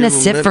think they're going to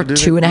sit for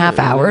 2.5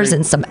 hours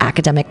in some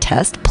academic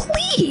test?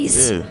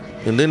 Please. Yeah.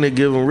 And then they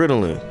give them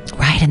Ritalin.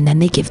 Right, and then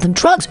they give them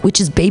drugs, which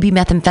is baby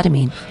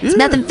methamphetamine. Yeah. It's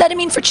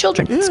methamphetamine for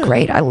children. Yeah. It's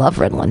great. I love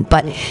Ritalin.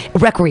 But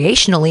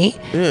recreationally,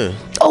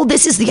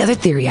 this is the other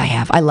theory I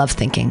have. I love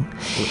thinking.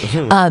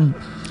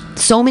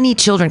 So many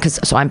children,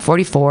 so I'm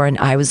 44, and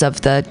I was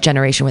of the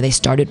generation where they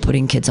started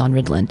putting kids on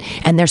Ritalin,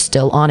 and they're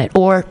still on it.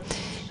 Or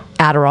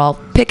Adderall,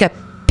 pick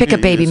a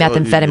baby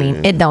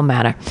methamphetamine. It don't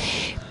matter.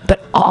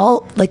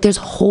 But there's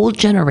whole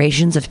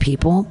generations of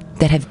people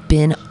that have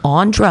been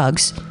on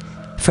drugs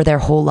for their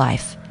whole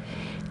life.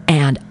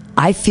 And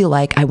I feel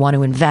like I want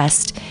to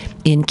invest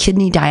in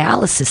kidney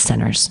dialysis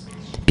centers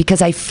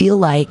because I feel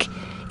like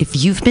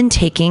if you've been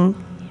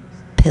taking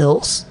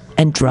pills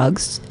and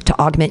drugs to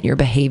augment your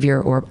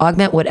behavior or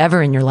augment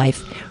whatever in your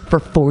life for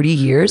 40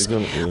 years,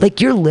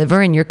 like your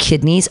liver and your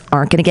kidneys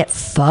aren't going to get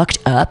fucked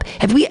up.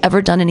 Have we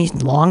ever done any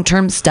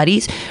long-term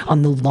studies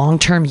on the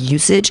long-term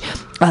usage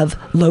of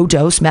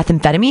low-dose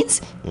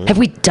methamphetamines? Have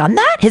we done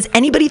that? Has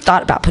anybody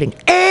thought about putting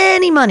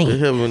any money? They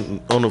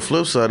haven't. On the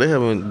flip side, they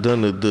haven't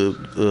done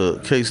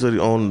the case study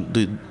on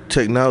the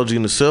technology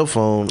in the cell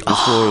phone as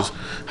far as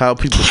how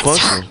people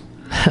function.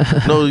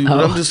 No,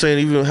 but I'm just saying,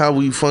 even how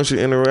we function,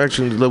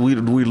 interaction, like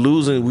we're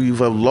losing, we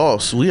have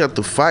lost. We have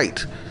to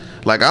fight.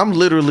 Like I'm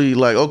literally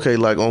like, okay,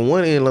 like on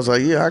one end, I was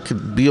like, yeah, I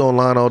could be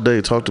online all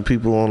day, talk to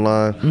people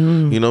online,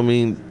 you know what I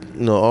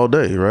mean, all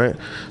day, right?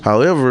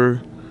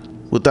 However,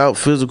 without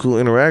physical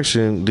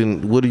interaction,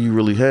 then what do you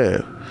really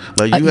have?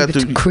 Like you have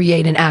to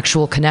create an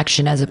actual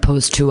connection as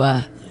opposed to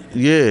a.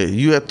 Yeah,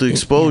 you have to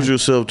expose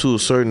yourself to a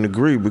certain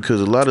degree,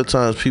 because a lot of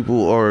times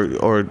people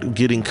are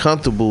getting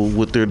comfortable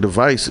with their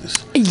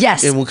devices.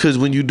 Yes. And because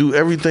when you do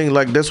everything,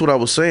 like that's what I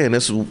was saying,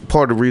 that's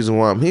part of the reason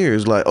why I'm here,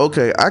 is like,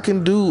 okay, I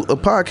can do a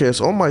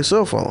podcast on my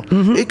cell phone.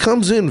 It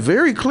comes in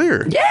very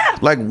clear. Yeah.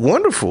 Like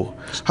wonderful.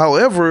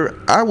 However,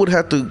 I would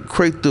have to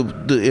create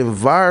the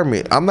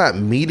environment. I'm not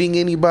meeting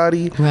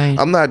anybody. Right.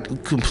 I'm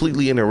not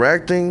completely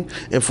interacting.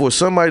 And for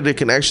somebody that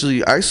can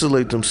actually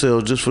isolate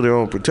themselves just for their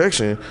own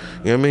protection, you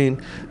know what I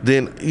mean?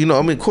 Then, you know,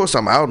 I mean, of course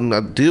I'm out and I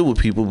deal with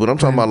people, but I'm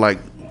talking about like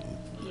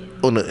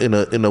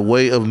in a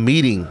way of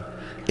meeting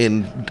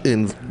in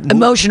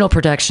emotional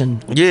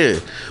protection. Yeah.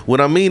 What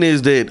I mean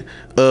is that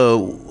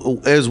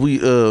as we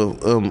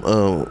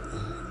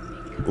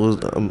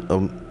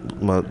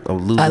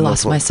I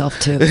lost myself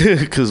too.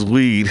 Because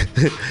weed.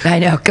 I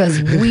know,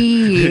 because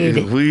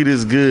weed. Weed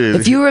is good.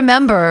 If you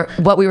remember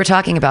what we were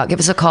talking about, give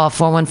us a call,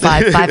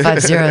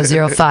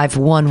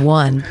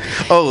 415-550-0511.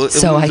 Oh,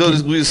 so I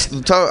was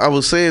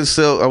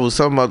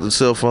talking about the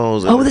cell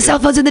phones. Oh, the cell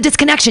phones and the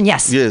disconnection,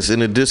 yes. Yes,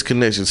 and the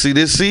disconnection. We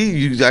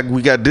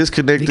got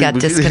disconnected. We got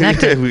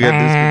disconnected. We got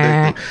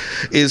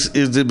disconnected.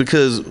 Is that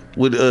because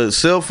with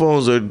cell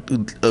phones are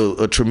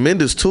a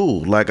tremendous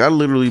tool. Like I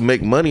literally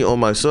make money on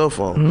my cell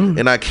phone,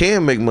 and I can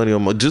make money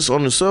on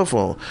the cell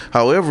phone.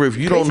 However, if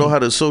you don't know how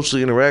to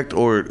socially interact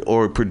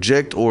or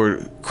project or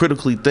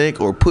critically think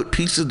or put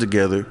pieces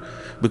together,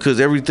 because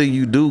everything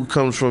you do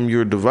comes from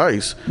your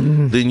device,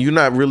 then you're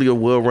not really a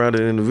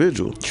well-rounded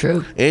individual.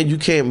 True. And you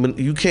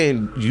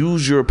can't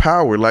use your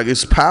power. Like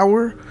it's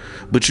power,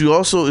 but you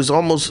also is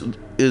almost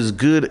as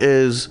good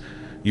as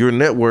your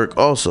network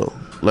also.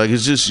 Like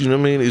it's just, you know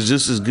what I mean? It's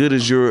just as good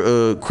as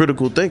your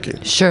critical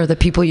thinking. Sure, the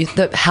people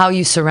how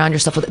you surround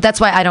yourself with. That's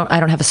why I don't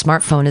have a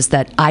smartphone, is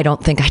that I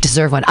don't think I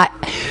deserve one.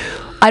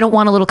 I don't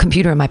want a little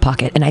computer in my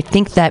pocket, and I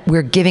think that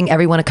we're giving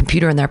everyone a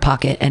computer in their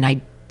pocket, and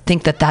I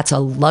think that that's a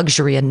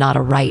luxury and not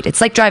a right.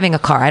 It's like driving a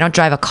car. I don't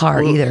drive a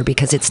car either,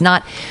 because it's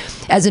not,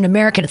 as an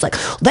American, it's like,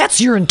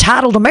 that's your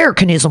entitled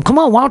Americanism. Come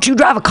on, why don't you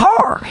drive a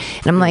car?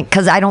 And I'm like,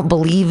 because I don't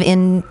believe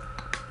in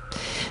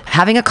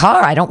having a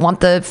car. I don't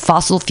want the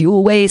fossil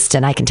fuel waste,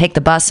 and I can take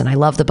the bus, and I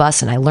love the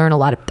bus, and I learn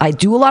I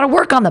do a lot of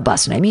work on the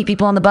bus, and I meet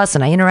people on the bus,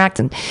 and I interact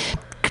and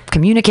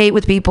communicate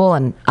with people,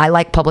 and I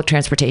like public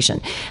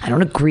transportation. I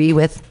don't agree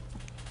with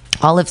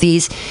all of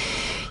these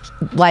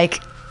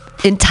like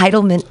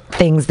entitlement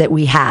things that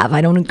we have.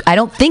 I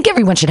don't think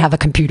everyone should have a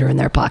computer in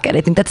their pocket.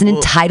 I think that's an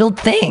entitled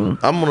thing.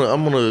 I'm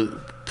gonna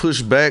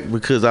push back,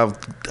 because I've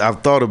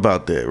thought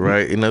about that,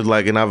 right? And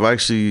I've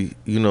actually,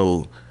 you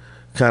know,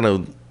 kind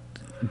of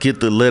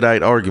get the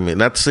Luddite argument.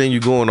 Not saying you're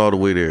going all the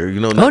way there, you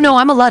know. Oh no,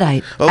 I'm a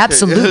Luddite. Okay.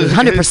 Absolutely,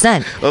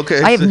 100%. Okay.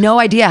 I have no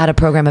idea how to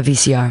program a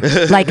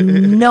VCR. Like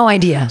no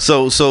idea.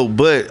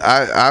 But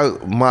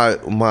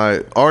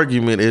my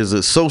argument is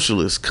a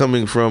socialist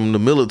coming from the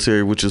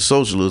military, which is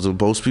socialism.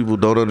 Most people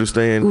don't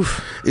understand.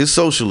 Oof. It's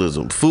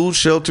socialism. Food,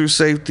 shelter,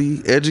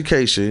 safety,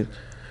 education,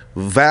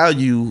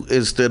 value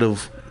instead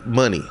of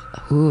money.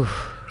 Ooh.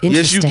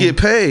 Yes, you get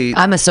paid.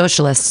 I'm a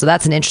socialist, so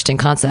that's an interesting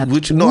concept.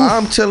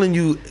 I'm telling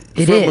you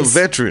a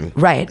veteran.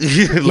 Right.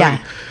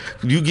 Yeah.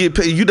 You get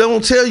paid. You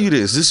don't tell you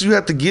this. You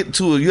have to get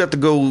to it. You have to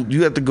go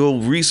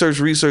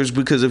research,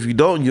 because if you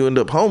don't, you end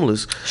up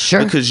homeless.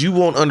 Sure. Because you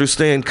won't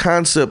understand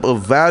concept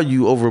of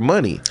value over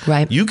money.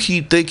 Right. You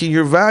keep thinking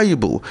you're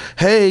valuable.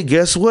 Hey,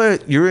 guess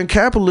what? You're in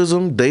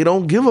capitalism. They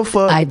don't give a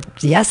fuck.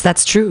 Yes,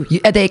 that's true.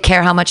 They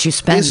care how much you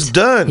spend. It's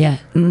done. Yeah.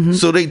 Mm-hmm.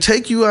 So they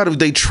take you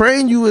they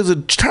train you as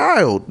a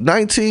child,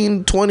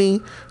 19,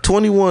 20,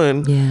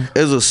 21,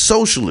 as a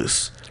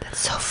socialist.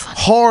 That's so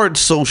funny. Hard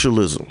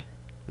socialism.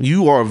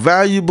 You are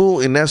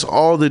valuable, and that's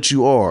all that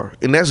you are,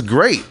 and that's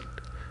great.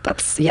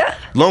 As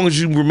long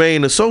as you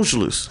remain a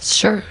socialist.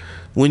 Sure.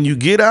 When you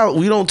get out,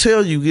 we don't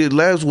tell you.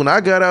 When I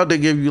got out, they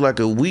gave you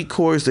like a week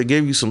course. They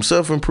gave you some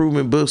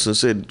self-improvement books and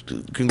said,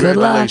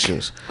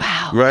 congratulations. Good luck.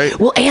 Wow. Right?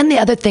 Well, and the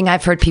other thing,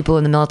 I've heard people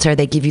in the military,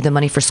 they give you the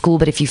money for school,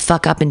 but if you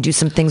fuck up and do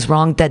some things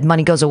wrong, that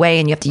money goes away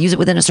and you have to use it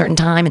within a certain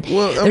time. And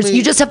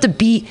you just have to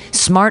be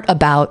smart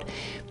about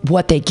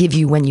what they give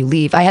you when you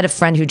leave. I had a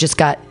friend who just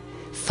got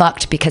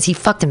fucked because he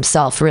fucked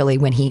himself, really,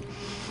 when he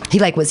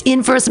was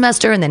in for a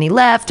semester, and then he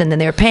left, and then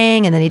they were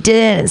paying, and then he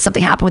did, and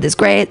something happened with his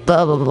grade,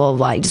 blah, blah, blah,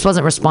 blah. He just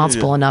wasn't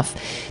responsible enough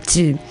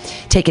to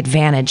take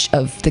advantage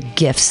of the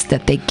gifts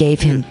that they gave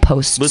him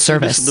post-service.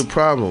 But this is the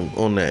problem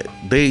on that.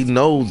 They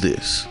know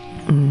this.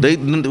 They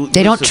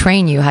don't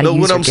train you how to use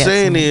what your I'm gifts.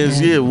 saying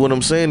is, what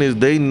I'm saying is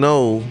they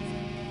know,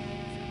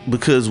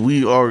 because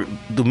we are,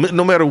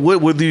 no matter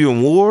what, whether you're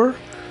in war,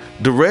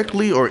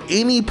 directly, or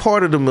any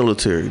part of the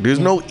military, there's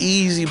no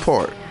easy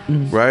part.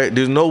 Right?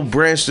 There's no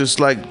branch that's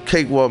like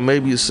cakewalk,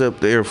 maybe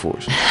except the Air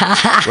Force.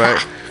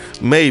 Right?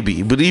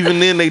 Maybe. But even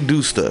then they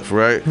do stuff,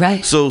 right?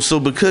 Right. So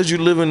because you're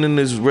living in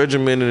this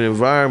regimented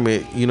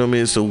environment, you know what I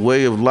mean, it's a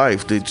way of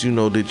life that you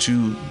know that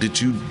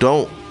you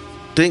don't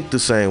think the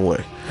same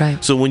way.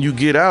 Right. So when you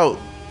get out,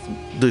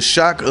 the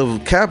shock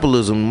of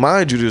capitalism,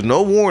 mind you, there's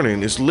no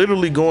warning. It's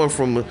literally going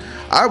from,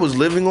 I was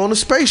living on a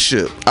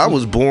spaceship. I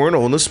was born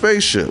on a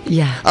spaceship.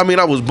 Yeah. I mean,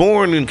 I was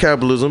born in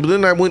capitalism, but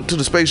then I went to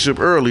the spaceship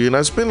early, and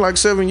I spent like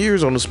 7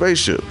 years on the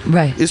spaceship.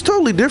 Right. It's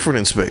totally different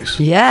in space.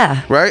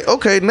 Yeah. Right?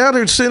 Okay, now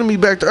they're sending me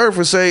back to Earth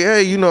and say,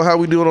 hey, you know how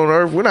we do it on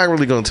Earth? We're not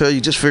really going to tell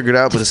you. Just figure it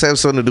out, but it's has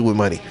something to do with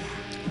money.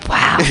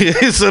 Wow.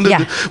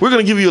 We're going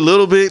to give you a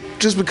little bit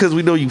just because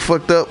we know you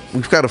fucked up.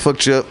 We've kind of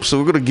fucked you up, so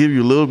we're going to give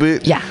you a little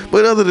bit. Yeah.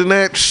 But other than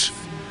that,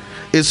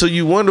 and so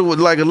you wonder what,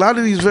 like, a lot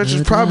of these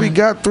veterans probably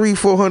got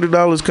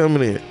 $300-$400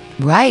 coming in.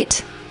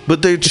 Right.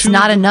 But they it's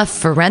not enough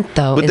for rent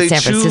though in San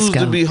Francisco. But they choose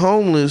to be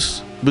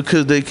homeless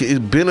because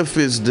it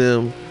benefits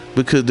them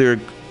because they're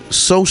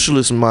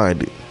socialist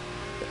minded.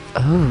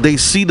 Oh. They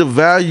see the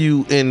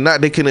value in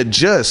they can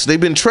adjust. They've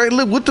been trained.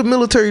 Look what the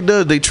military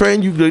does. They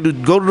train you to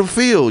go to the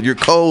field. You're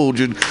cold.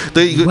 You're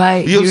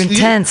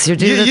intense. You're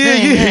doing the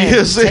thing.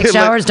 Yeah. Take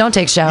showers. Don't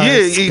take showers.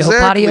 Yeah, exactly. Go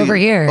potty over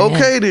here.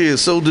 Okay, then.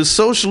 So the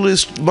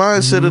socialist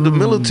mindset of the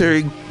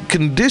military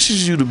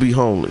conditions you to be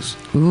homeless.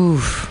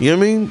 Oof. You know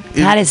what I mean?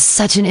 That is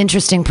such an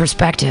interesting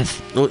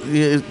perspective.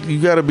 You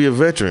got to be a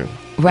veteran.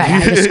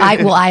 Right.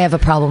 I have a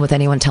problem with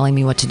anyone telling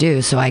me what to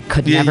do, so I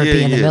could never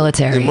be in the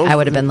military. I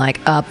would have been like,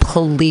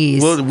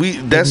 please. Well,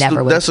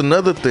 that's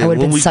another thing. I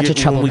would have been such a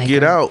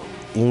troublemaker.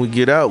 When we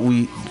get out,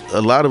 a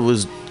lot of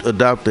us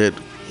adopt that.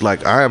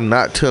 Like, I am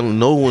not telling.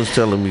 No one's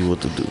telling me what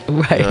to do.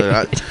 Right.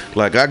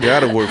 I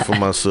gotta work for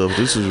myself.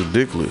 This is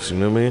ridiculous. You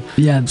know what I mean?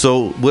 Yeah.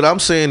 So what I'm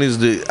saying is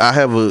that I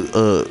have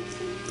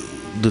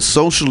the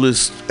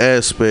socialist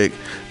aspect,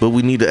 but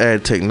we need to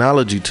add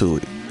technology to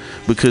it.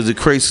 Because it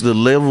creates the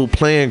level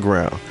playing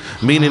ground,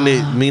 meaning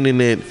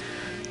that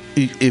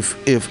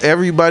if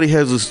everybody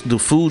has the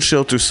food,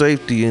 shelter,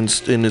 safety, and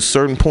there's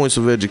certain points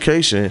of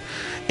education,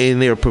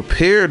 and they're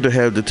prepared to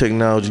have the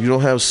technology, you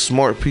don't have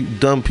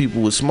dumb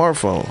people with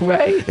smartphones,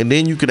 right? And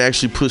then you can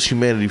actually push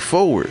humanity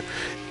forward.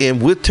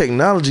 And with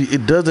technology,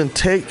 it doesn't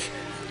take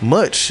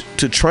much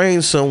to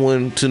train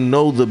someone to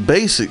know the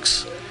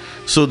basics,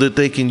 so that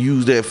they can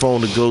use that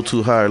phone to go to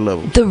a higher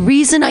level. The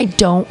reason I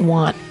don't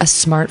want a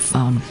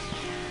smartphone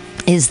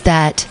is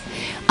that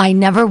I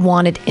never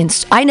wanted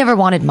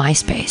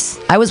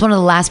MySpace. I was one of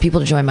the last people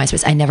to join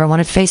MySpace. I never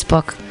wanted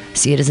Facebook.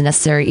 See it as a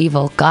necessary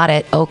evil. Got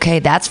it. Okay,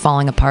 that's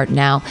falling apart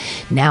now.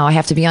 Now I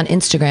have to be on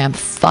Instagram.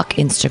 Fuck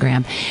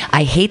Instagram.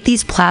 I hate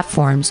these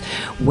platforms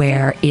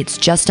where it's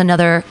just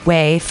another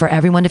way for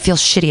everyone to feel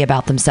shitty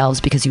about themselves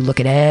because you look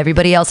at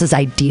everybody else's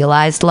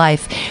idealized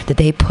life that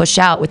they push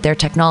out with their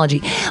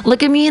technology.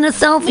 Look at me in a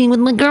selfie with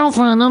my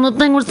girlfriend on the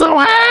thing. We're so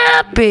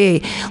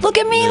happy. Look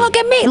at me. Look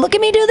at me. Look at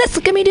me do this.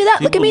 Look at me do that.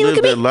 People look at me. Look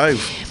at me. Live their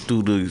life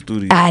through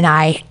these. And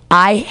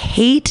I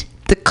hate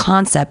the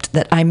concept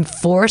that I'm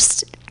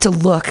forced to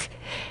look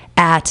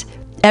at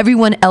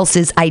everyone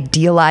else's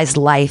idealized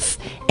life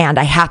and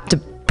I have to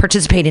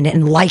participate in it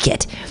and like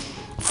it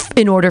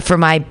in order for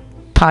my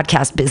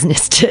podcast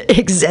business to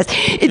exist.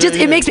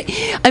 It makes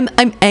me,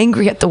 I'm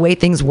angry at the way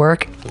things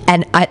work,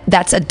 and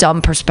that's a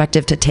dumb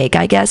perspective to take,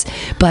 I guess,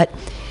 but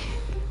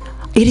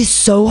it is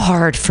so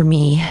hard for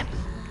me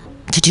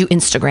to do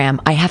Instagram.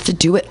 I have to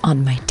do it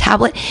on my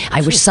tablet.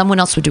 I wish someone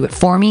else would do it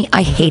for me.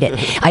 I hate it.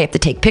 I have to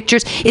take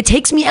pictures. It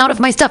takes me out of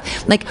my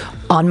stuff. Like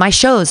on my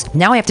shows,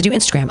 now I have to do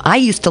Instagram. I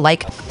used to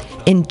like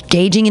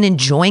engaging and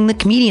enjoying the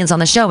comedians on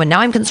the show, and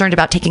now I'm concerned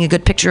about taking a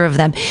good picture of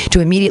them to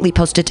immediately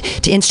post it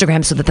to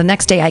Instagram so that the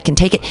next day I can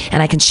take it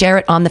and I can share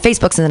it on the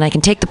Facebooks, and then I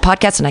can take the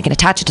podcast and I can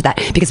attach it to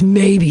that because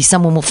maybe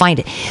someone will find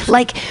it.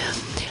 Like,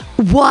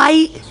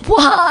 why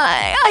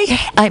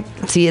I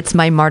see, it's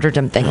my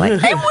martyrdom thing,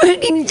 like I'm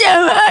working so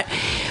hard,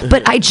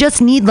 but I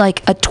just need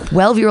like a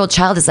 12-year-old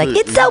child is like,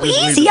 it's so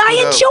easy,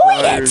 I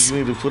enjoyed it. You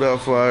need to put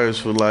out flyers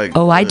for like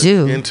I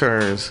do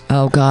interns.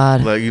 Oh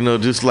God, like, you know,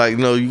 just like,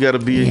 no, you got to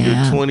be in your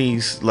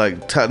 20s,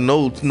 like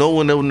no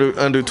one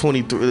under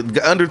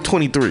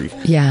 23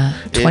 yeah,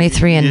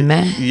 23 and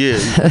meh. Yeah.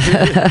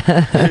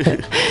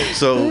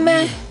 So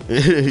meh.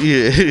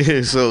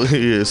 so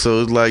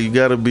it's like you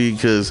got to be,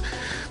 because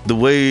the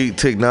way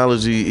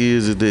technology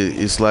is,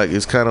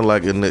 it's kind of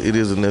like it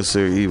is a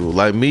necessary evil.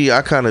 Like me,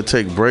 I kind of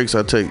take breaks.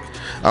 I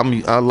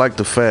like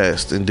to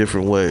fast in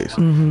different ways.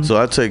 Mm-hmm.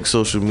 So I take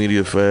social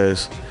media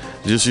fast.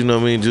 Just, you know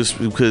what I mean? Just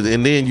because,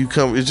 and then you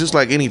come, it's just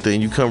like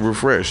anything, you come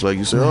refreshed. Like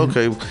you say,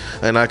 okay,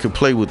 and I can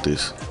play with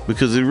this,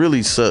 because it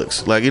really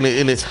sucks. Like in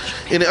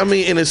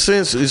a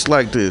sense, it's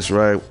like this,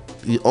 right?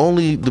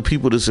 Only the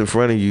people that's in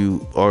front of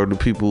you are the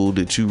people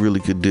that you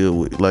really could deal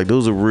with. Like,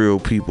 those are real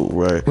people,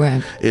 right?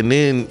 Right. And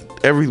then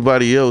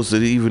everybody else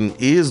that even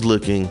is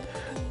looking,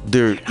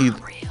 they're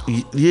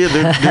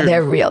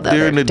they're real though.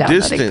 They're in the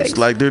distance.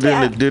 Like they're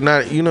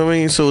not, you know what I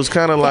mean? So it's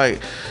kind of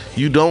like,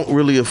 you don't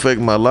really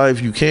affect my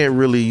life. You can't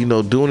really, you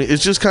know, do anything.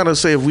 It's just kind of,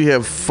 say if we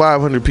have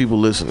 500 people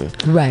listening,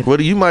 right?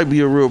 Whether you might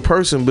be a real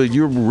person, but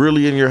you're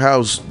really in your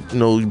house, you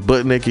know,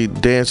 butt naked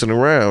dancing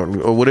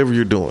around or whatever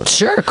you're doing.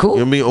 Sure, cool.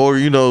 You know what I mean? Or,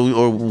 you know,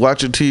 or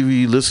watching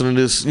TV, listening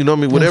to this, you know what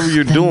I mean? Whatever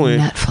you're doing.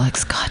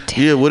 Netflix, goddamn.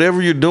 Yeah,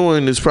 whatever you're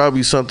doing is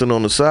probably something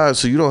on the side,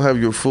 so you don't have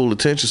your full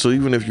attention. So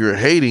even if you're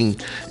hating,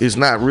 it's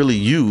not really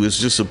you. It's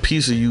just a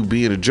piece of you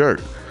being a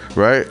jerk.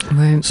 Right?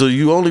 So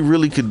you only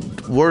really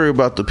could worry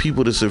about the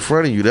people that's in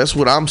front of you. That's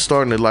what I'm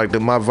starting to like,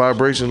 that my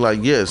vibration, like,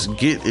 yes,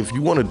 if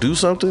you want to do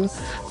something,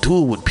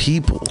 do it with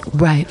people.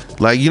 Right.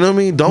 Like, you know what I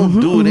mean?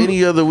 Don't do it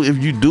any other.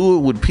 If you do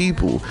it with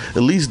people,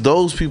 at least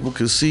those people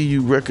can see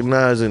you,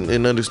 recognize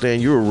and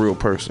understand you're a real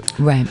person.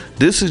 Right.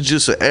 This is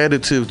just an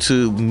additive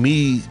to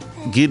me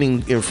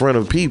getting in front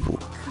of people.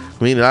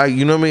 I mean,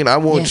 you know what I mean? I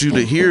want you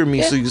to hear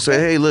me so you say,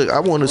 hey, look, I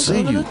want to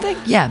see you.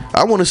 Yeah.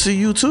 I want to see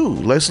you too.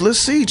 Let's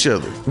see each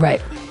other. Right.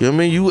 You know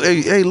what I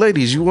mean? Hey,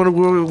 ladies, you want to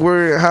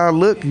worry how I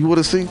look? You want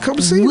to see? Come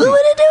see me. We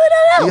want to do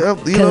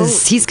it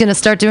because he's going to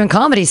start doing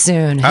comedy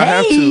soon. I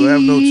have to. I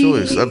have no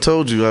choice. I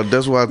told you.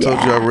 That's why I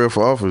told you I ran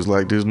for office.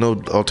 Like, there's no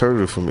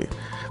alternative for me.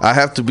 I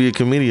have to be a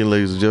comedian,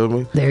 ladies and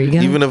gentlemen. There you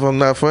go. Even if I'm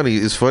not funny,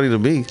 it's funny to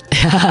me.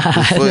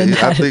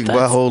 I think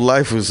my whole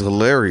life is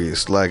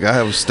hilarious. Like, I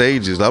have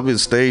stages. I'm in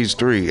stage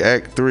 3,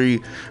 act 3,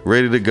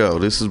 ready to go.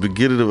 This is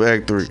beginning of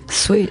act 3.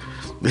 Sweet.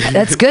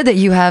 That's good that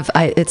you have.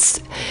 It's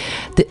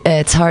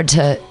hard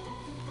to.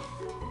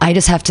 I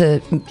just have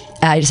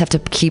to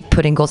keep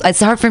putting goals.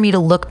 It's hard for me to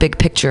look big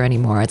picture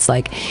anymore. It's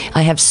like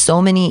I have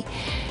so many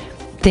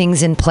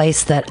things in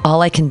place that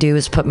all I can do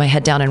is put my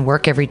head down and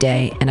work every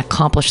day and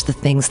accomplish the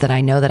things that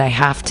I know that I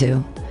have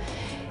to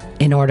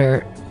in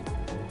order.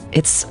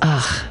 It's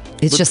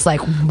just like.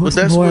 But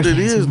that's what it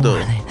is,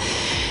 though.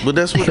 But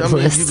that's what I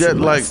mean. You got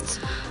like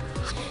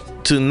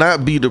to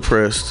not be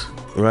depressed,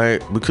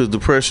 right? Because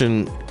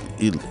depression.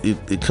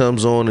 It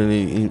comes on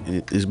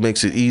and it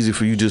makes it easy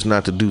for you just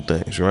not to do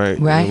things, right?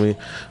 Right. You know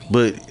what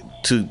I mean? But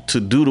to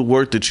do the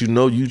work that you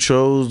know you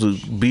chose, to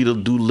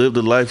live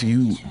the life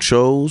you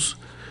chose,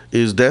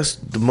 that's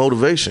the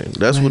motivation.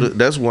 That's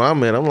that's where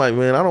I'm at. I'm like,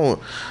 man,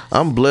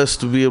 I'm blessed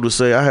to be able to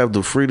say I have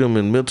the freedom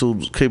and mental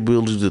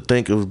capability to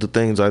think of the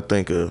things I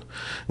think of.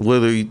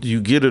 Whether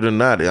you get it or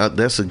not,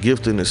 that's a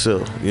gift in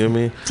itself. You know what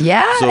I mean?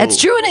 Yeah, so, it's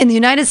true. In the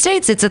United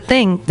States, it's a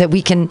thing that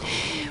we can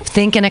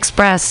think and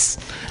express.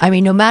 I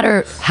mean, no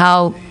matter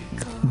how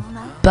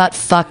butt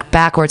fuck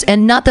backwards,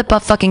 and not that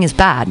butt fucking is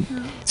bad.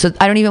 So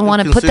I don't even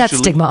want to put that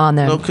stigma on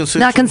there. Not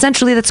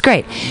consensually, that's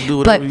great. Do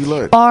whatever you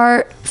like.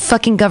 Our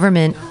fucking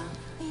government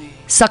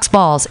sucks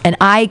balls, and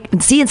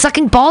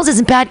sucking balls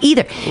isn't bad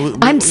either.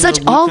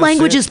 All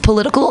language is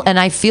political, and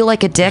I feel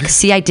like a dick.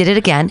 See, I did it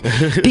again,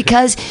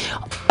 because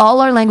all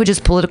our language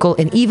is political,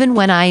 and even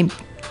when I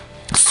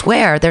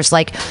swear, there's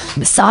like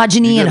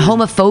misogyny and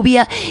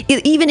homophobia.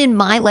 Even in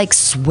my like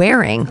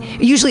swearing,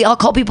 usually I'll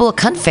call people a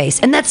cunt face,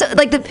 and that's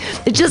like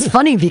it's just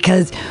funny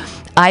because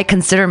I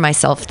consider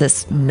myself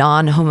this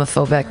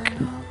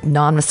non-homophobic,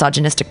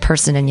 non-misogynistic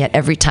person, and yet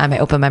every time I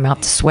open my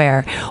mouth to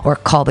swear or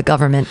call the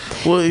government,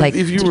 like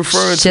if you're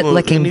referring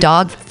shit-licking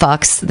dog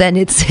fucks, then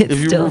it's if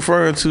you're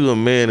referring to a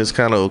man, it's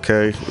kind of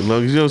okay. You know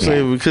what I'm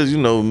saying? Because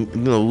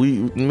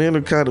we men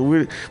are kind of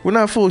we're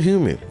not full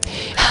human.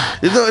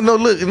 No,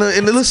 look,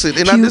 and listen,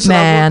 and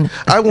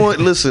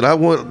I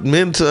want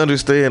men to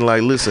understand,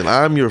 like, listen,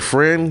 I'm your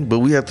friend, but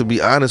we have to be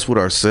honest with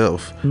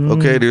ourselves.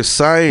 Okay, there's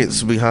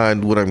science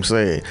behind what I'm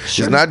saying.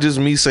 Sure. It's not just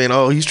me saying,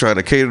 oh, he's trying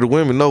to cater to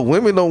women. No,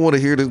 women don't want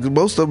to hear this.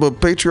 Most of them are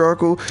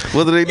patriarchal,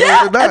 whether they know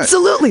it or not.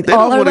 Absolutely. They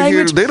don't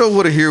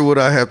want to hear what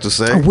I have to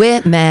say.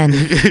 Man,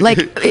 like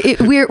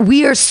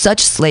we are such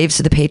slaves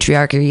to the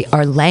patriarchy.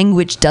 Our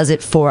language does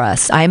it for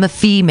us. I'm a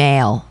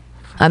female.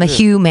 I'm a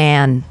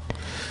human.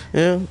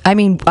 Yeah. I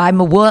mean,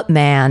 I'm a what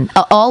man.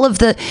 All of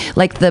the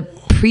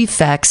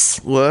prefix.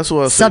 Well, that's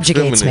why I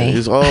subjugates me.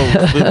 It's all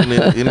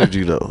feminine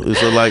energy, though.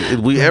 It's like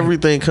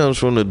everything comes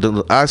from the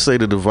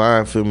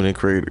divine feminine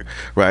creator,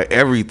 right?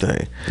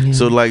 Everything. Yeah.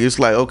 So like it's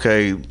like,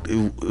 okay,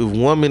 if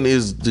woman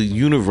is the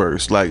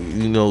universe, like,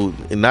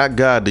 and not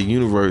God, the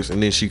universe,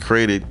 and then she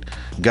created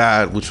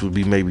God, which would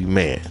be maybe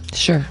man.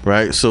 Sure.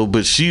 Right? So,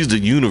 but she's the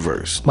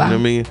universe. Wow. You know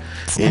what I mean?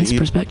 Nice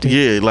perspective.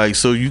 Yeah, like,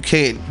 so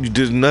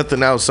there's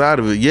nothing outside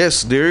of it.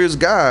 Yes, there is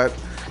God,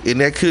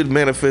 and that could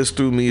manifest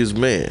through me as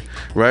man,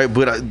 right?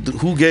 But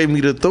who gave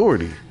me the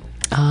authority?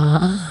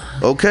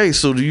 Okay,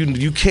 so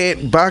you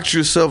can't box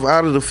yourself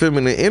out of the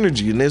feminine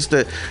energy, and that's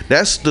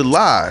the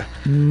lie.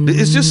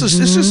 It's just a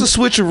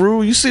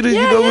switcheroo. You see they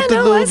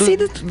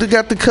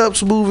got the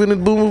cups moving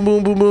and boom, boom,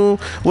 boom, boom, boom.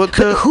 What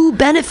cup? But who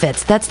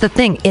benefits? That's the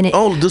thing.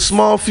 The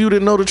small few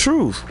that know the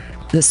truth.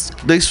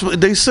 They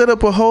set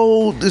up a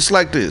whole. It's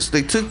like this.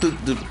 They took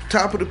the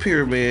top of the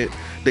pyramid.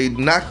 They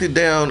knocked it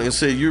down and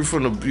said you're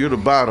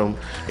the bottom,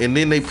 and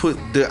then they put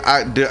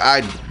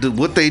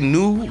what they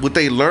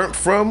learned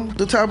from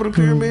the top of the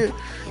pyramid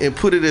and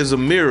put it as a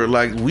mirror.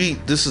 Like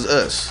this is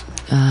us.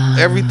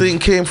 Everything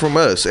came from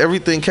us.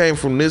 Everything came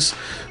from this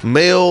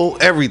male.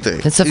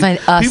 Everything. It's so funny.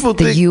 People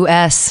think, the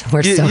U.S.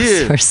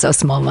 We're so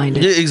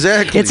small-minded. Yeah,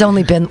 exactly.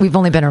 We've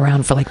only been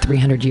around for like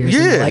 300 years.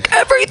 Yeah. And like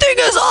everything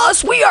is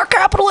us. We are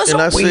capitalism.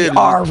 And we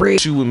are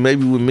rich.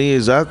 Maybe with me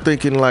is I'm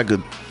thinking like a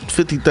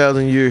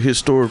 50,000 year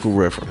historical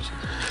reference.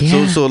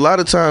 Yeah. So a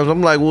lot of times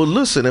I'm like, well,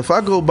 listen, if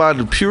I go by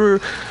the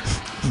pure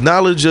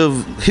knowledge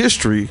of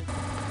history,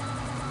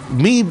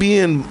 me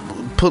being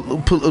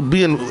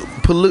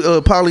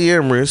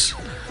polyamorous,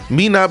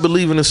 me not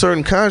believing in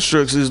certain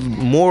constructs is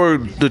more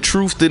the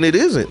truth than it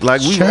isn't. Like,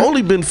 we've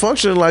only been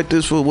functioning like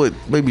this for what,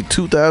 maybe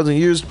 2,000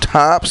 years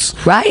tops.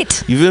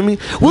 Right. You feel me?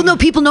 Well, no,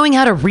 people knowing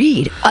how to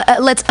read.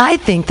 I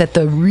think that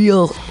the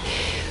real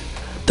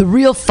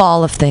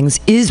fall of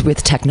things is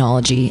with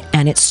technology,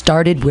 and it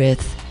started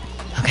with,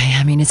 okay,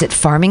 I mean, is it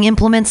farming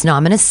implements? No,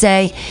 I'm going to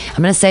say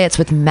it's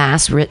with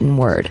mass written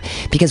word,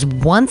 because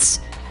once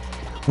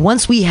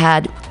we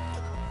had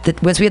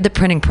the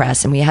printing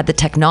press and we had the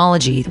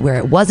technology where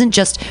it wasn't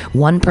just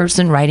one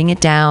person writing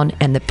it down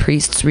and the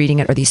priests reading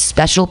it, or these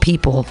special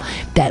people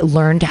that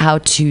learned how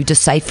to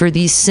decipher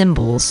these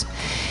symbols,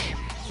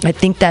 I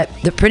think that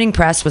the printing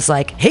press was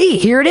like, hey,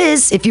 here it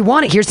is. If you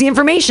want it, here's the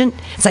information.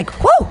 It's like,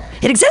 whoa,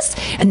 it exists.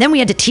 And then we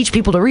had to teach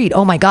people to read.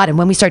 Oh my God. And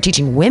when we start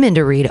teaching women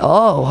to read,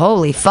 oh,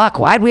 holy fuck,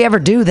 why'd we ever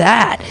do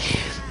that?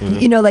 Mm-hmm.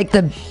 You know, like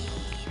the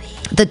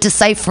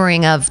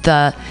deciphering of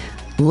the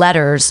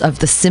letters, of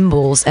the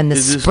symbols, and the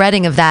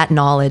spreading of that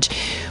knowledge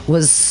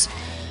was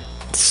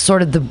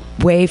sort of the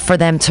way for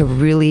them to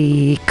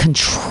really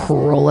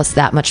control us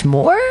that much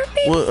more.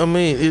 Maybe? Well, I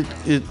mean,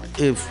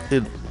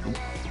 if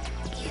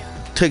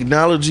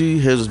technology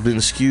has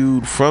been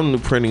skewed from the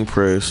printing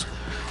press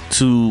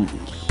to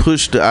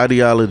push the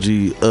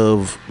ideology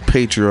of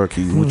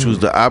patriarchy, which was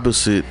the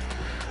opposite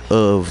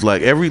of,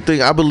 like,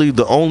 everything. I believe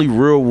the only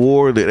real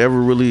war that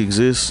ever really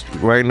exists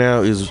right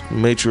now is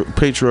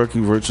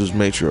patriarchy versus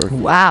matriarchy.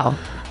 Wow.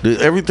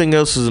 Everything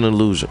else is an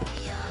illusion.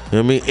 You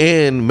know what I mean?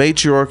 And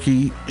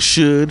matriarchy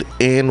should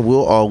and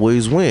will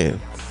always win.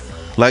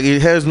 Like,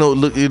 it has no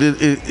look.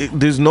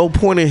 There's no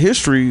point in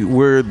history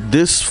where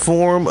this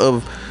form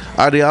of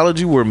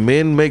ideology, where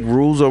men make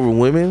rules over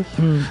women.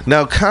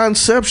 Now,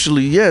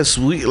 conceptually, yes,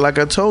 we, like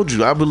I told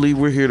you, I believe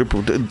we're here to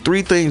protect.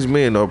 Three things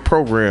men are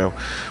programmed.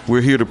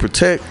 We're here to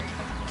protect,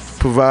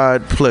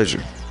 provide,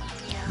 pleasure.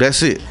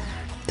 That's it.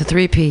 The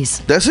 3 P's.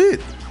 That's it.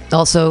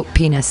 Also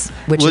penis,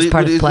 which is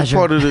part of pleasure.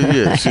 Part of the,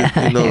 yes.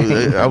 You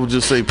know, I would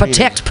just say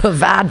protect, penis.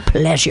 Provide,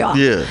 pleasure.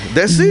 Yeah,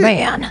 that's it,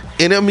 man.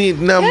 And I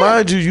mean, now,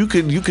 mind you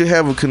could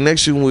have a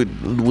connection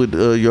with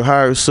your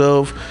higher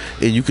self,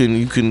 and you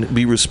can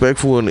be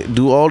respectful and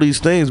do all these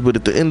things. But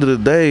at the end of the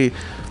day,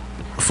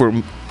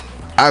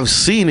 I've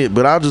seen it,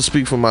 but I'll just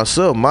speak for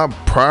myself. My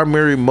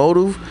primary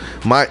motive,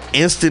 my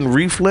instant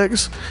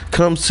reflex,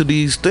 comes to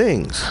these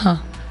things.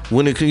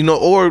 When it, you know,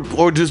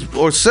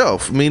 or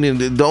self, meaning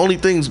the only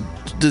things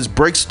this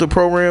breaks the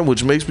program,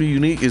 which makes me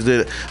unique, is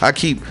that I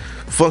keep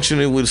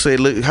functioning with, say,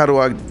 look, how do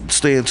I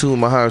stay in tune with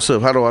my higher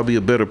self? How do I be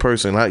a better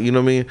person? You know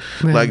what I mean?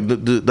 Right. Like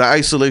the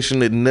isolation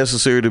that's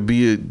necessary to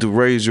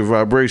raise your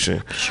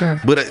vibration. Sure.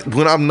 But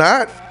when I'm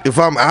not, if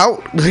I'm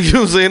out, you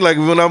know what I'm saying? Like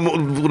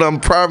when I'm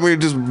primary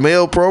just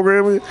male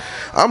programming,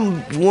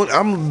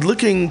 I'm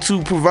looking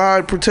to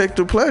provide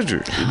protective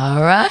pleasure.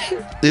 All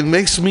right. It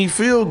makes me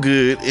feel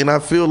good, and I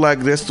feel like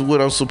that's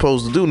what I'm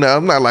supposed to do. Now,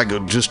 I'm not like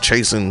just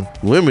chasing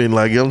women,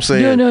 like, you know what I'm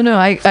saying? No.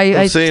 I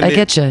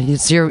get you.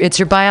 It's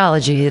your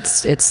biology.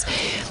 It's.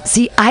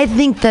 See, I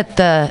think that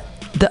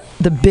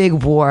the big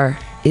war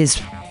is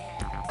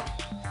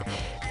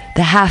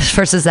the haves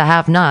versus the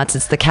have-nots.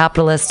 It's the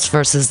capitalists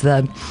versus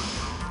the.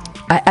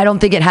 I don't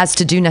think it has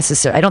to do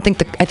necessarily. I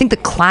think the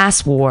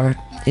class war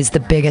is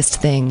the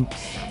biggest thing,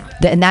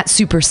 and that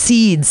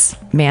supersedes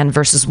man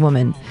versus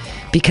woman,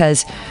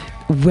 because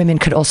women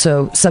could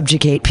also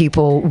subjugate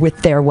people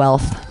with their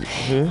wealth.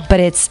 Mm-hmm.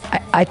 But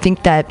I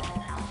think that,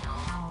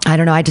 I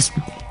don't know,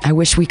 I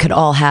wish we could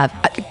all have.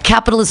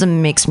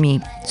 Capitalism makes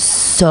me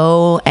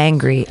so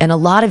angry. And a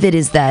lot of it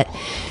is that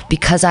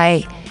because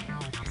I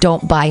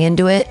don't buy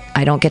into it,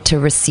 I don't get to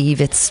receive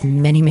its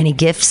many, many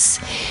gifts.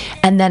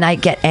 And then I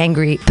get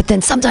angry. But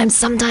then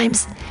sometimes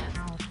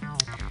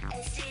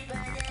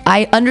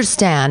I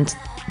understand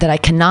that I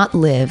cannot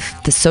live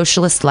the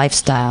socialist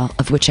lifestyle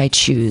of which I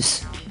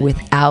choose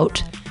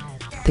without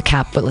the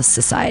capitalist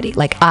society.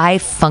 Like, I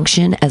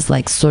function as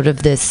like sort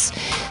of this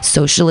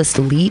socialist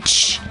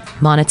leech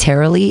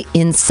monetarily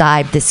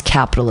inside this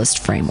capitalist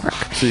framework.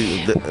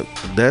 See,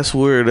 that's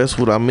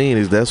what I mean,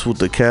 is that's what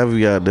the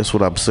caveat, that's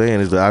what I'm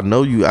saying, is that I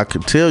know you, I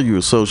could tell you're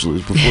a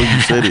socialist before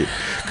you said it,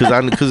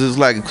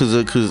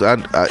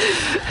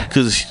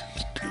 because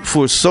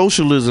for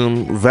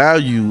socialism,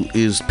 value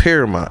is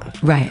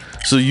paramount. Right.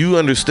 So you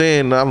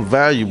understand I'm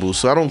valuable.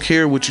 So I don't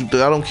care what you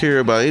I don't care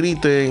about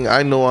anything.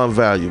 I know I'm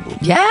valuable.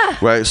 Yeah.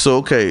 Right. So,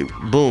 okay,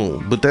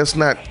 boom. But that's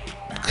not,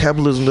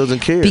 capitalism doesn't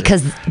care.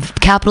 Because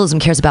capitalism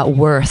cares about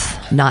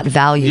worth, not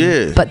value.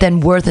 Yeah. But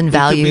then worth and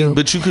value,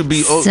 but you could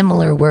be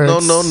similar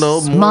words.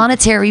 No.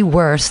 Monetary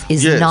worth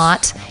is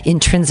not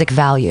intrinsic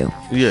value.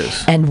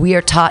 Yes. And we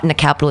are taught in a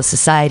capitalist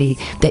society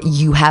that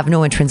you have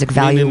no intrinsic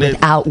value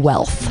without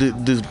wealth.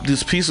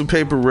 This piece of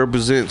paper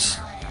represents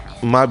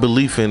my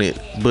belief in it,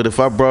 but if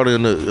I brought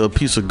in a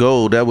piece of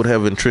gold, that would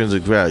have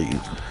intrinsic value.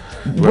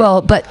 Right?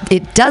 Well, but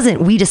it doesn't.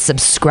 We just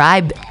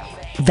subscribe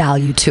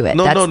value to it.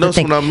 No, That's no, the that's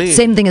thing. what I mean.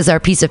 Same thing as our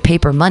piece of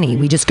paper money.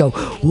 We just go,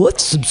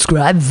 let's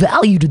subscribe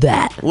value to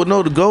that. Well,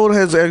 no, the gold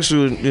has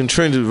actual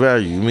intrinsic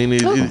value. I mean,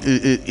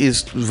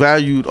 it's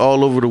valued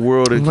all over the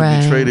world. It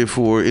can be traded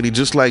for, and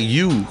just like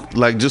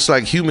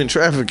human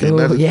trafficking.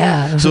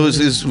 Yeah. So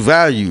it's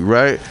value,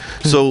 right?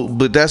 So,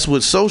 but that's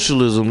what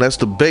socialism. That's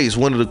the base.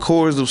 One of the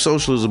cores of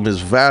socialism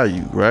is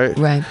value, right?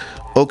 Right.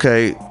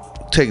 Okay,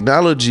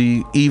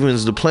 technology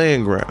evens the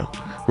playing ground.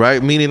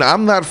 Right, meaning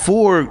I'm not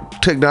for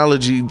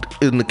technology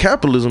in the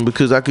capitalism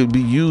because I could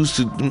be used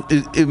to.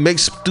 It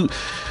makes.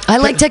 I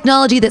like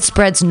technology that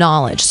spreads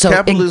knowledge. So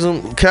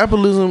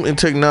capitalism and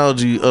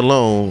technology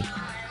alone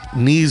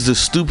needs the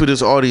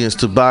stupidest audience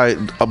to buy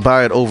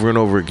it over and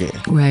over again.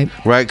 Right.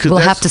 Right. We'll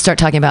have to start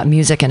talking about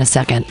music in a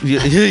second.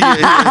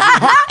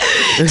 Yeah.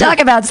 Talk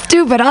about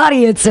stupid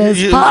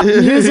audiences. Pop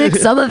music,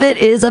 some of it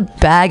is a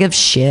bag of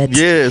shit.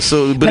 Yeah.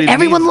 So, but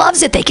everyone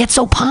loves it. They get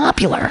so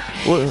popular.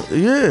 Well,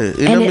 yeah.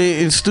 And I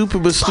mean, it's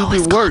stupid, but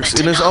stupid works,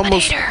 and it's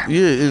almost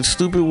and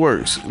stupid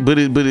works.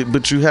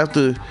 But you have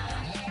to.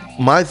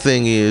 My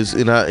thing is,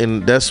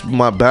 and that's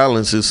my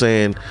balance is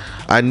saying,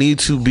 I need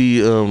to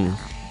be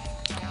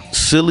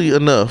silly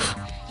enough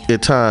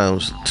at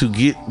times to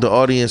get the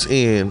audience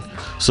in,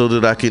 so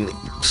that I can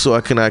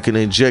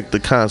inject the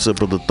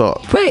concept of the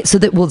thought. Right. So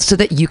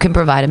that you can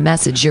provide a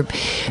message.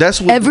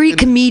 Every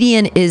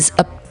comedian is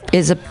a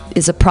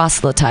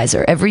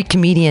proselytizer. Every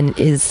comedian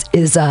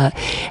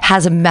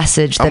has a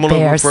message that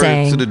they are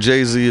saying. To the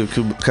Jay-Z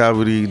of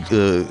comedy,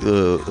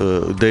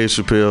 Dave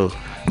Chappelle.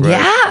 Right?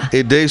 Yeah.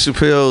 And Dave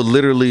Chappelle,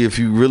 literally, if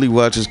you really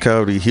watch his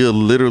comedy, he'll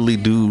literally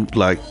do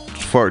like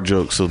fart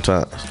jokes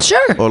sometimes.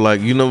 Sure. Or like,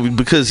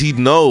 because he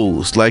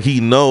knows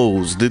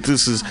that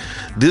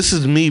this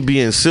is me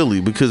being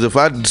silly. Because if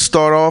I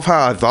start off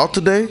how I thought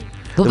today.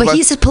 Well, but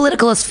he's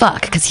political as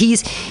fuck because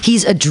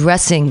he's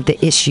addressing the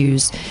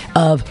issues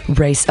of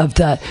race, of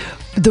the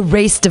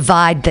race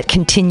divide that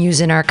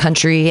continues in our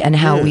country and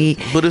how we.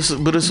 But it's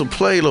a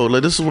play though.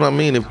 Like, this is what I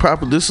mean.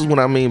 This is what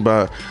I mean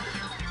by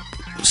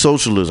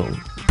socialism.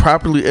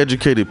 Properly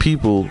educated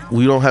people,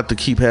 we don't have to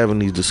keep having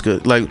these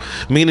discussions. Like,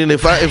 meaning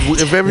if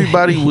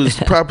everybody was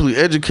properly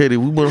educated,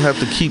 we wouldn't have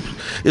to keep.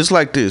 It's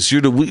like this: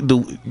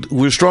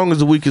 we're strong as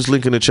the weakest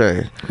link in the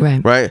chain,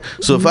 right?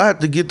 So if I have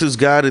to get this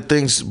guy that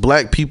thinks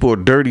black people are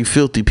dirty,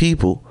 filthy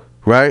people,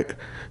 right?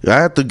 I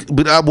have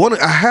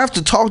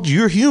to talk to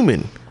you're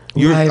human.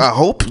 I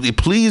hope,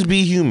 please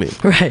be human.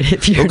 Right.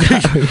 If you're okay.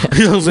 not,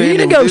 you know what I'm saying?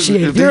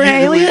 Renegotiate. If you're an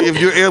alien. If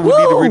you're alien, we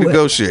need to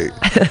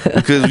renegotiate.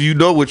 Because you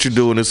know what you're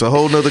doing. It's a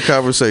whole nother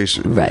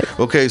conversation. Right.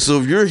 Okay,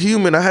 so if you're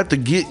human, I have to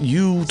get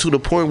you to the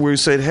point where you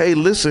said, hey,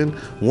 listen,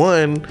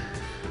 one,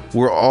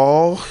 we're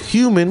all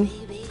human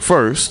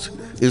first.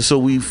 And so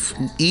we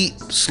eat,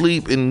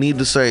 sleep, and need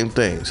the same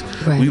things.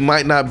 Right. We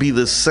might not be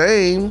the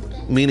same,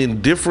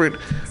 meaning different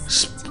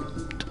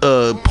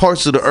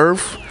parts of the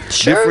earf.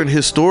 Sure. Different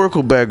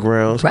historical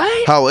backgrounds.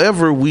 Right.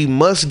 However, we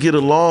must get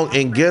along.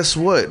 And guess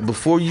what?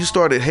 Before you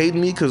started hating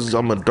me because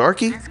I'm a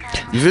darkie,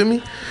 you feel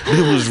me?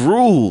 There was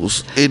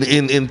rules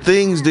and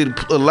things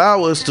that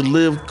allow us to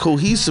live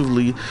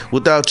cohesively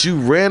without you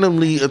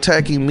randomly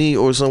attacking me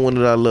or someone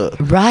that I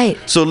love. Right.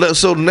 So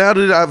now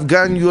that I've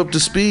gotten you up to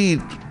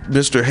speed,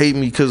 Mr. Hate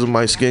Me because of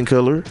my skin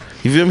color.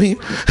 You feel me?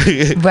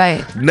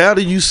 Right. Now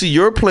that you see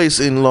your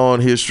place in law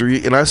and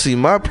history and I see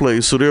my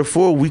place, so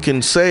therefore we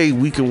can say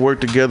we can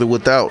work together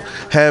without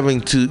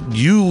having to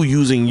you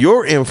using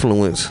your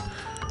influence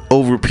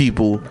over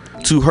people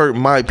to hurt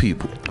my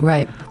people.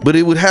 Right. But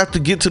it would have to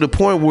get to the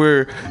point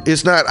where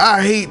it's not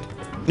I hate.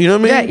 You know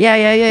what I mean? Yeah.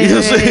 You know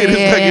what I'm saying? It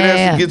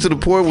has to get to the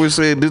point where it's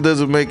saying this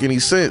doesn't make any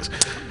sense.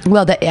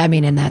 Well,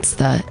 and that's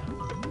the.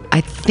 I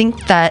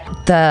think that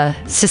the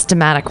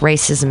systematic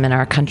racism in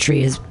our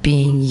country is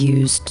being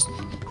used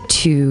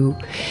to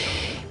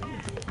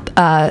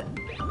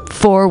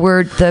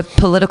forward the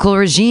political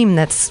regime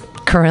that's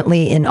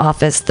currently in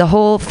office. The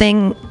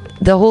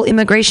whole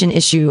immigration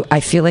issue,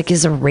 I feel like,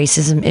 is a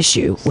racism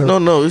issue. We're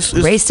it's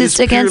racist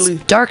against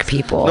purely, dark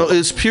people. No,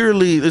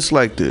 it's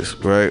like this,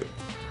 right?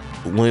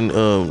 When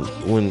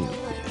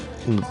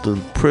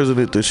the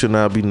president that should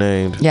not be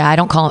named. Yeah, I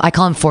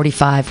call him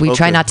 45. We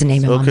try not to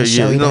name him on the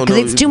show because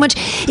it's too much.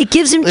 It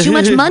gives him too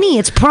much money.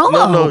 It's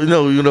promo. No, you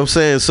know what I'm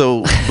saying.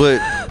 So,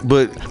 but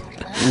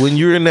when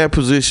you're in that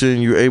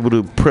position, you're able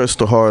to press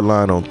the hard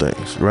line on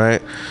things,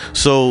 right?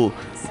 So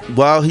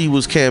while he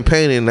was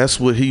campaigning,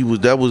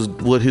 that was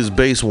what his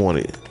base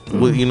wanted.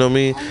 You know what I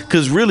mean?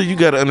 Because really, you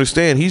got to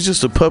understand, he's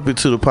just a puppet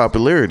to the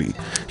popularity.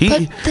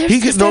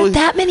 Is there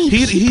that many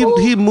people?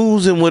 He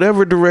moves in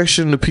whatever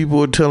direction the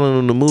people are telling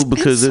him to move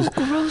because it's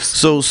so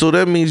gross. So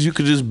that means you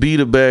could just be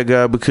the bad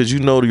guy because you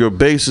know your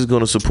base is going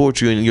to support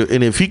you,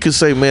 and if he could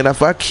say, man,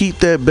 if I keep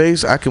that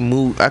base, I can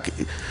move.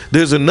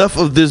 There's enough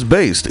of this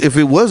base. If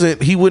it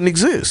wasn't, he wouldn't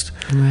exist.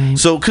 Right.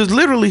 So because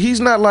literally,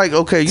 he's not like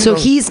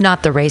he's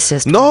not the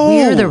racist. No,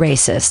 we're the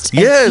racist.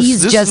 Yes,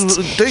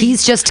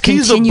 he's just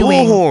continuing. He's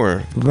a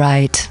bullhorn.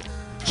 Right.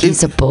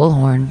 He's a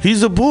bullhorn.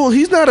 He's a bull.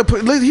 He's not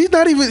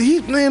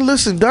even. Man,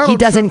 listen, Donald. He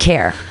doesn't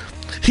care.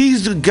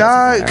 He's the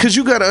guy, because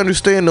you got to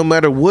understand, no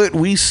matter what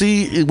we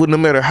see, no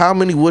matter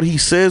what he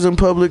says in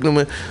public, no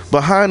matter,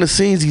 behind the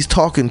scenes, he's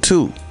talking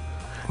too.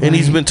 And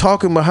he's been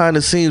talking behind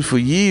the scenes for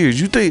years.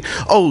 You think,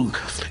 oh,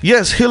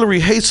 yes, Hillary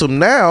hates him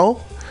now,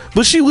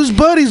 but she was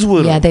buddies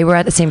with him. Yeah, they were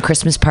at the same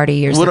Christmas party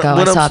years ago.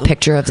 I saw a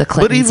picture of the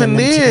Clintons. But even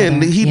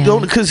then, he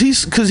don't, because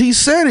he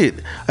said it.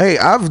 Hey,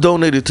 I've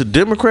donated to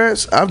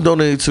Democrats. I've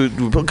donated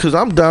to, because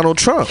I'm Donald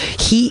Trump.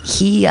 Sorry,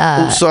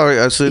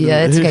 I said.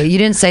 Yeah, it's okay. You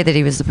didn't say that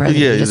he was the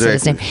president. Yeah, you just exactly.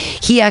 said his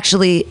name. He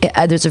actually,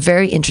 there's a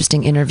very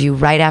interesting interview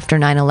right after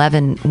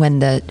 9/11 when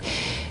the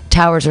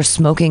towers are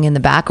smoking in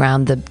the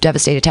background, the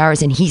devastated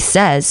towers, and he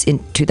says in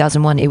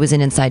 2001 it was an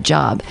inside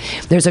job.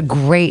 There's a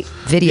great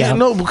video. Yeah,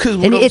 no,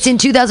 because and it's in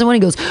 2001. He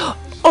goes,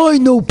 I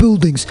know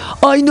buildings,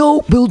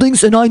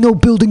 and I know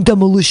building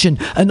demolition,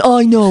 and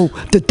I know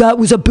that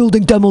was a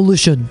building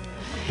demolition.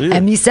 Yeah.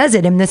 And he says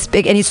it in this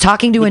big, and he's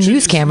talking to a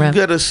news camera. You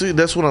gotta see,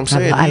 that's what I'm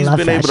saying. He's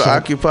been able to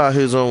occupy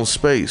his own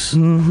space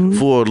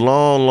for a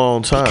long,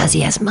 long time. Because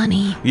he has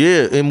money.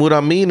 Yeah, and what I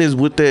mean is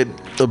with that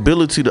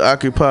ability to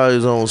occupy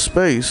his own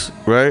space,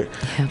 right?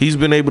 Yeah. He's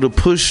been able to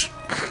push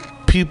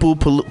people,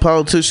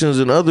 politicians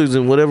and others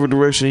in whatever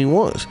direction he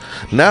wants.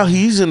 Now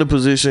he's in a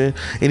position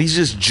and he's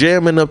just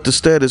jamming up the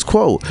status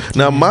quo.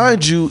 Now,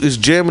 mind you, is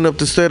jamming up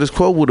the status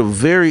quo with a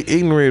very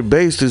ignorant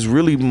base that's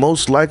really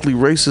most likely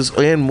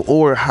racist and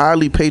or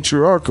highly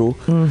patriarchal,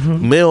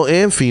 male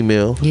and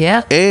female,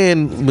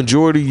 and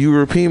majority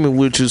European,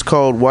 which is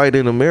called white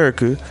in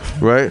America,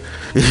 right?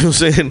 You know what I'm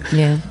saying?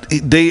 Yeah.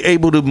 They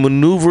able to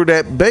maneuver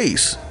that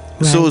base.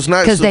 Right. So it's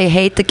not because they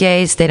hate the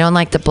gays, they don't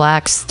like the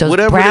blacks, those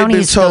whatever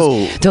brownies, they've been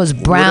told, those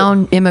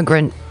brown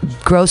immigrant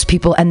gross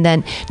people, and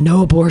then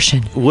no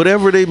abortion.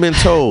 Whatever they've been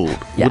told,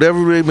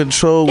 whatever they've been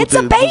told with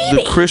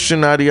the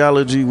Christian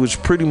ideology, which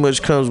pretty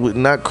much comes with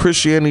not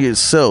Christianity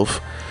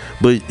itself,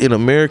 but in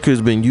America has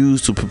been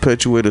used to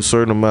perpetuate a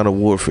certain amount of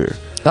warfare.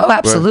 Oh,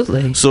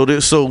 absolutely. Right?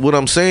 So what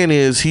I'm saying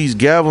is he's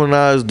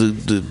galvanized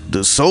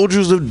the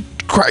soldiers of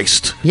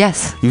Christ.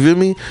 Yes. You feel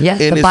me?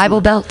 Yes, and the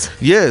Bible Belt.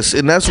 Yes,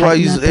 and that's why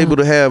he's able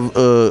to have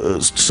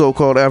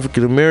so-called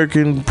African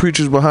American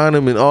preachers behind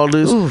him and all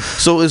this. Oof.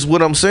 So it's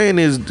what I'm saying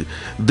is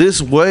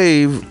this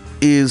wave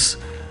is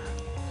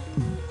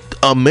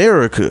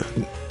America.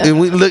 And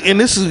we look,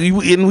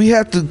 and we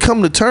have to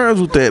come to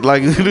terms with that.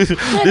 Like this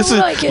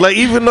is like,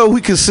 even though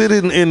we can sit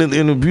in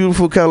a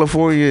beautiful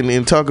California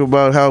and talk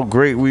about how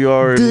great we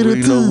are, and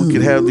we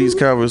can have these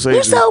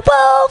conversations. We're so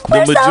woke.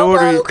 The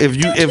majority, if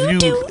you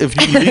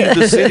leave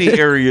the city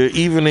area,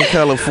 even in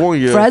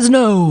California,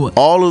 Fresno,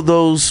 all of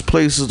those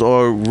places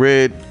are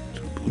red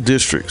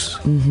districts.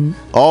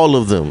 All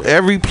of them.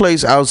 Every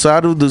place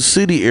outside of the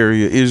city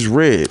area is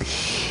red.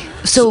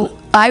 So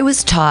I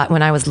was taught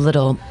when I was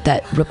little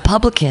that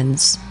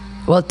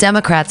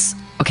Democrats,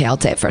 okay, I'll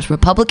say it first.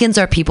 Republicans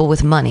are people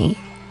with money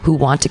who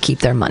want to keep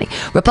their money.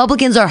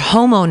 Republicans are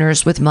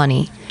homeowners with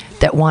money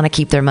that want to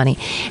keep their money.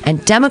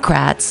 And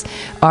Democrats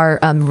are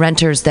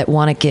renters that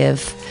want to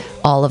give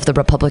all of the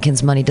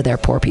Republicans' money to their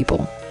poor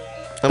people.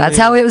 That's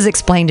how it was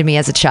explained to me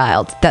as a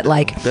child. That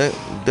I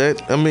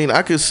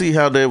could see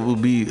how that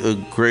would be a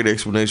great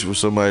explanation for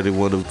somebody that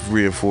want to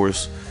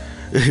reinforce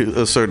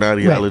a certain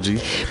ideology.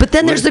 Right. But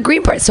then there's the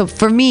Green Party. So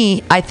for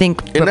me, I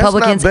think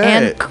Republicans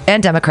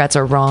and Democrats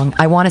are wrong.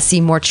 I want to see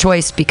more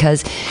choice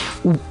because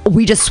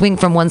we just swing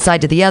from one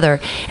side to the other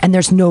and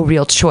there's no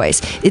real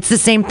choice. It's the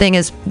same thing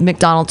as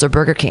McDonald's or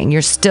Burger King.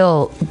 You're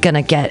still going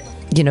to get,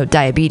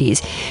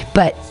 diabetes,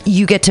 but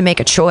you get to make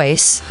a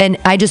choice. And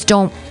I just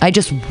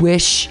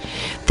wish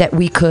that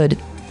we could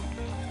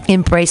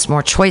embrace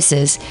more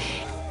choices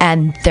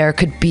and there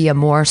could be a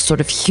more sort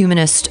of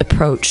humanist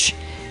approach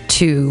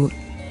to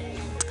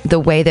the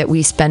way that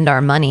we spend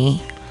our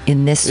money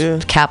in this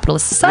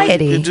capitalist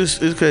society.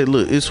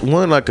 It's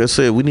one, like I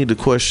said, we need to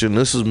question.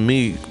 This is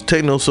me,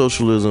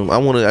 techno-socialism. I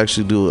want to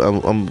actually do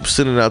it. I'm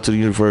sending it out to the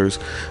universe.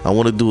 I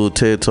want to do a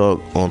TED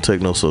Talk on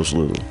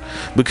techno-socialism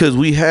because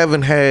we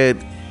haven't had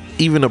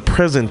even a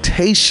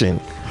presentation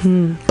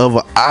of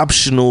an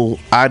optional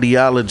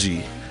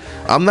ideology.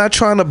 I'm not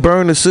trying to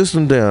burn the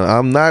system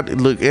down.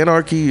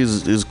 Anarchy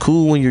is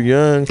cool when you're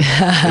young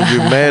and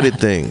you're mad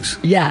at things.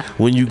 Yeah.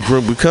 When you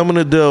become an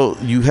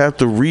adult, you have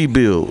to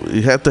rebuild.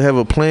 You have to have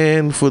a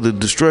plan for the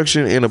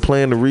destruction and a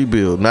plan to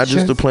rebuild, not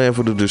just a plan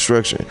for the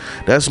destruction.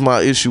 That's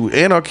my issue.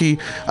 Anarchy,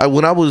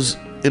 when I was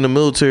in the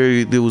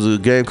military, there was a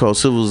game called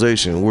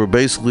Civilization where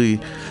basically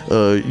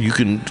you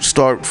can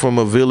start from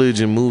a village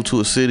and move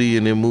to a city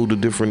and then move to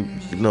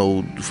different,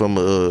 from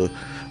a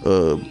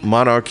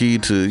monarchy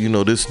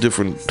to this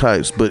different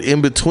types, but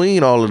in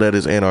between all of that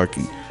is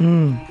anarchy.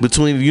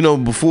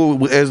 Between before,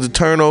 as the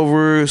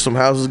turnover, some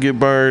houses get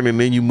burned and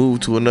then you move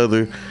to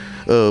another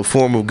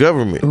form of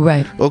government.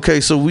 Right.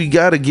 Okay, so we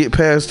got to get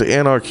past the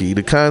anarchy.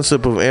 The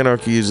concept of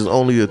anarchy is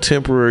only a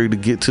temporary to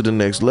get to the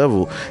next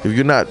level. If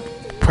you're not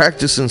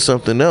practicing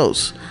something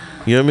else,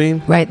 you know what I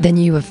mean? Right. Then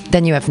you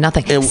have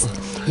nothing.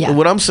 And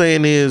what I'm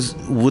saying is,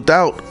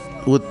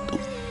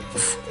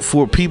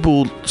 for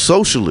people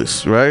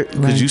socialists, right?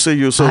 Because you say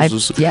you're a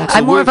socialist.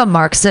 I'm more of a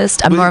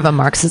Marxist. I'm more of a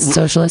Marxist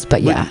socialist,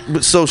 but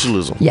But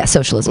socialism. Yeah,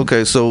 socialism.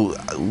 Okay, so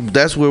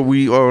that's where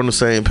we are on the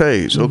same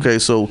page. Mm-hmm. Okay,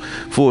 so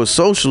for a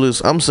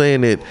socialist, I'm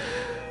saying that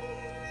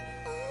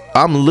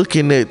I'm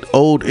looking at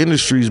old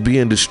industries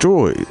being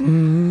destroyed.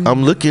 Mm-hmm.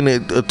 I'm looking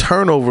at a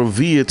turnover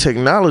via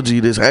technology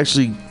that's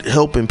actually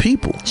helping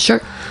people.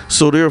 Sure.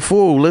 So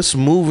therefore, let's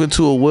move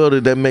into a world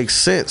that makes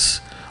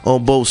sense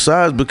on both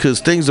sides, because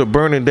things are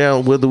burning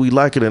down whether we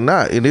like it or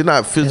not, and they're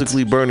not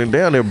physically burning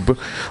down.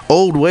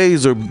 Old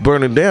ways are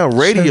burning down.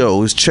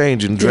 Radio is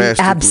changing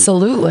drastically.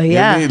 Absolutely,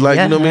 yeah. You know what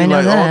I mean?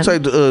 Like all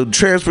types of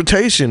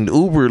transportation,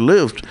 Uber,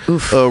 Lyft,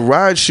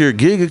 rideshare,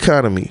 gig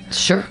economy.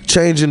 Sure.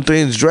 Changing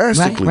things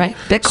drastically. Right.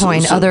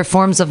 Bitcoin, other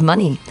forms of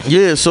money.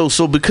 Yeah. So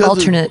because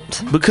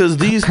alternate because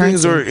these currency.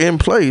 things are in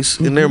place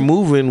and they're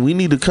moving, we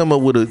need to come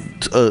up with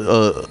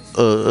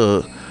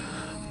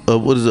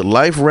what is it,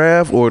 life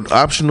raft or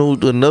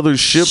optional another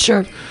ship?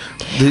 Sure.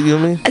 You know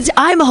what I mean?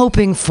 I'm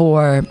hoping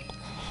for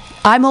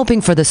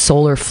the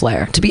solar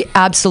flare, to be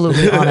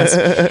absolutely honest.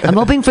 I'm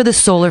hoping for the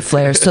solar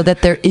flare so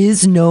that there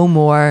is no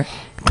more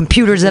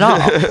computers at all,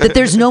 that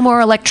there's no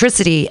more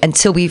electricity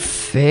until we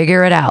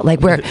figure it out.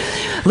 Like where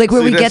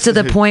we get to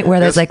the point where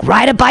there's like,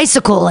 ride a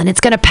bicycle and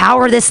it's going to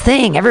power this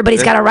thing.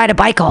 Everybody's got to ride a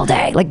bike all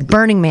day. Like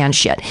Burning Man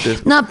shit.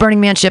 Not Burning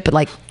Man shit, but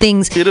like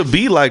things. It'll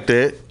be like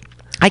that.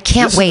 I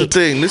can't wait.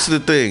 This is the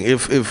thing.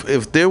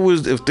 If there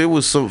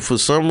was some, for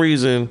some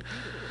reason,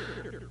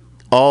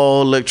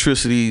 all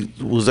electricity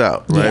was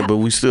out, right? Yeah. But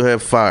we still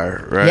have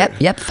fire, right?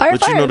 Yep. Fire.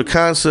 But you know the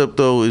concept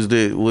though is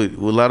that what a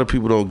lot of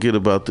people don't get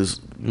about this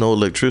no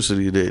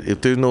electricity, that if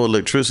there's no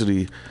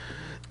electricity,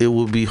 it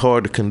would be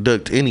hard to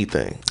conduct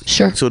anything.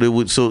 Sure.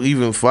 So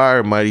even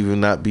fire might even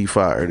not be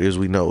fired as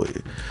we know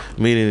it,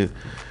 meaning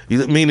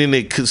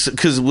that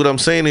because what I'm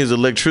saying is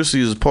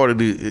electricity is part of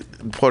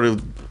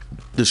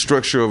the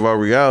structure of our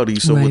reality.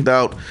 So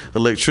without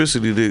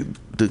electricity,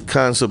 the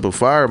concept of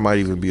fire might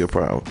even be a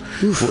problem.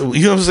 Oof. You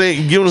know what I'm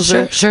saying? You know what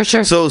I'm saying?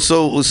 Sure.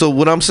 So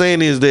what I'm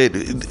saying is that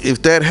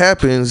if that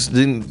happens,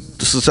 then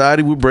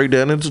society would break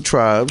down into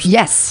tribes.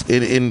 Yes.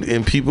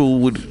 And people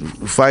would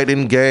fight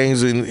in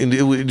gangs, and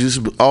it would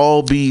just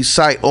all be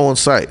sight on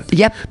sight.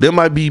 Yep. There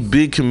might be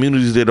big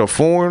communities that are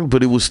foreign,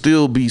 but it would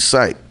still be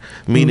sight.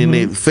 Meaning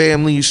that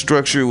family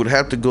structure would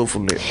have to go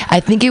from there. I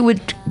think we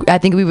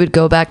would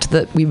go back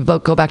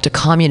to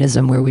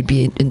communism, where we'd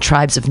be in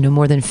tribes of no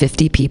more than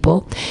 50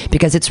 people,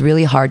 because it's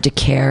really hard to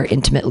care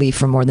intimately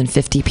for more than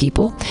 50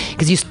 people,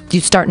 because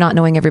you start not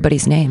knowing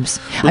everybody's names.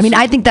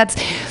 I think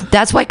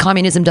that's why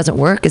communism doesn't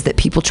work, is that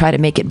people try to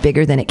make it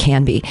bigger than it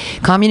can be.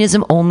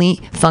 Communism only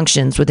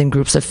functions within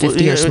groups of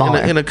 50 or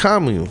smaller. In a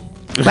commune.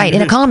 Right,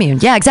 in a commune.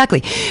 Yeah,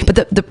 exactly.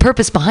 But the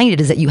purpose behind it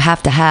is that you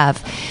have to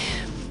have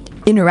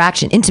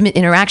intimate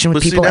interaction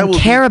with people and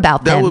care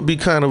about them. That would be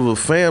kind of a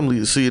family.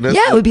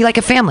 It would be like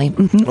a family.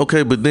 Mm-hmm.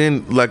 Okay, but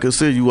then, like I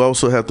said, you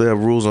also have to have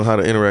rules on how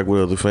to interact with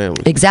other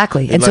families.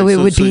 Exactly, and so it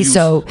would be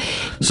so.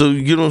 So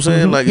you know what I'm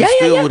saying? Mm-hmm. Like it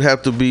still would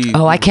have to be.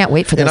 Oh, I can't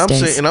wait for those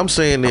days. I'm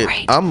saying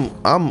that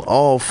I'm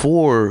all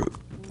for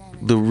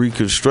the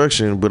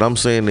reconstruction, but I'm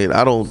saying that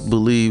I don't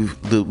believe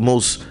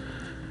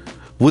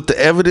with the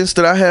evidence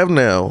that I have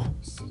now.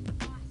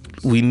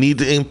 We need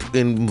to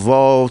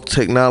involve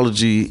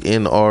technology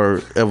in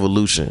our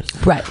evolution.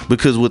 Right.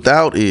 Because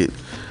without it,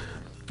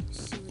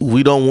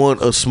 we don't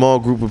want a small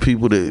group of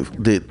people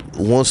that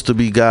wants to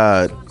be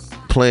God,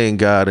 playing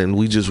God, and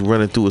we just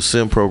running through a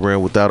sim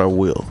program without our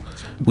will.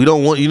 We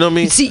don't want, you know what I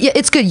mean? See, yeah,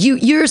 it's good.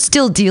 You're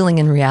still dealing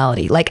in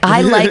reality. Like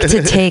I like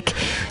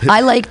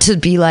to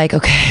be like,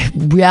 okay,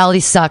 reality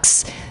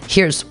sucks.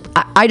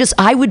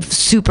 I would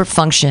super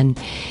function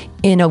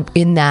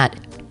in that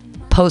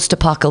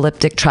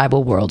post-apocalyptic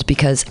tribal world,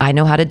 because I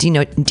know how to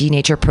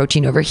denature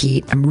protein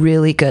overheat. I'm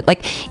really good,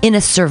 like in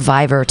a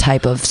survivor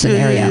type of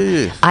scenario.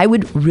 Yeah. I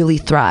would really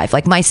thrive.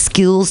 Like my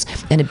skills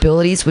and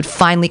abilities would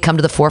finally come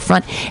to the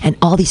forefront, and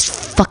all these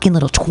fucking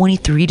little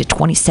 23 to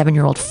 27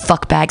 year old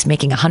fuckbags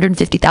making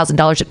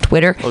 $150,000 at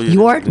Twitter,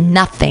 you're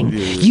nothing.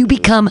 You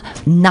become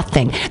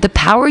nothing. The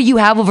power you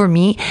have over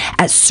me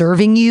at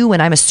serving you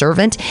when I'm a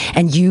servant,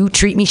 and you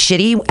treat me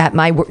shitty at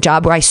my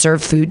job where I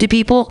serve food to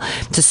people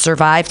to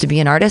survive, to be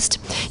an artist.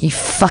 You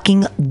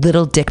fucking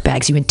little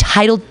dickbags, you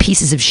entitled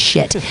pieces of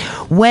shit.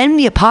 When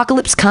the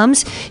apocalypse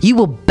comes, you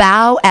will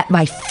bow at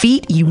my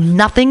feet, you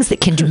nothings that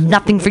can do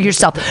nothing for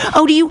yourself.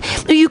 Oh, do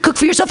you cook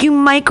for yourself? You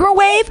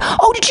microwave?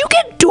 Oh, did you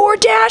get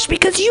DoorDash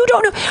because you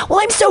don't know? Well,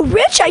 I'm so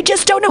rich, I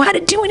just don't know how to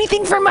do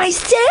anything for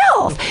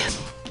myself.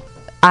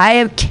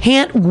 I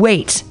can't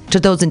wait to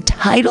those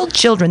entitled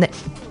children that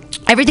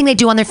everything they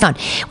do on their phone.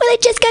 Well,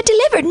 it just got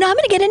delivered. Now I'm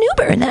going to get an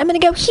Uber, and then I'm going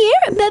to go here,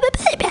 and blah, blah,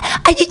 blah, blah.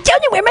 I just don't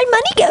know where my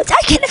money goes. I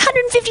get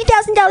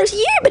 $150,000 a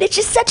year, but it's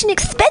just such an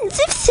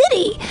expensive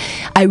city.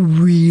 I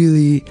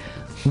really,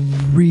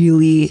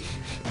 really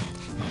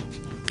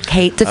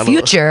hate the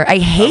future. I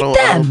hate them.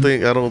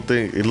 I don't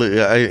think. Look,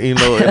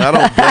 and I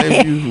don't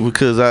blame you,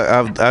 because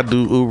I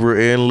do Uber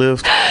and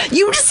Lyft.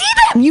 You see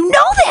them. You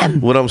know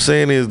them. What I'm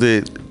saying is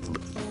that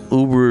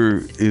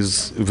Uber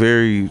is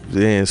very,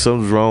 man,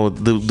 something's wrong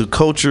with the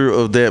culture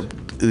of that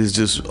is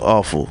just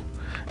awful.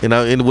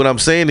 And what I'm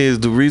saying is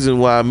the reason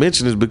why I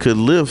mention is because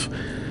Lyft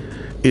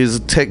is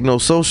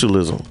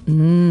techno-socialism,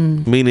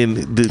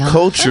 meaning the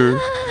culture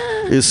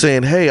is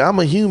saying, hey, I'm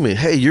a human.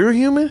 Hey, you're a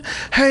human?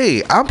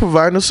 Hey, I'm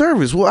providing a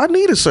service. Well, I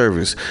need a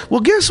service.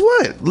 Well, guess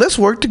what? Let's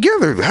work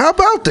together. How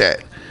about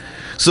that?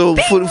 So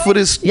for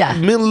this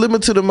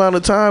limited amount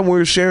of time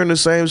we're sharing the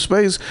same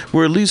space,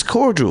 we're at least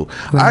cordial.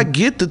 Right. I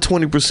get the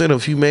 20%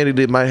 of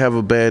humanity that might have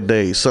a bad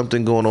day,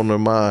 something going on in their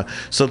mind,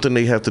 something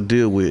they have to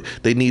deal with.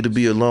 They need to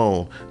be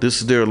alone.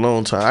 This is their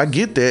alone time. I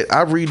get that.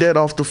 I read that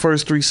off the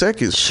first 3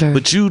 seconds. Sure.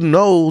 But to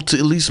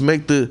at least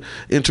make the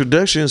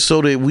introduction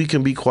so that we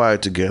can be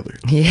quiet together.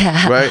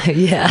 Yeah. Right?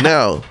 Yeah.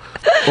 Now,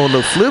 on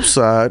the flip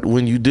side,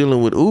 when you're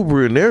dealing with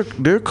Uber and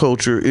their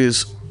culture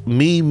is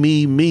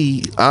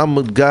me, I'm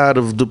a god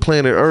of the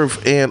planet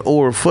Earth, and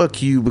or fuck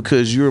you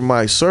because you're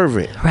my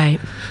servant. Right.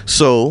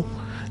 So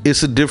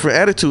it's a different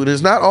attitude.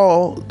 It's not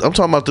all. I'm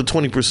talking about the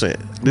 20%.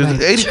 Right.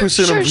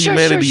 80% of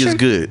humanity is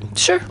good.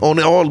 Sure. On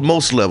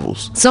most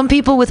levels. Some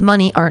people with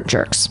money aren't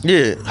jerks.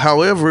 Yeah.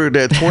 However,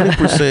 that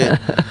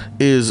 20%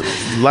 is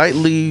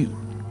lightly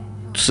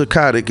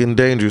psychotic and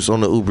dangerous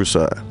on the Uber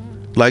side.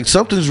 Like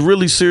something's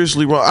really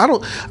seriously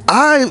wrong.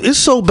 It's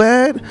so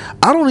bad.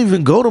 I don't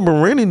even go to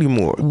Marin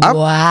anymore.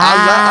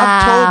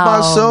 I've told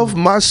myself,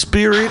 my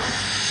spirit,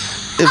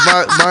 if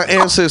my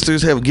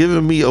ancestors have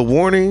given me a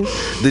warning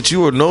that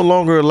you are no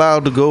longer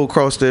allowed to go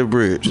across that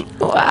bridge.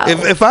 Wow.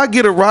 If I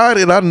get a ride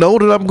and I know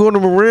that I'm going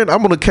to Marin, I'm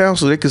going to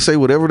cancel. They can say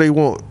whatever they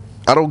want.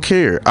 I don't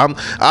care.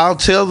 I'll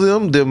tell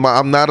them that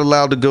I'm not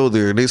allowed to go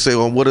there. And they say,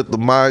 well, what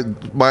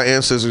my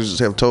ancestors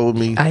have told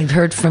me. I've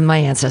heard from my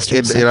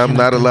ancestors. And I'm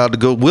not allowed to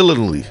go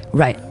willingly.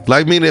 Right.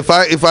 Like, I mean, if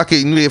I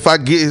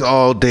get,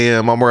 oh,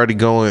 damn, I'm already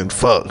going,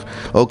 fuck.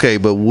 Okay,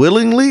 but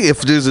willingly,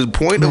 if there's a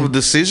point of a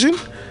decision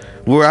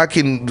where I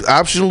can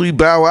optionally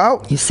bow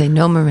out. You say,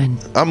 no, Marin.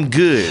 I'm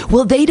good.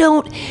 Well, they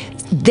don't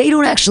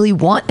actually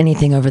want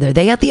anything over there.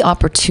 They had the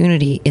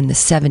opportunity in the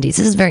 70s. This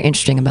is very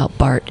interesting about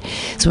BART.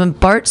 So when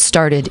BART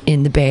started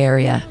in the Bay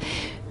Area,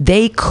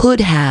 they could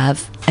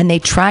have, and they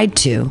tried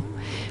to,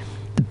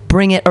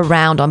 bring it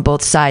around on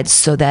both sides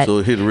so that... So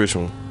it hit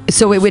Richmond.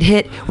 So it would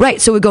hit,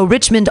 right, so it would go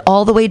Richmond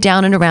all the way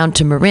down and around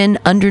to Marin,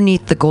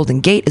 underneath the Golden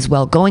Gate as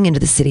well, going into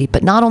the city.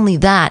 But not only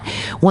that,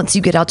 once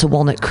you get out to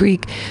Walnut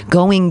Creek,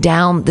 going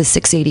down the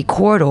 680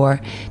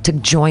 corridor to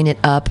join it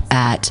up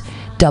at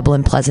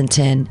Dublin,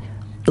 Pleasanton,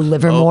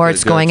 Livermore,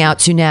 it's going out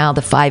to now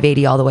the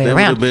 580 all the way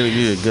around.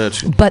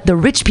 But the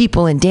rich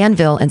people in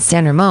Danville and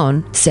San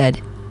Ramon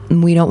said,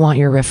 we don't want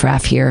your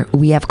riffraff here.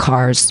 We have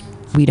cars.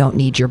 We don't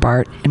need your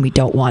BART, and we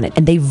don't want it.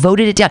 And they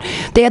voted it down.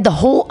 They had the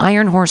whole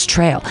Iron Horse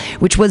Trail,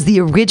 which was the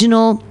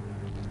original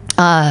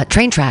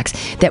train tracks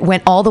that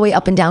went all the way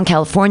up and down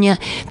California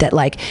that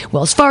like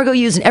Wells Fargo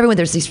used, and everyone,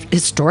 there's these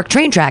historic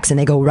train tracks and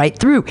they go right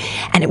through,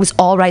 and it was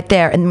all right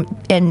there. And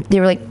they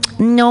were like,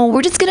 no,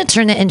 we're just going to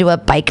turn it into a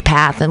bike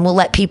path and we'll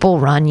let people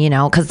run,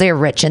 because they're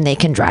rich and they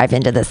can drive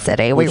into the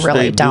city. Which we really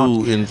they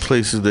don't. Do in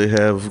places they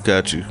have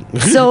got you.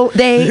 So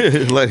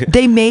they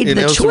they made the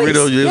choice. In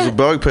El Cerrito, there's a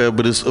bike path,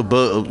 but it's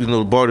above,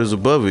 the BART is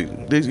above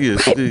it.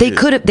 They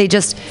could have,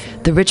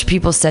 the rich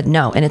people said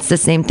no. And it's the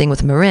same thing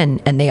with Marin.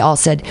 And they all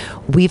said,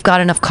 we've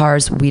got enough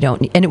cars, we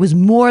don't need, and it was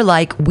more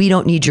like, we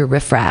don't need your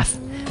riffraff.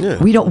 Yeah.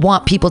 We don't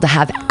want people to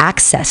have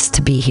access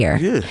to be here.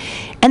 Yeah.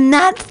 And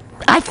that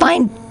I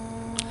find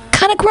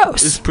kind of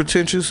gross. It's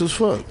pretentious as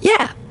fuck.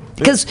 Yeah.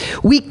 Because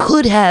we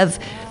could have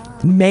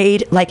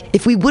made, like,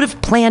 if we would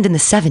have planned in the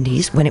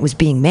 70s when it was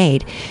being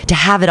made to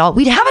have it all,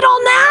 we'd have it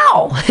all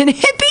now. And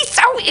it'd be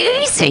so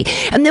easy.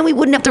 And then we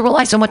wouldn't have to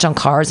rely so much on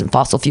cars and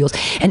fossil fuels.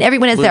 And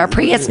everyone has their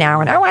Prius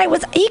now. And I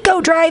was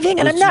eco-driving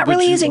and I'm not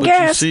really using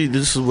gas. You see,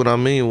 this is what I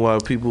mean why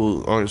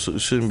people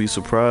shouldn't be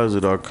surprised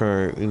at our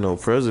current,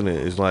 president.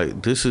 Is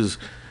like, this is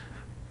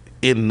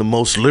in the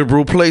most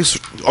liberal place,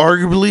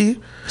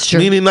 arguably. Sure.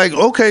 Meaning, like,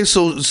 okay,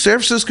 so San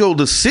Francisco,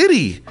 the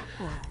city,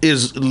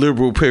 is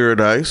liberal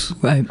paradise.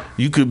 Right.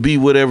 You could be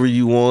whatever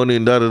you want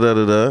and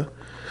da-da-da-da-da.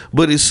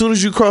 But as soon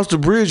as you cross the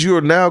bridge, you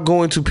are now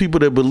going to people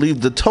that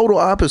believe the total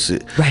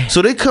opposite. Right.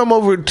 So they come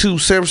over to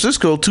San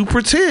Francisco to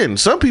pretend.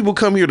 Some people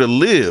come here to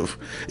live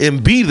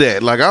and be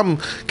that. Like,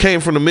 came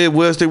from the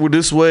Midwest, they were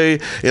this way,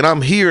 and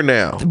I'm here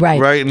now.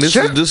 Right. And this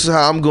is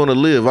how I'm going to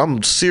live.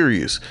 I'm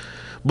serious.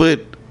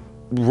 But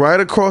right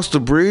across the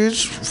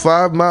bridge,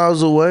 5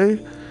 miles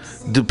away,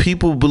 the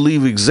people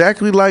believe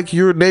exactly like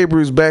your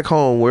neighbors back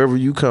home, wherever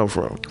you come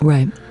from.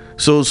 Right.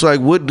 So it's like,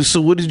 what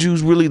did you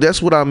really,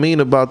 that's what I mean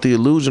about the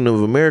illusion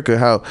of America,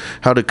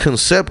 how the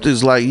concept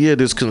is like, yeah,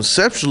 there's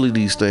conceptually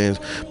these things,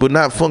 but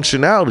not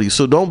functionality.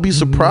 So don't be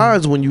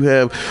surprised when you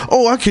have,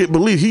 oh, I can't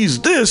believe he's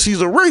this,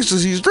 he's a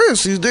racist, he's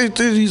this,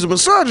 he's a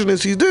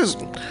misogynist, he's this.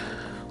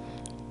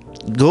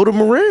 Go to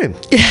Marin.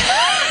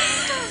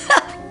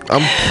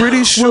 I'm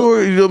pretty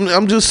sure.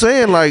 I'm just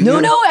saying, like. No,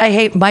 I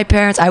hate my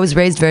parents. I was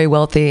raised very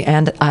wealthy,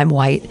 and I'm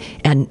white.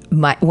 And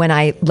when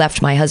I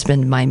left my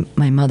husband, my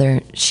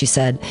mother, she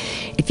said,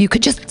 if you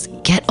could just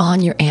get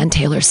on your Ann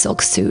Taylor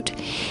silk suit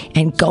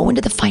and go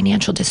into the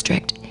financial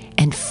district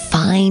and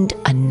find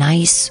a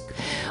nice,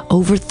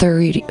 over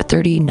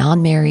 30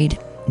 non-married,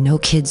 no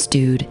kids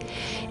dude,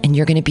 and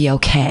you're going to be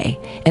okay.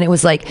 And it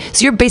was like,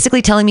 so you're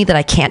basically telling me that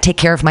I can't take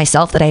care of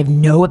myself, that I have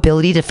no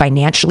ability to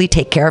financially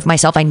take care of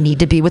myself. I need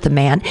to be with a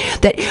man,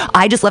 that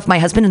I just left my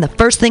husband, and the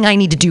first thing I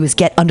need to do is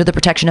get under the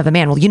protection of a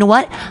man. Well, you know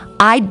what?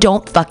 I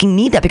don't fucking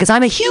need that, because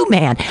I'm a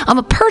human. I'm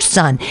a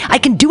person. I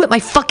can do it my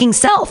fucking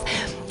self.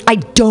 I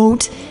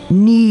don't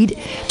need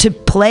to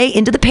play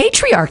into the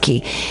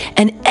patriarchy.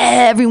 And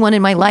everyone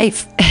in my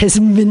life has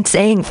been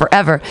saying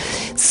forever,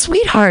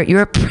 sweetheart,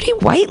 you're a pretty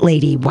white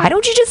lady. Why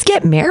don't you just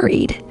get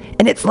married?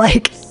 And it's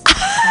like,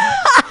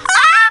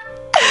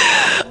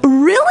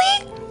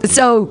 really?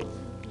 So,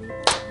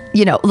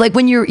 you know, like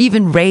when you're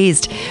even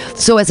raised.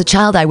 So as a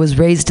child, I was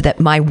raised that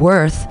my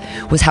worth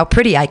was how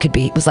pretty I could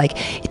be. It was like,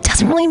 it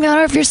doesn't really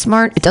matter if you're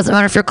smart. It doesn't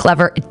matter if you're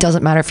clever. It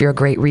doesn't matter if you're a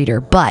great reader.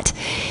 But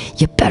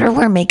you better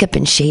wear makeup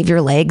and shave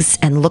your legs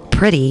and look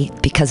pretty,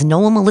 because no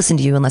one will listen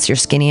to you unless you're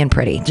skinny and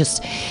pretty.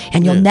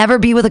 And you'll never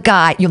be with a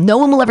guy. No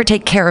one will ever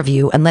take care of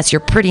you unless you're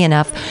pretty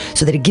enough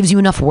so that it gives you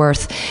enough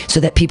worth so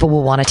that people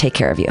will want to take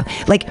care of you.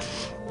 Like,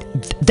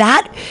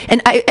 that,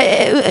 and I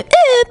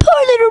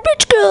poor little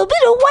rich girl,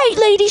 little white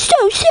lady,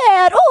 so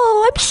sad.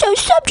 Oh, I'm so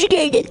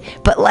subjugated.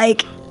 But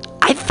like,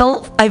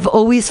 I've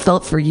always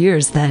felt for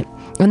years that,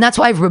 and that's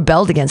why I've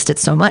rebelled against it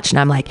so much. And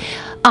I'm like,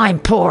 I'm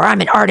poor, I'm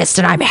an artist,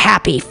 and I'm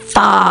happy.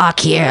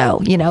 Fuck you,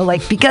 you know,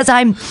 like, because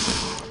I'm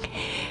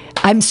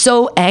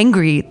so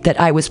angry that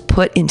I was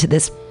put into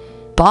this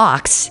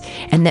box,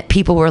 and that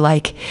people were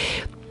like,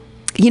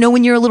 you know,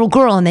 when you're a little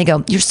girl and they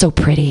go, you're so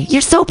pretty.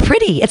 You're so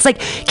pretty. It's like,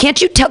 can't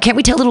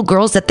we tell little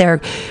girls that they're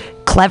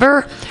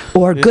clever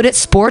or good at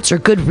sports or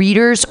good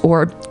readers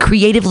or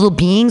creative little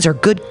beings or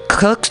good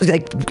cooks?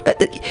 Like,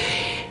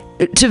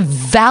 to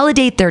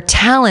validate their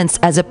talents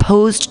as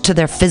opposed to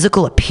their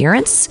physical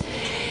appearance.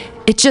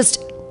 It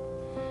just,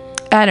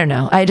 I don't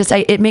know.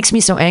 It makes me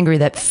so angry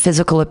that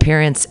physical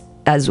appearance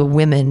as a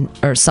women,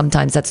 or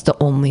sometimes that's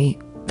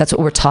what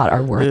we're taught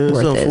our worth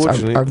is,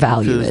 our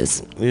value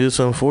is. It's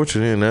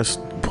unfortunate, and that's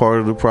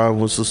part of the problem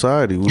with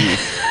society.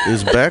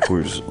 It's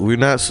backwards. We're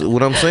not.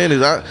 What I'm saying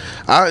is,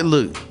 I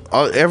look.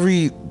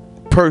 Every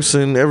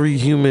person, every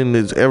human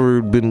that's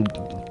ever been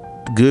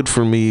good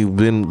for me,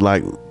 been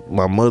like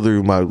my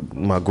mother,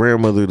 my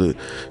grandmother, the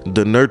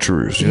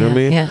nurturers. You know what I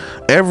mean? Yeah.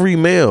 Every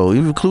male,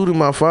 including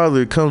my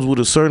father, comes with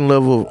a certain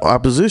level of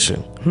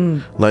opposition.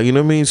 Like, you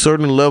know what I mean?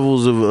 Certain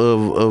levels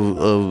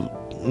of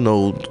you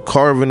know,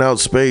 carving out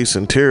space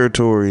and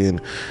territory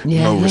and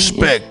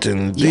respect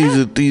and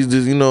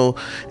these you know,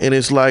 and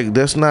it's like,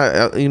 that's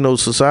not, you know,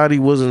 society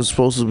wasn't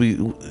supposed to be,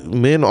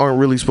 men aren't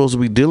really supposed to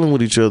be dealing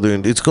with each other,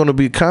 and it's going to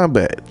be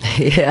combat.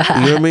 You know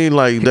what I mean?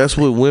 Like, that's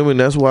why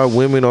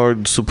women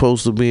are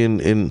supposed to be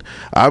in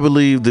I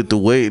believe that the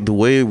way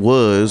it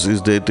was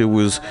is that there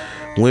was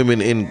women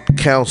in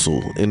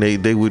council, and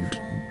they would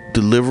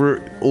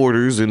deliver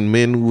orders and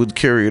men would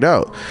carry it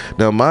out.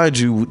 Now, mind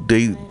you,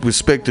 they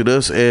respected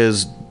us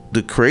as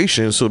the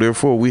creation, so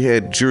therefore we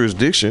had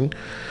jurisdiction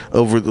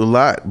over the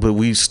lot, but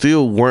we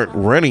still weren't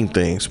running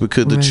things,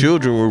 because the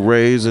children were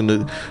raised and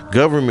the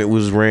government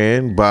was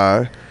ran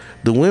by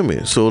the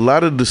women. So a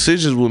lot of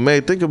decisions were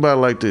made. Think about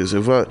it like this: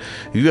 if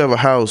you have a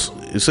house,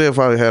 say if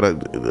I had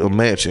a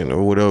mansion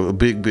or whatever, a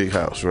big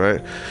house, right,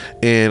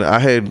 and I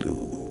had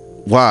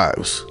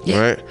wives,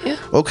 right? Yeah.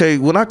 Okay,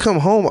 when I come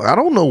home, I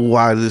don't know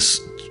why this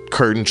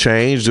curtain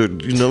changed, or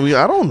you know what I mean?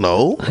 I don't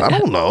know.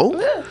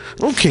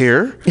 I don't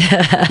care.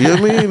 You know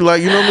what I mean?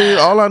 Like, you know what I mean?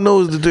 All I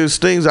know is that there's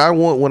things I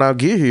want when I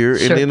get here,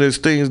 and then there's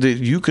things that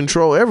you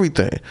control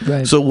everything.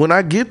 Right. So when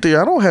I get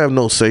there, I don't have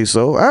no say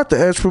so. I have to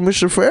ask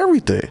permission for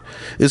everything,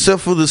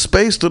 except for the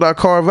space that I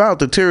carve out,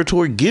 the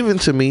territory given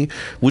to me,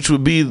 which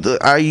would be the,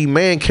 i.e.,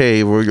 man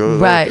cave or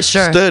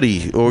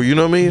study, or you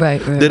know what I mean?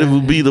 That it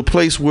would be the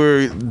place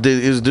where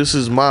this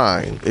is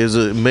mine as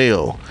a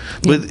male,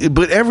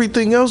 but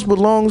everything else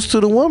belongs to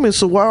the woman.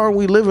 So why aren't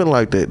we living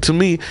like that? To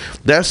me,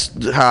 that's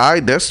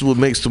what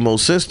makes the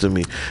most sense to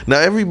me. Now,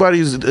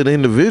 everybody's an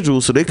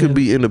individual, so they could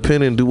be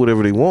independent and do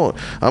whatever they want.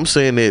 I'm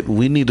saying that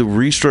we need to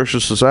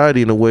restructure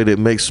society in a way that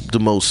makes the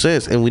most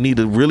sense, and we need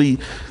to really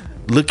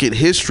look at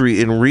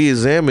history and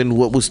re-examine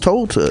what was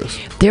told to us.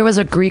 There was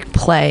a Greek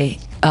play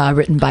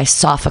written by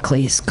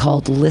Sophocles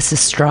called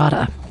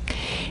Lysistrata,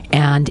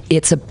 and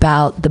it's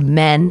about the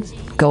men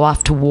go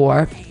off to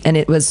war, and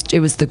it was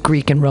the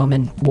Greek and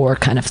Roman war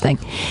kind of thing,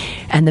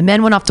 and the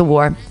men went off to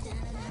war,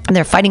 and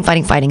they're fighting,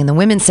 and the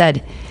women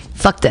said,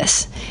 fuck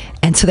this.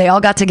 And so they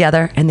all got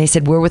together and they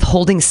said, we're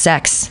withholding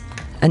sex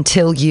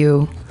until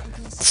you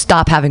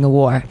stop having a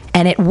war.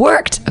 And it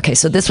worked. Okay,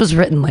 so this was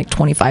written like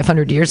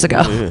 2,500 years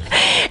ago.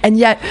 And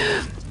yet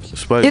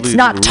it's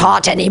not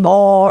taught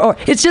anymore. Or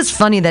it's just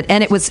funny that,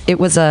 and it was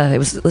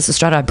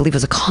Lysistrata, I believe,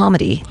 was a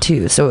comedy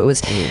too. So it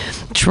was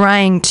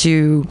trying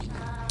to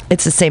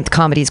it's the same.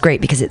 Comedy is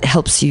great because it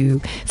helps you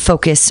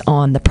focus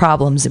on the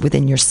problems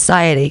within your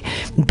society,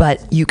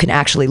 but you can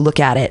actually look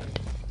at it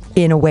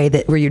in a way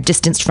that where you're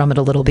distanced from it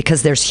a little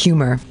because there's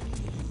humor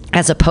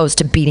as opposed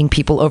to beating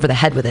people over the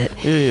head with it.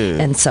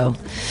 Yeah. And so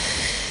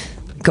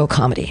go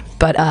comedy.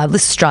 But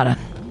Lysistrata,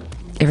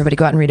 everybody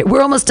go out and read it.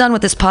 We're almost done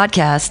with this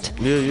podcast.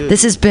 Yeah.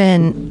 This has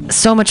been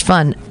so much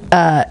fun.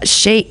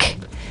 Shake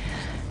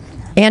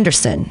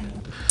Anderson.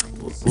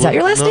 Is that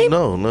your last name?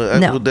 No.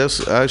 No.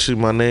 That's actually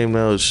my name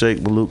now is Sheikh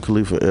Malouk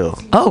Khalifa L.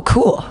 Oh,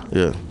 cool.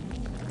 Yeah.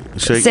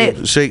 Sheikh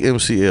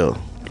MCL.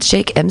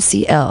 Sheikh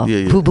MCL,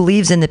 Yeah. who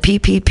believes in the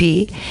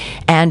PPP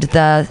and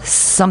the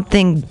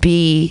something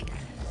BPMs.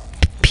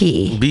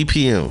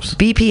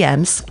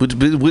 Which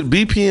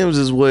BPMs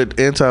is what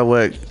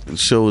Anti-Whack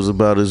show is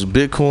about, is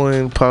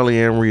Bitcoin,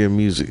 polyamory, and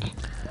music.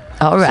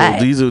 All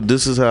right. So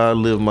this is how I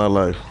live my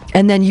life.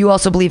 And then you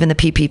also believe in the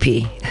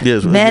PPP.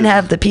 Yes. Men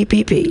have the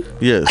PPP.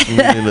 Yes.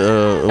 And,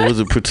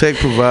 was it protect,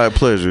 provide,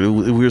 pleasure?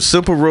 We're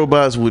simple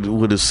robots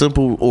with a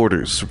simple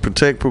orders.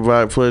 Protect,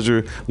 provide,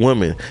 pleasure,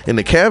 women. And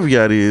the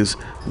caveat is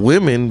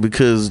women,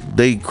 because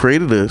they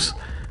created us,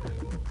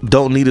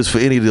 don't need us for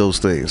any of those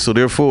things. So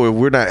therefore, if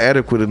we're not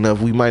adequate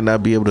enough, we might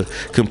not be able to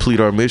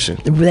complete our mission.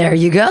 There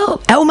you go.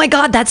 Oh my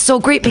God, that's so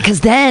great, because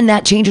then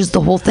that changes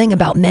the whole thing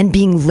about men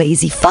being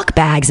lazy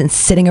fuckbags and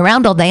sitting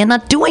around all day and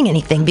not doing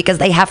anything because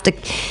they have to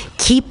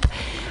keep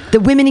the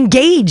women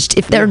engaged.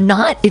 If they're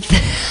not, and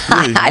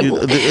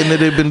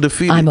they've been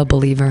defeated. I'm a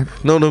believer.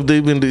 No,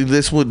 they've been.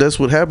 That's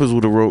what happens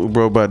with a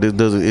robot. That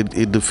doesn't.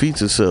 It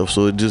defeats itself,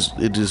 so it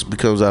just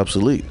becomes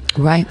obsolete.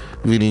 Right.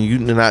 Meaning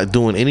you're not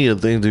doing any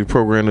of the things you're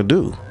programmed to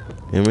do.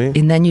 You know what I mean?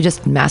 And then you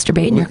just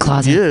masturbate in your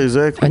closet. Yeah,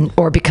 exactly.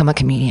 Or become a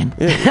comedian.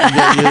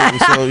 Yeah.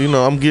 So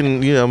I'm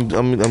getting.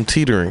 I'm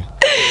teetering.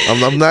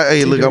 I'm not.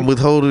 Hey, look, I'm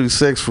withholding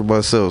sex for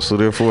myself, so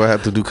therefore I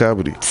have to do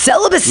comedy.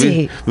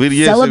 Celibacy.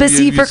 Yes,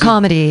 Celibacy for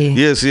comedy.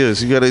 Yes. You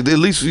gotta at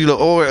least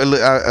or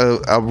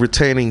I'm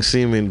retaining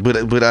semen,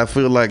 but I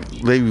feel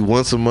like maybe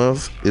once a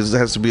month it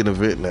has to be an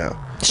event now.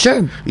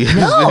 Sure. Yes.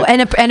 No,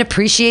 and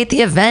appreciate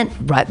the event.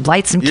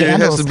 Light some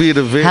candles. It has to be an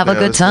event. Have a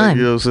good time.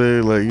 You know what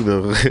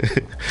I'm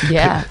saying?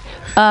 Yeah.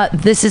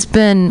 This has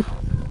been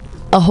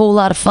a whole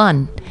lot of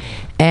fun,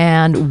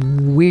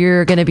 and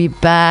we're gonna be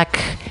back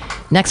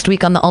next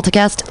week on the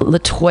Alta-Cast.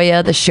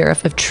 Latoya, the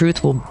Sheriff of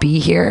Truth, will be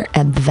here,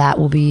 and that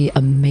will be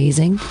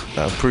amazing.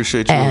 I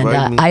appreciate you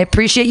inviting me. I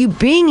appreciate you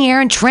being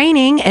here and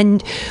training,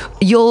 and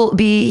you'll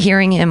be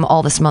hearing him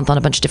all this month on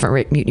a bunch of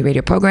different Mutiny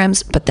Radio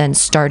programs, but then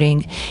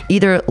starting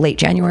either late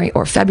January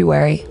or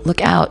February,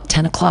 look out,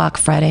 10 o'clock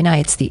Friday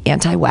nights, the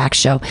Anti-Wax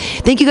Show.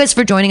 Thank you guys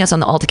for joining us on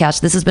the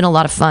Alta-Cast. This has been a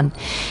lot of fun,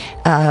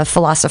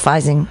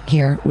 philosophizing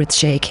here with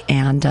Shake,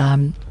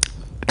 and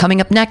coming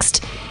up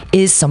next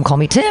is Some Call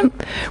Me Tim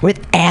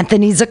with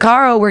Anthony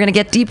Zaccaro. We're going to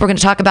get deep. We're going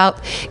to talk about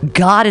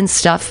God and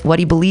stuff, what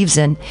he believes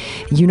in,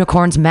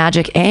 unicorns,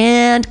 magic,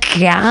 and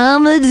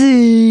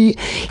comedy.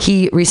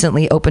 He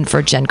recently opened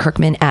for Jen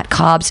Kirkman at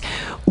Cobb's.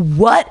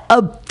 What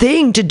a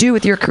thing to do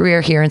with your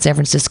career here in San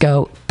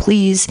Francisco.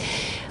 Please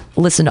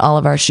listen to all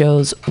of our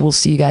shows. We'll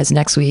see you guys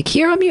next week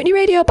here on Mutiny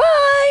Radio.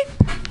 Bye.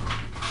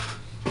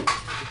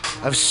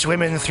 Of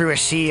swimming through a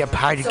sea of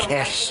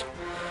podcasts.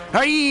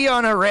 Are ye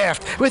on a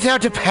raft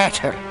without a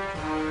paddle?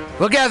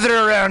 Well, gather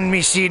around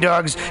me, sea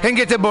dogs, and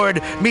get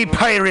aboard me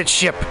pirate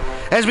ship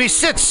as we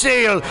set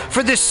sail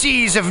for the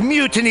seas of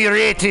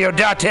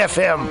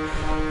MutinyRadio.fm.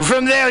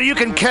 From there, you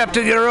can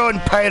captain your own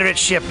pirate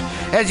ship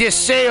as you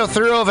sail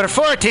through over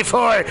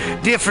 44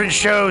 different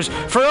shows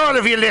for all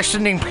of your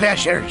listening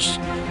pleasures.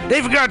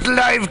 They've got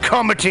live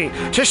comedy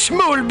to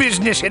small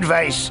business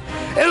advice,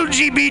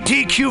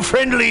 LGBTQ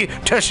friendly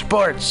to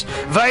sports,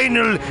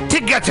 vinyl to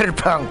gutter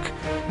punk.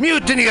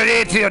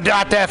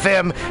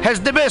 MutinyRadio.fm has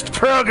the best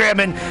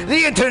programming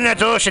the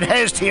internet ocean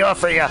has to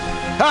offer you.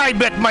 I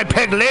bet my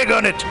peg leg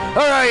on it,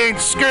 or I ain't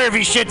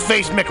scurvy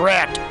shit-faced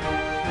McRat.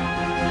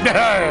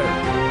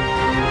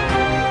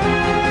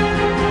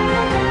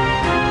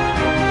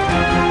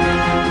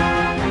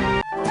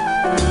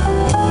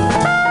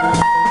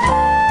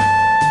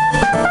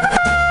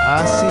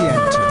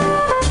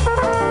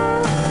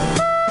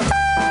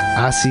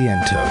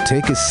 Asiento.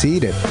 Take a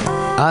seat at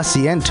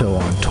Asiento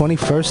on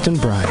 21st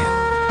and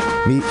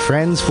Bryant. Meet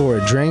friends for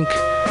a drink,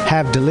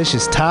 have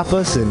delicious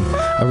tapas, and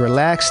a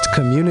relaxed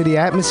community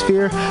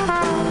atmosphere.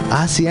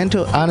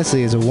 Asiento,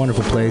 honestly, is a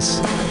wonderful place.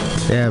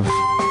 They have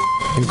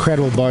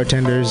incredible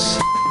bartenders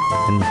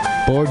and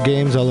board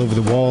games all over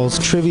the walls,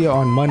 trivia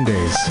on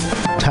Mondays,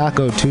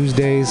 Taco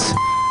Tuesdays,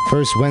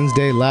 First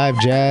Wednesday, live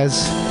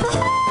jazz,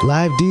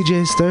 live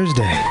DJs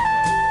Thursday,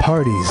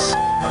 parties.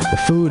 The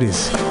food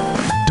is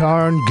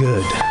darn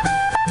good.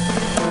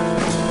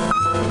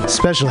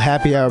 Special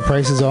happy hour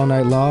prices all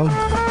night long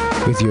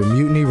with your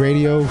Mutiny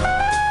Radio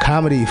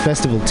Comedy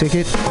Festival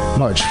ticket,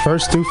 March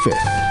 1st through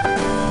 5th.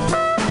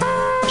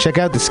 Check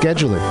out the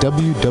schedule at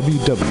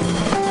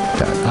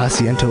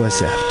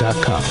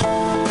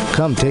www.asientosf.com.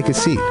 Come take a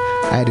seat.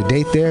 I had a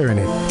date there and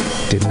it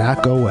did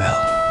not go well.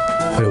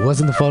 But it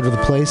wasn't the fault of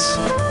the place.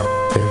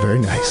 They're very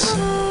nice.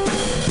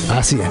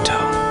 Asiento.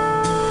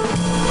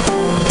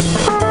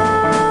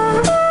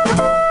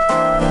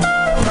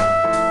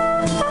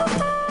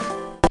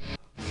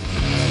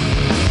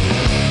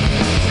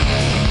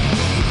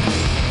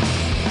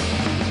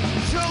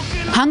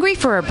 Hungry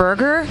for a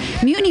burger?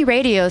 Mutiny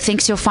Radio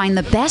thinks you'll find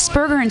the best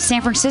burger in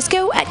San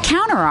Francisco at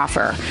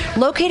Counteroffer,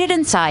 located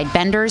inside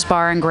Bender's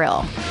Bar and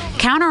Grill.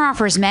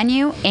 Counteroffer's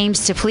menu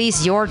aims to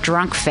please your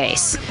drunk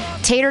face.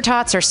 Tater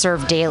tots are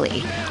served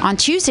daily. On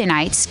Tuesday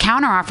nights,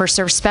 Counteroffer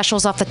serves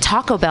specials off the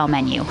Taco Bell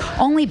menu,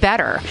 only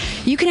better.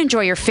 You can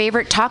enjoy your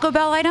favorite Taco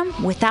Bell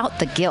item without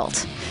the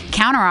guilt.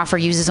 Counteroffer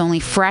uses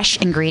only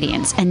fresh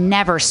ingredients and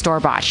never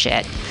store-bought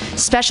shit.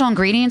 Special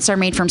ingredients are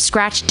made from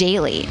scratch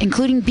daily,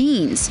 including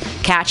beans,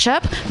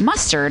 ketchup,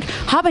 mustard,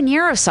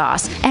 habanero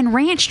sauce, and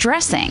ranch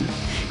dressing.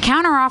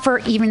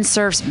 Counteroffer even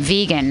serves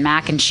vegan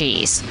mac and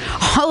cheese.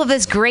 All of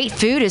this great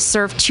food is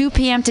served 2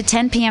 p.m. to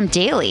 10 p.m.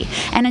 daily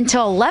and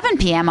until 11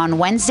 p.m. on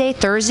Wednesday,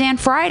 Thursday, and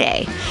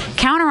Friday.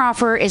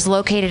 Counteroffer is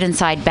located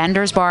inside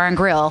Bender's Bar and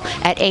Grill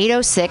at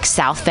 806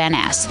 South Van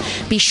Ness.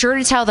 Be sure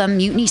to tell them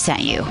Mutiny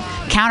sent you.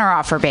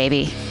 Counteroffer,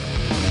 baby.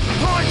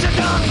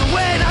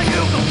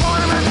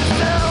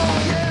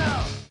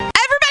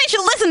 Everybody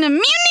should listen to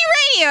Mutiny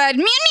Radio at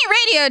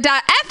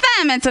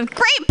MutinyRadio.fm. It's a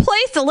great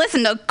place to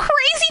listen to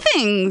crazy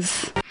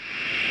things.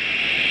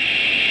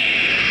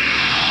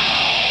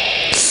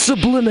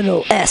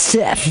 Subliminal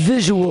SF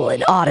visual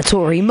and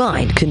auditory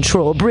mind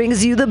control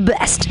brings you the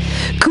best,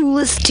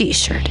 coolest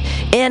t-shirt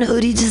and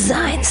hoodie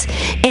designs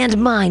and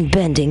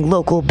mind-bending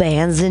local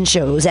bands and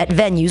shows at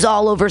venues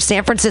all over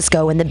San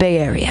Francisco and the Bay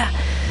Area.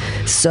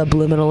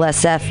 Subliminal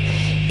SF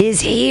is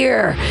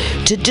here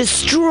to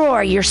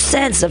destroy your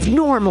sense of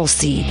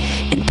normalcy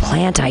and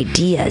plant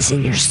ideas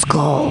in your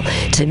skull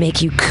to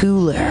make you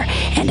cooler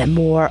and a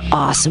more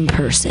awesome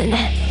person.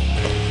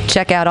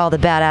 Check out all the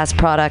badass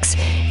products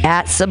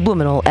at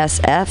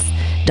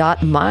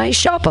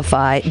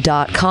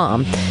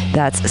subliminalsf.myshopify.com.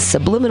 That's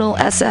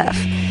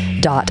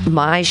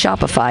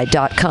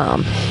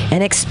subliminalsf.myshopify.com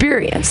and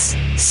experience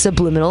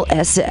Subliminal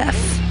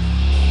SF.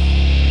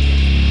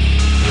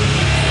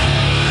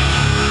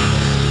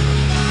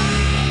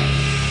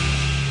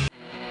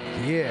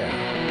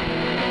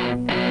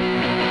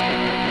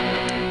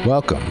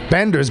 Welcome.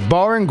 Bender's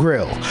Bar and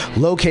Grill,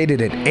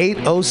 located at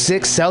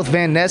 806 South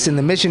Van Ness in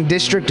the Mission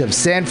District of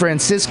San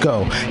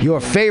Francisco.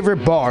 Your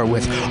favorite bar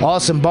with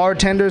awesome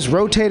bartenders,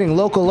 rotating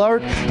local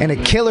art, and a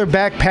killer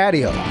back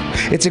patio.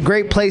 It's a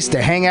great place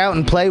to hang out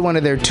and play one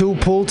of their 2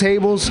 pool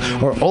tables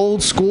or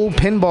old school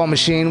pinball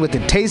machine with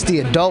a tasty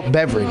adult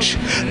beverage.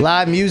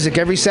 Live music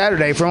every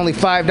Saturday for only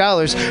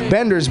 $5.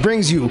 Bender's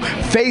brings you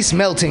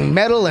face-melting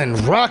metal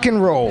and rock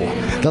and roll.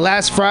 The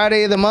last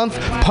Friday of the month,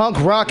 punk,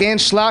 rock, and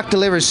schlock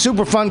delivers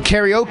super fun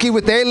karaoke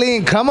with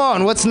Aileen. Come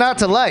on, what's not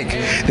to like?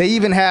 They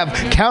even have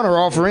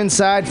Counteroffer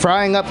inside,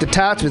 frying up the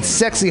tots with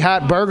sexy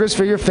hot burgers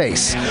for your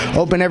face.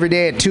 Open every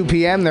day at 2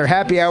 p.m. Their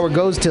happy hour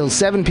goes till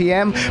 7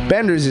 p.m.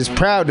 Bender's is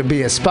proud to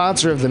be a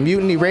sponsor of the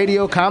Mutiny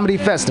Radio Comedy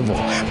Festival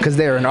because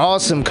they're an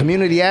awesome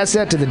community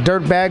asset to the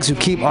dirtbags who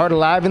keep art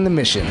alive in the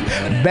Mission.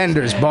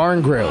 Bender's Bar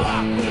and Grill.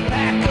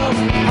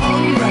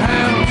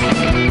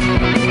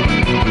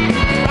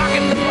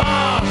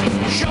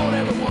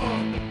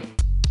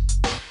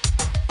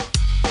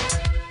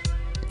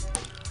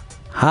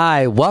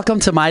 Hi, welcome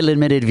to My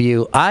Limited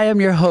View. I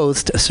am your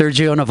host,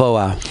 Sergio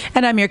Navoa.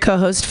 And I'm your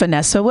co-host,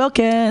 Vanessa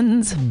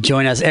Wilkins.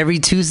 Join us every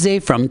Tuesday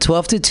from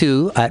 12 to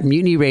 2 at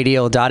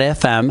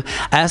MutinyRadio.fm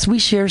as we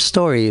share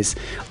stories,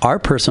 our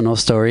personal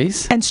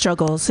stories. And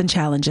struggles and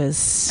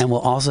challenges. And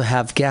we'll also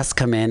have guests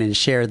come in and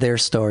share their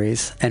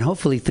stories. And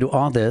hopefully through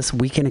all this,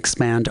 we can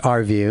expand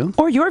our view.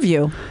 Or your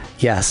view.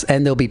 Yes,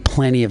 and there'll be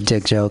plenty of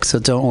dick jokes, so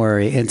don't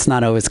worry. It's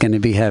not always going to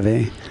be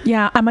heavy.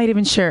 Yeah, I might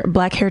even share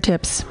black hair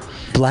tips.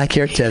 Black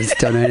hair tips.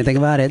 Don't know anything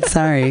about it.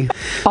 Sorry.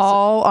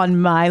 All on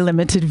My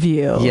Limited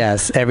View.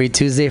 Yes, every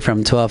Tuesday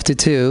from 12 to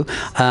 2. You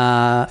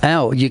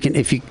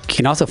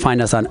can also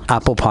find us on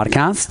Apple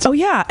Podcasts. Oh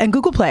yeah, and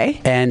Google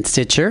Play and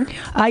Stitcher,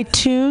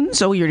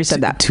 iTunes. Oh, you already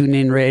said that.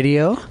 TuneIn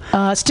Radio.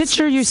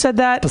 Stitcher, you said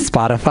that.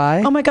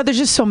 Spotify. Oh my God, there's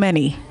just so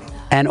many.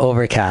 And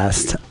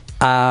Overcast.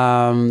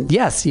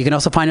 Yes, you can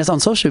also find us on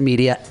social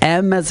media.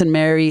 M as in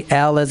Mary,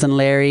 L as in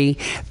Larry,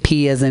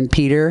 P as in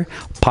Peter,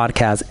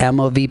 podcast.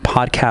 MOV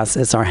Podcast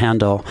is our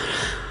handle.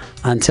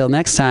 Until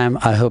next time,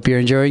 I hope you're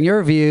enjoying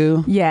your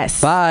view. Yes.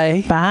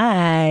 Bye.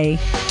 Bye.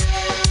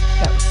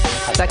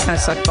 That kind of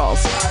sucked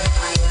balls.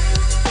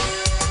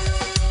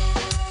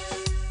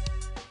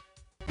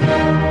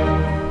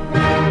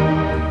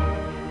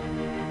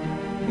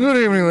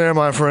 Good evening there,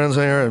 my friends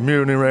here at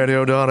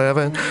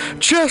MutinyRadio.fm.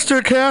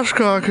 Chester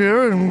Cashcock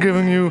here, and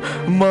giving you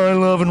my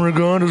love and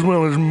regard as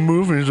well as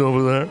movies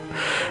over there.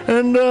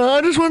 And I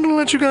just wanted to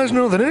let you guys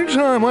know that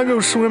anytime I go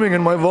swimming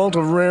in my vault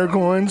of rare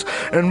coins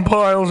and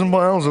piles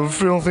of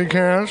filthy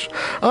cash,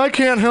 I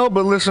can't help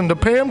but listen to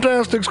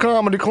Pamtastic's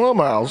Comedy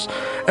Clubhouse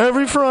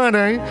every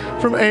Friday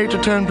from 8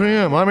 to 10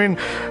 p.m. I mean,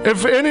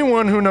 if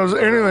anyone who knows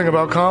anything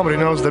about comedy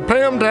knows that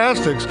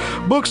Pamtastic's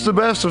books the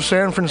best of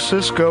San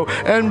Francisco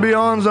and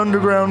beyond's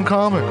underground underground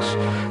comics.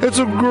 It's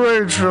a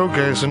great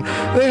showcase, and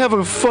they have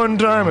a fun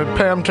time at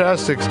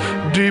Pamtastic's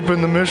deep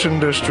in the Mission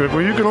District,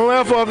 where you can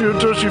laugh off your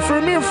tushy for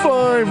a mere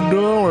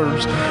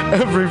 $5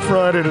 every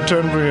Friday to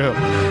 10 p.m.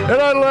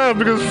 And I laugh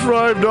because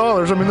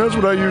 $5, I mean, that's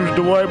what I use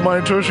to wipe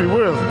my tushy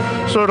with.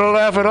 So to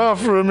laugh it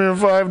off for a mere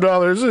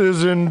 $5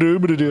 is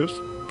indubitious.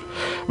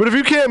 But if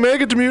you can't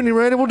make it to Mutiny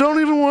Radio, well, don't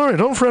even worry.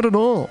 Don't fret at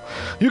all.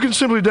 You can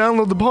simply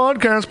download the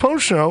podcast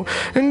post-show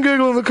and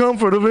giggle in the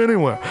comfort of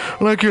anywhere,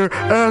 like your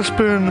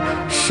Aspen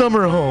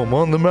summer home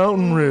on the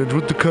mountain ridge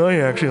with the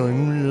kayaks. You're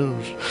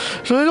like,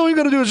 yes. So all you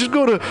got to do is just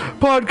go to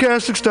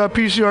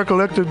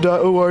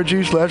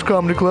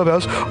podcastics.pcrcollective.org/comedy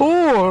clubhouse,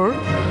 or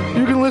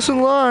you can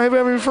listen live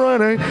every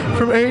Friday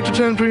from 8 to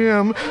 10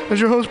 p.m. as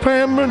your host,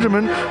 Pam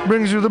Benjamin,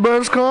 brings you the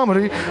best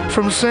comedy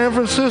from San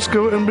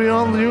Francisco and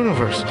beyond the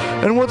universe.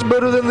 And what's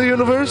better than the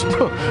universe?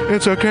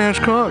 It's a cash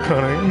cock,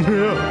 honey.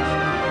 Yeah.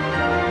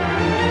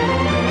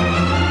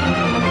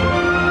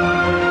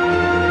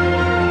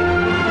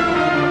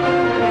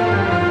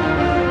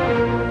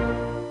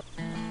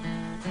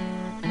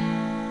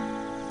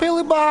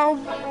 Billy Bob,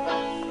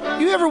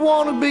 you ever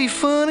want to be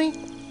funny?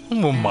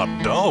 Well, my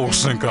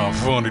dogs think I'm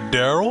funny,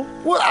 Daryl.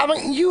 Well, I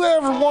mean, you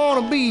ever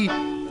want to be,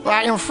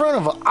 like, in front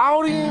of an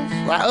audience?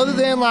 Like, other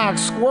than, like,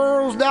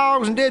 squirrels,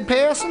 dogs, and dead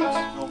peasants?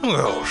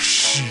 Oh,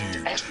 shit.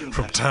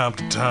 From time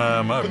to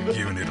time, I've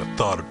given it a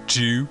thought or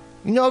two.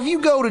 You know, if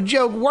you go to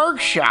Joke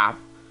Workshop,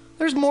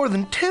 there's more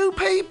than 2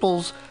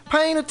 peoples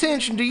paying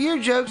attention to your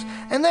jokes,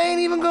 and they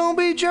ain't even gonna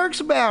be jerks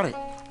about it.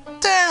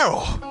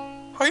 Daryl,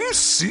 are you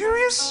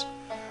serious?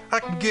 I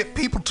can get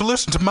people to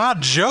listen to my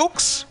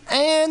jokes?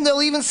 And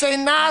they'll even say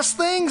nice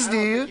things to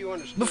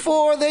you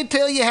before they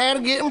tell you how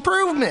to get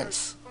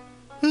improvements.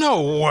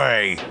 No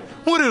way.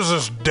 What is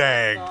this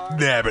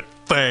dag-nabbit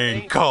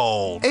thing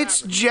called?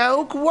 It's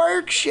Joke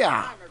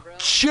Workshop.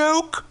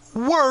 Joke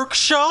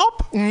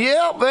Workshop?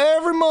 Yep,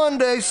 every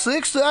Monday,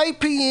 6 to 8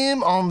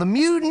 p.m. on the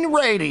Mutiny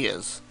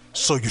Radios.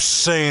 So you're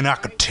saying I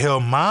could tell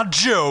my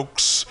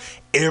jokes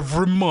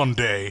every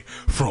Monday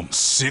from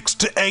 6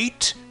 to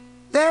 8?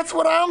 That's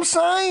what I'm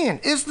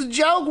saying. It's the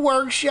Joke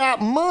Workshop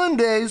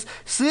Mondays,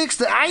 6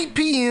 to 8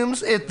 p.m.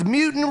 at the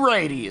Mutiny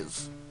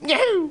Radios.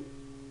 Yahoo!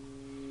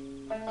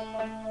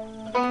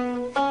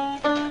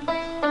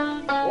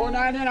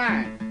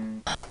 $4.99.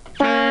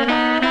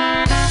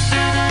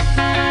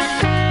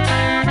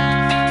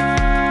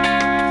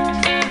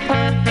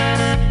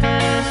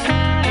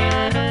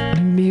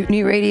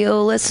 Mutiny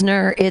Radio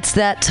listener, it's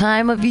that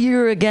time of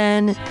year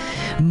again.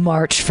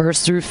 March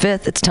 1st through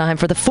 5th, it's time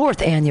for the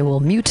 4th annual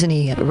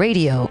Mutiny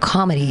Radio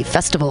Comedy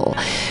Festival.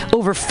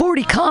 Over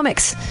 40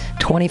 comics,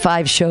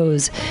 25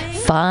 shows,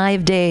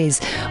 5 days,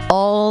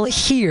 all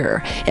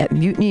here at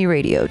Mutiny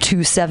Radio,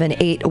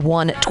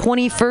 2781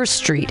 21st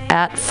Street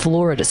at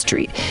Florida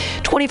Street.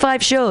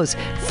 25 shows,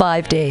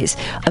 5 days,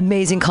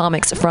 amazing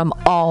comics from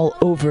all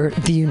over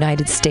the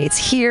United States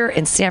here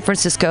in San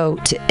Francisco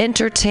to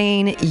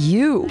entertain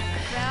you,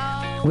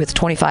 with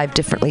 25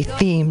 differently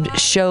themed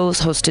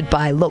shows hosted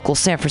by local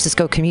San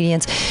Francisco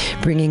comedians,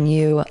 bringing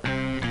you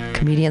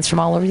comedians from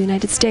all over the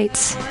United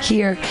States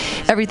here.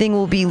 Everything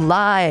will be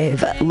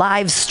live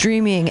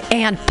streaming,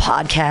 and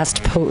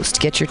podcast post.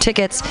 Get your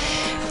tickets,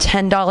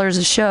 $10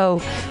 a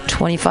show,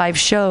 25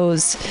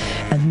 shows,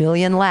 a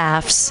million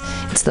laughs.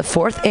 It's the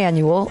 4th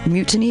annual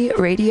Mutiny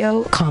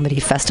Radio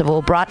Comedy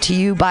Festival, brought to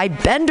you by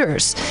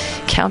Bender's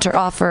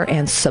Counteroffer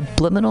and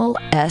Subliminal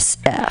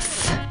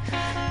SF.